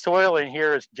because the soil in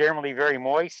here is generally very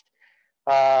moist,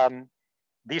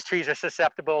 these trees are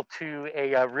susceptible to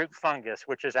a root fungus,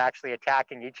 which is actually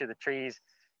attacking each of the trees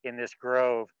in this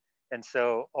grove. And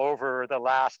so over the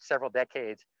last several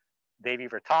decades, they've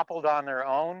either toppled on their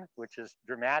own, which is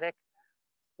dramatic,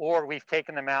 or we've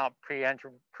taken them out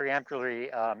preemptively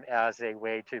as a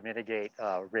way to mitigate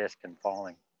risk and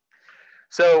falling.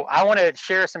 So I want to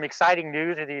share some exciting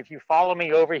news with you. If you follow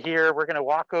me over here, we're going to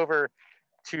walk over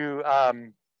to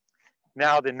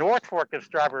now the North Fork of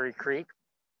Strawberry Creek.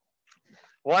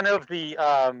 One of the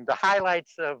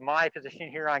highlights of my position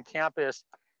here on campus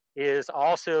is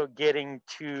also getting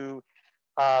to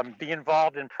be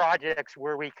involved in projects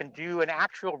where we can do an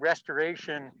actual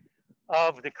restoration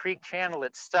of the creek channel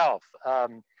itself.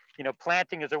 You know,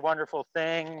 planting is a wonderful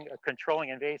thing, controlling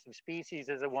invasive species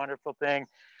is a wonderful thing,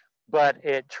 but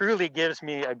it truly gives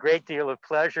me a great deal of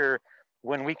pleasure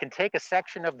when we can take a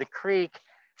section of the creek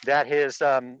that has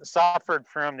suffered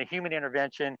from the human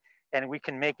intervention and we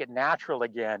can make it natural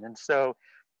again. And so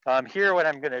here what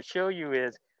I'm going to show you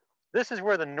is, this is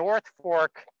where the North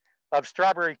Fork of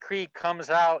Strawberry Creek comes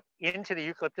out into the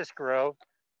eucalyptus grove.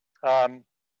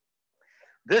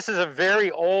 This is a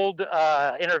very old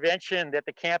intervention that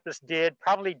the campus did,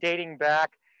 probably dating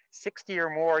back 60 or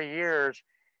more years.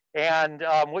 And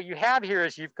what you have here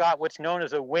is you've got what's known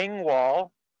as a wing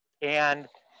wall, and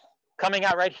coming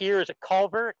out right here is a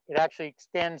culvert. It actually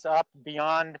extends up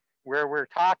beyond where we're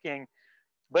talking,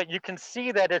 but you can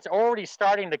see that it's already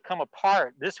starting to come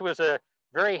apart. This was a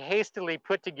very hastily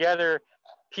put together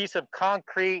piece of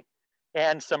concrete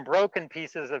and some broken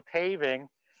pieces of paving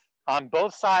on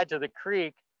both sides of the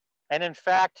creek. And in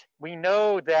fact, we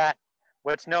know that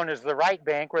what's known as the right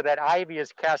bank, where that ivy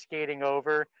is cascading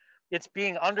over, it's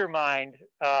being undermined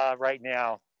right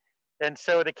now. And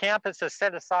so the campus has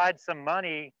set aside some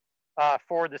money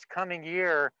for this coming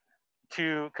year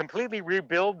to completely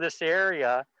rebuild this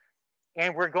area.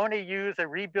 And we're going to use a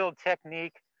rebuild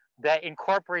technique that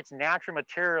incorporates natural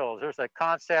materials. There's a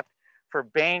concept for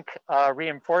bank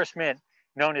reinforcement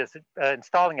known as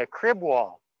installing a crib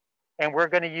wall. And we're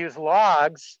going to use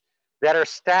logs that are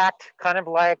stacked kind of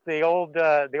like the old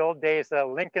days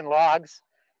Lincoln logs.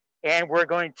 And we're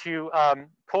going to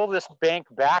pull this bank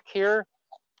back here,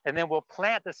 and then we'll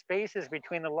plant the spaces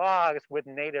between the logs with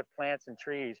native plants and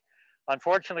trees.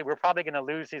 Unfortunately, we're probably going to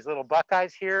lose these little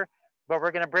buckeyes here, but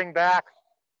we're going to bring back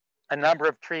a number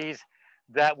of trees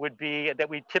that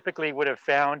we typically would have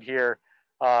found here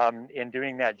in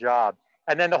doing that job.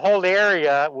 And then the whole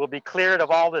area will be cleared of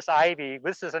all this ivy.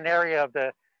 This is an area of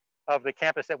the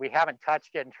campus that we haven't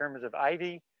touched yet in terms of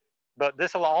ivy, but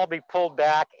this will all be pulled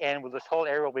back, and this whole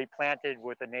area will be planted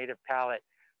with a native palette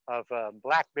of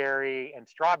blackberry and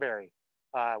strawberry,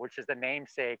 which is the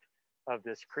namesake of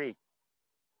this creek.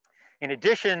 In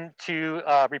addition to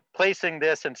replacing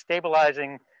this and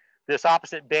stabilizing this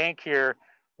opposite bank here,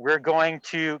 we're going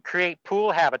to create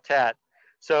pool habitat.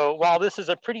 So while this is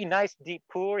a pretty nice deep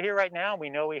pool here right now, we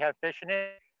know we have fish in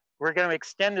it, we're going to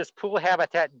extend this pool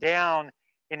habitat down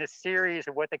in a series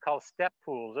of what they call step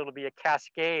pools. It'll be a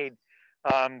cascade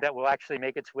that will actually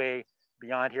make its way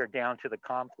beyond here down to the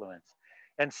confluence.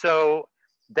 And so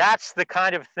that's the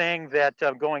kind of thing that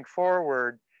going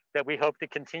forward that we hope to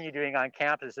continue doing on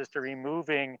campus, is to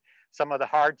removing some of the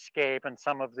hardscape and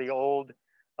some of the old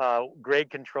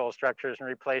grade control structures and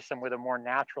replace them with a more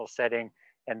natural setting,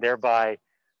 and thereby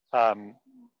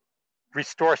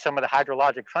restore some of the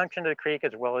hydrologic function of the creek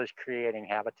as well as creating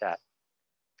habitat.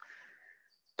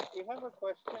 We have a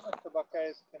question if the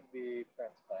buckeyes can be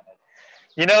transplanted.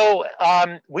 You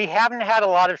know, we haven't had a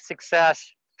lot of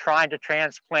success trying to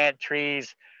transplant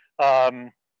trees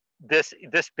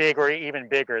this big or even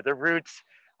bigger. The roots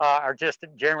are just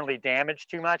generally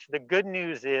damaged too much. The good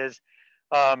news is,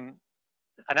 and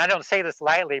I don't say this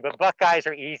lightly, but buckeyes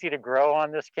are easy to grow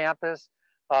on this campus.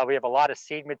 We have a lot of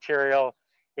seed material,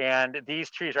 and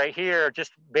these trees right here,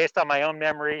 just based on my own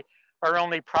memory, are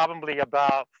only probably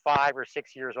about 5 or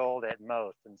 6 years old at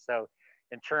most. And so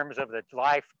in terms of the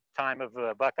lifetime of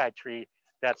a buckeye tree,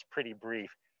 that's pretty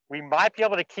brief. We might be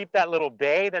able to keep that little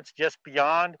bay that's just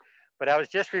beyond, but I was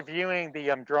just reviewing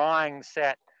the drawing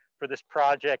set for this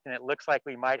project, and it looks like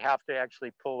we might have to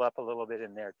actually pull up a little bit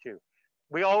in there too.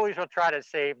 We always will try to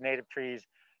save native trees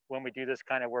when we do this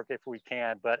kind of work if we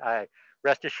can, but I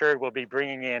rest assured we'll be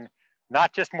bringing in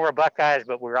not just more buckeyes,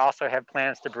 but we also have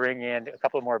plans to bring in a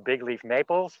couple more big leaf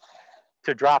maples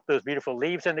to drop those beautiful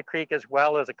leaves in the creek, as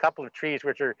well as a couple of trees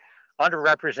which are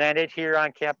underrepresented here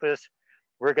on campus,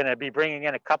 We're going to be bringing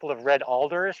in a couple of red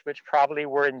alders, which probably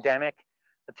were endemic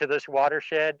to this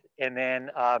watershed, and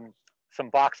then some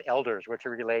box elders, which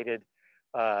are related,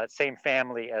 same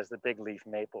family as the big leaf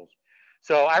maples.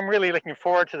 So I'm really looking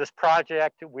forward to this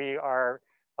project. We are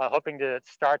hoping to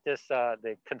start this,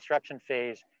 the construction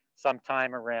phase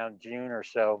sometime around June or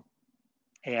so.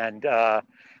 And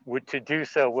to do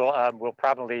so, we'll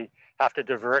probably have to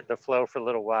divert the flow for a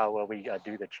little while we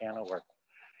do the channel work.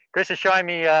 Chris is showing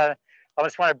me, I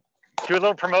just want to do a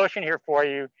little promotion here for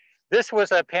you. This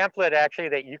was a pamphlet actually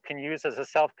that you can use as a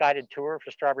self-guided tour for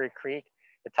Strawberry Creek.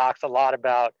 It talks a lot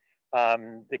about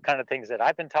the kind of things that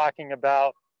I've been talking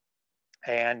about.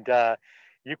 And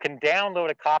you can download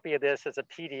a copy of this as a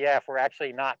PDF. We're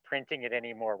actually not printing it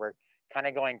anymore. We're kind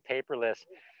of going paperless.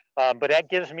 But that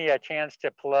gives me a chance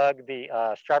to plug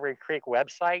the Strawberry Creek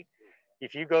website.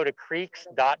 If you go to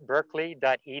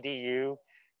creeks.berkeley.edu,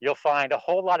 you'll find a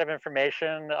whole lot of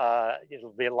information.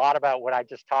 It'll be a lot about what I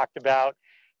just talked about,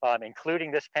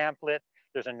 including this pamphlet.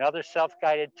 There's another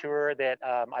self-guided tour that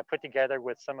I put together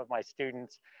with some of my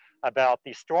students about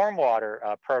the stormwater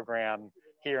program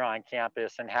here on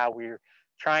campus and how we're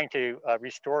trying to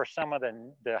restore some of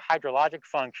the hydrologic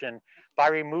function by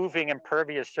removing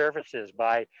impervious surfaces,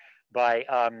 by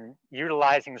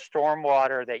utilizing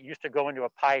stormwater that used to go into a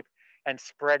pipe and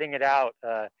spreading it out.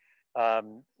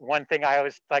 One thing I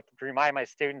always like to remind my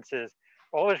students is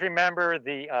always remember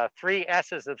the 3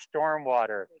 S's of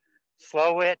stormwater: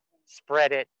 slow it,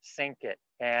 spread it, sink it.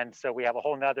 And so we have a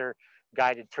whole nother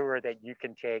guided tour that you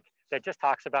can take that just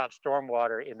talks about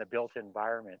stormwater in the built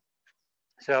environment.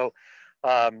 So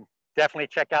definitely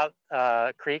check out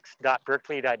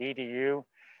creeks.berkeley.edu.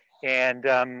 And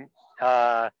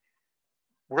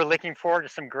we're looking forward to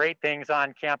some great things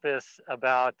on campus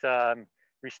about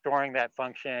restoring that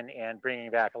function and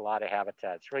bringing back a lot of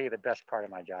habitat. It's really the best part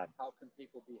of my job. How can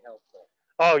people be helpful?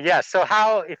 Oh, yes. So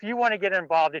if you want to get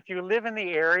involved, if you live in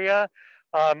the area,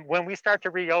 when we start to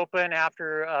reopen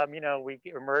after, we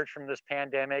emerge from this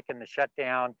pandemic and the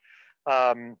shutdown,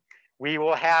 we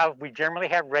generally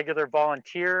have regular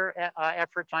volunteer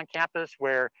efforts on campus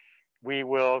where we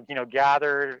will,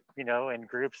 gather, in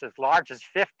groups as large as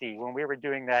 50. When we were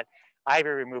doing that ivy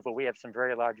removal, we have some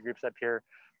very large groups up here.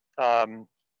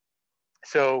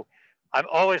 So I'm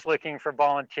always looking for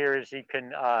volunteers. You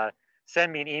can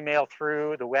send me an email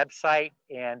through the website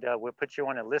and we'll put you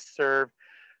on a listserv.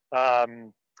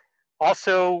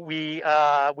 Also, we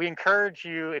encourage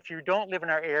you, if you don't live in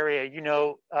our area,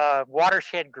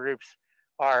 watershed groups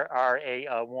are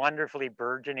a wonderfully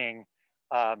burgeoning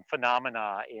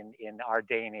phenomena in our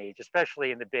day and age,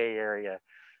 especially in the Bay Area.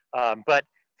 But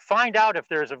find out if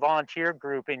there's a volunteer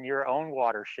group in your own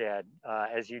watershed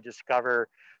as you discover,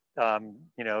 in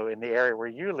the area where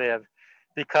you live,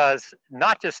 because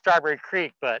not just Strawberry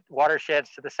Creek, but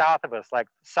watersheds to the south of us, like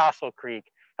Sassel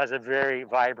Creek, has a very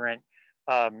vibrant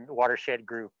watershed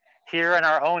group. Here in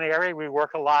our own area, we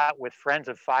work a lot with Friends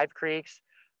of Five Creeks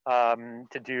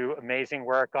to do amazing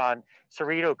work on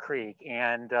Cerrito Creek,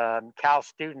 and Cal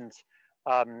students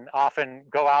often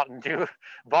go out and do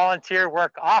volunteer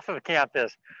work off of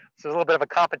campus. So a little bit of a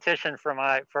competition for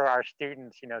our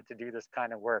students, to do this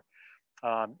kind of work.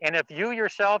 And if you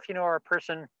yourself, are a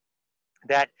person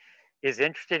that is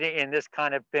interested in this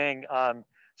kind of thing,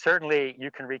 certainly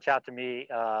you can reach out to me.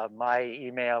 My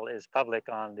email is public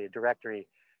on the directory,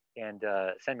 and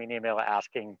send me an email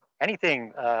asking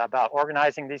anything about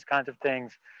organizing these kinds of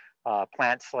things,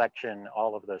 plant selection,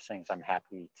 all of those things I'm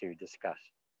happy to discuss.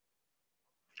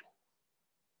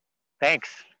 Thanks,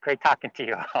 great talking to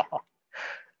you all.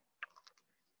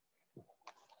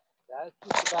 That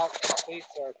just about completes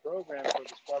our program for the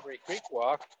Strawberry Creek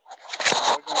Walk.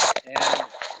 We're going to end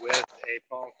with a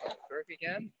poem from Kirk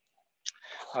again.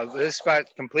 This about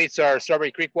completes our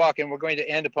Strawberry Creek Walk, and we're going to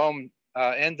end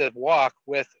the walk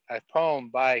with a poem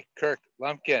by Kirk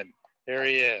Lumpkin. There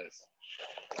he is.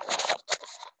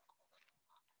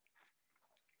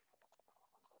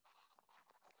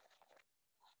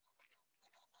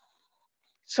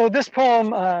 So this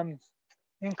poem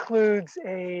includes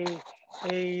a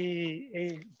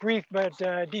brief but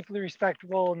deeply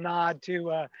respectful nod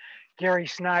to Gary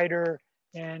Snyder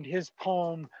and his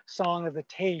poem, Song of the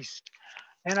Taste.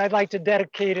 And I'd like to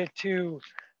dedicate it to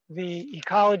the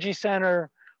Ecology Center,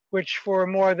 which for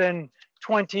more than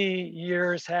 20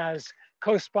 years has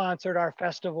co-sponsored our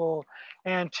festival,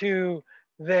 and to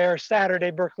their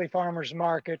Saturday Berkeley Farmers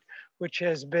Market, which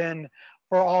has been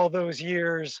for all those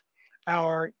years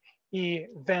our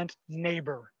event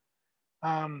neighbor.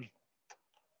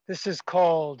 This is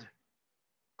called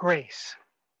Grace.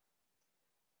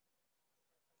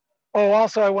 Oh,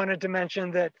 also I wanted to mention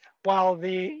that while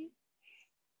the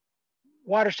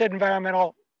Watershed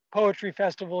Environmental Poetry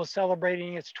Festival is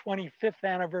celebrating its 25th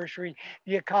anniversary.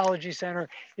 The Ecology Center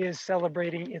is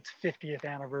celebrating its 50th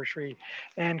anniversary.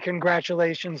 And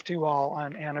congratulations to all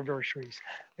on anniversaries.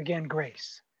 Again,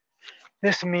 Grace,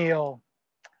 this meal,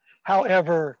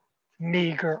 however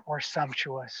meager or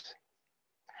sumptuous,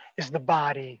 is the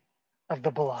body of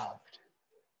the beloved,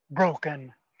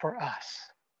 broken for us,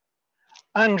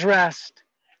 undressed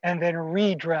and then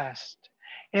redressed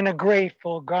in a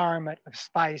grateful garment of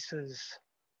spices,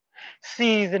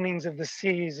 seasonings of the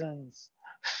seasons,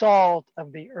 salt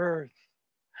of the earth,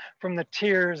 from the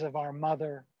tears of our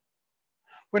mother.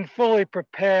 When fully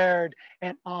prepared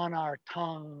and on our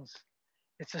tongues,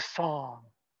 it's a song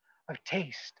of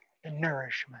taste and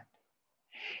nourishment.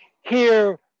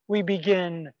 Here we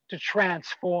begin to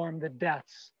transform the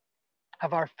deaths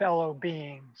of our fellow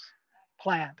beings,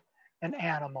 plant and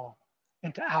animal,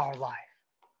 into our life.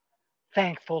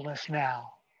 Thankfulness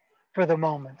now for the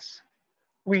moments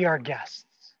we are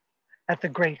guests at the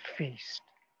great feast,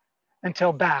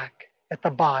 until back at the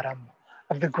bottom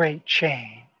of the great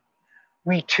chain,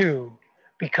 we too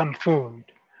become food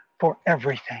for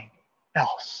everything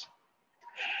else.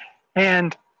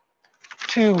 And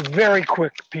two very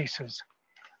quick pieces.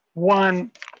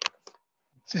 One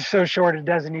is so short it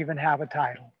doesn't even have a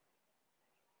title.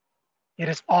 It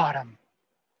is autumn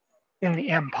in the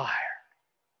empire.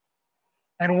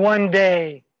 And one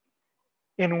day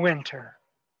in winter,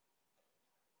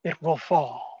 it will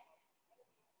fall.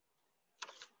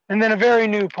 And then a very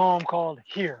new poem called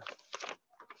Here.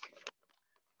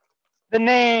 The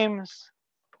names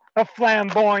of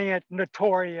flamboyant,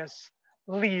 notorious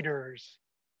leaders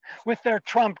with their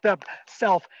trumped up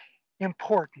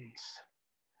self-importance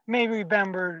may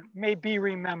be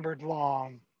remembered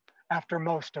long after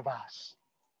most of us.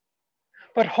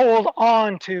 But hold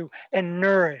on to and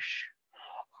nourish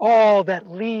all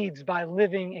that leads by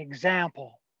living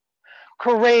example,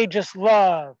 courageous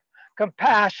love,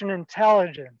 compassion,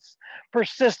 intelligence,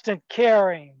 persistent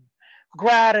caring,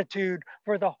 gratitude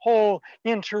for the whole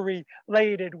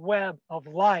interrelated web of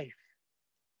life.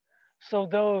 So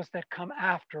those that come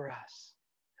after us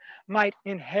might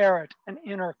inherit an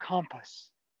inner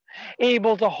compass,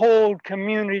 able to hold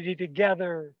community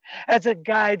together as it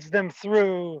guides them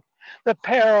through the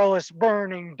perilous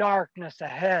burning darkness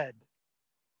ahead.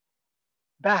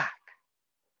 Back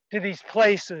to these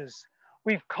places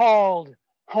we've called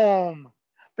home,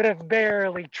 but have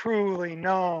barely truly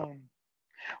known,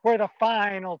 where the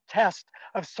final test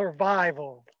of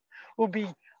survival will be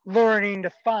learning to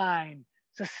find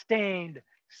sustained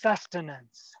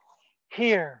sustenance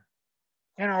here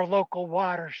in our local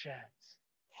watersheds,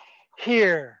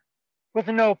 here with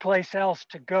no place else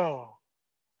to go.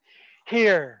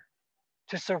 Here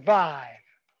to survive,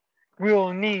 we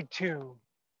will need to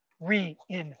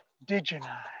re-indigenize.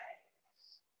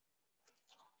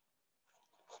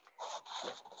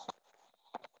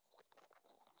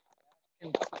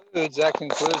 That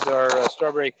concludes our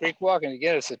Strawberry Creek Walk. And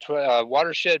again, it's a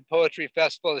Watershed Poetry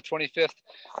Festival, the 25th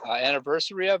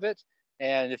anniversary of it.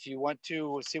 And if you want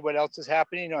to see what else is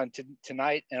happening on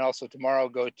tonight and also tomorrow,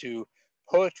 go to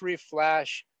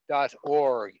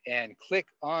poetryflash.org and click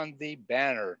on the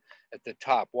banner at the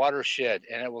top, Watershed,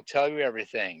 and it will tell you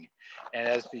everything.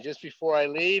 And just before I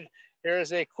leave,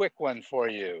 here's a quick one for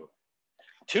you.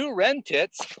 2 wren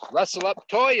tits rustle up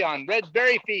toy on red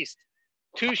berry feast.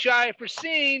 Too shy for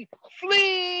seen,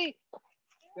 flee.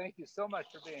 Thank you so much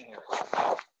for being here.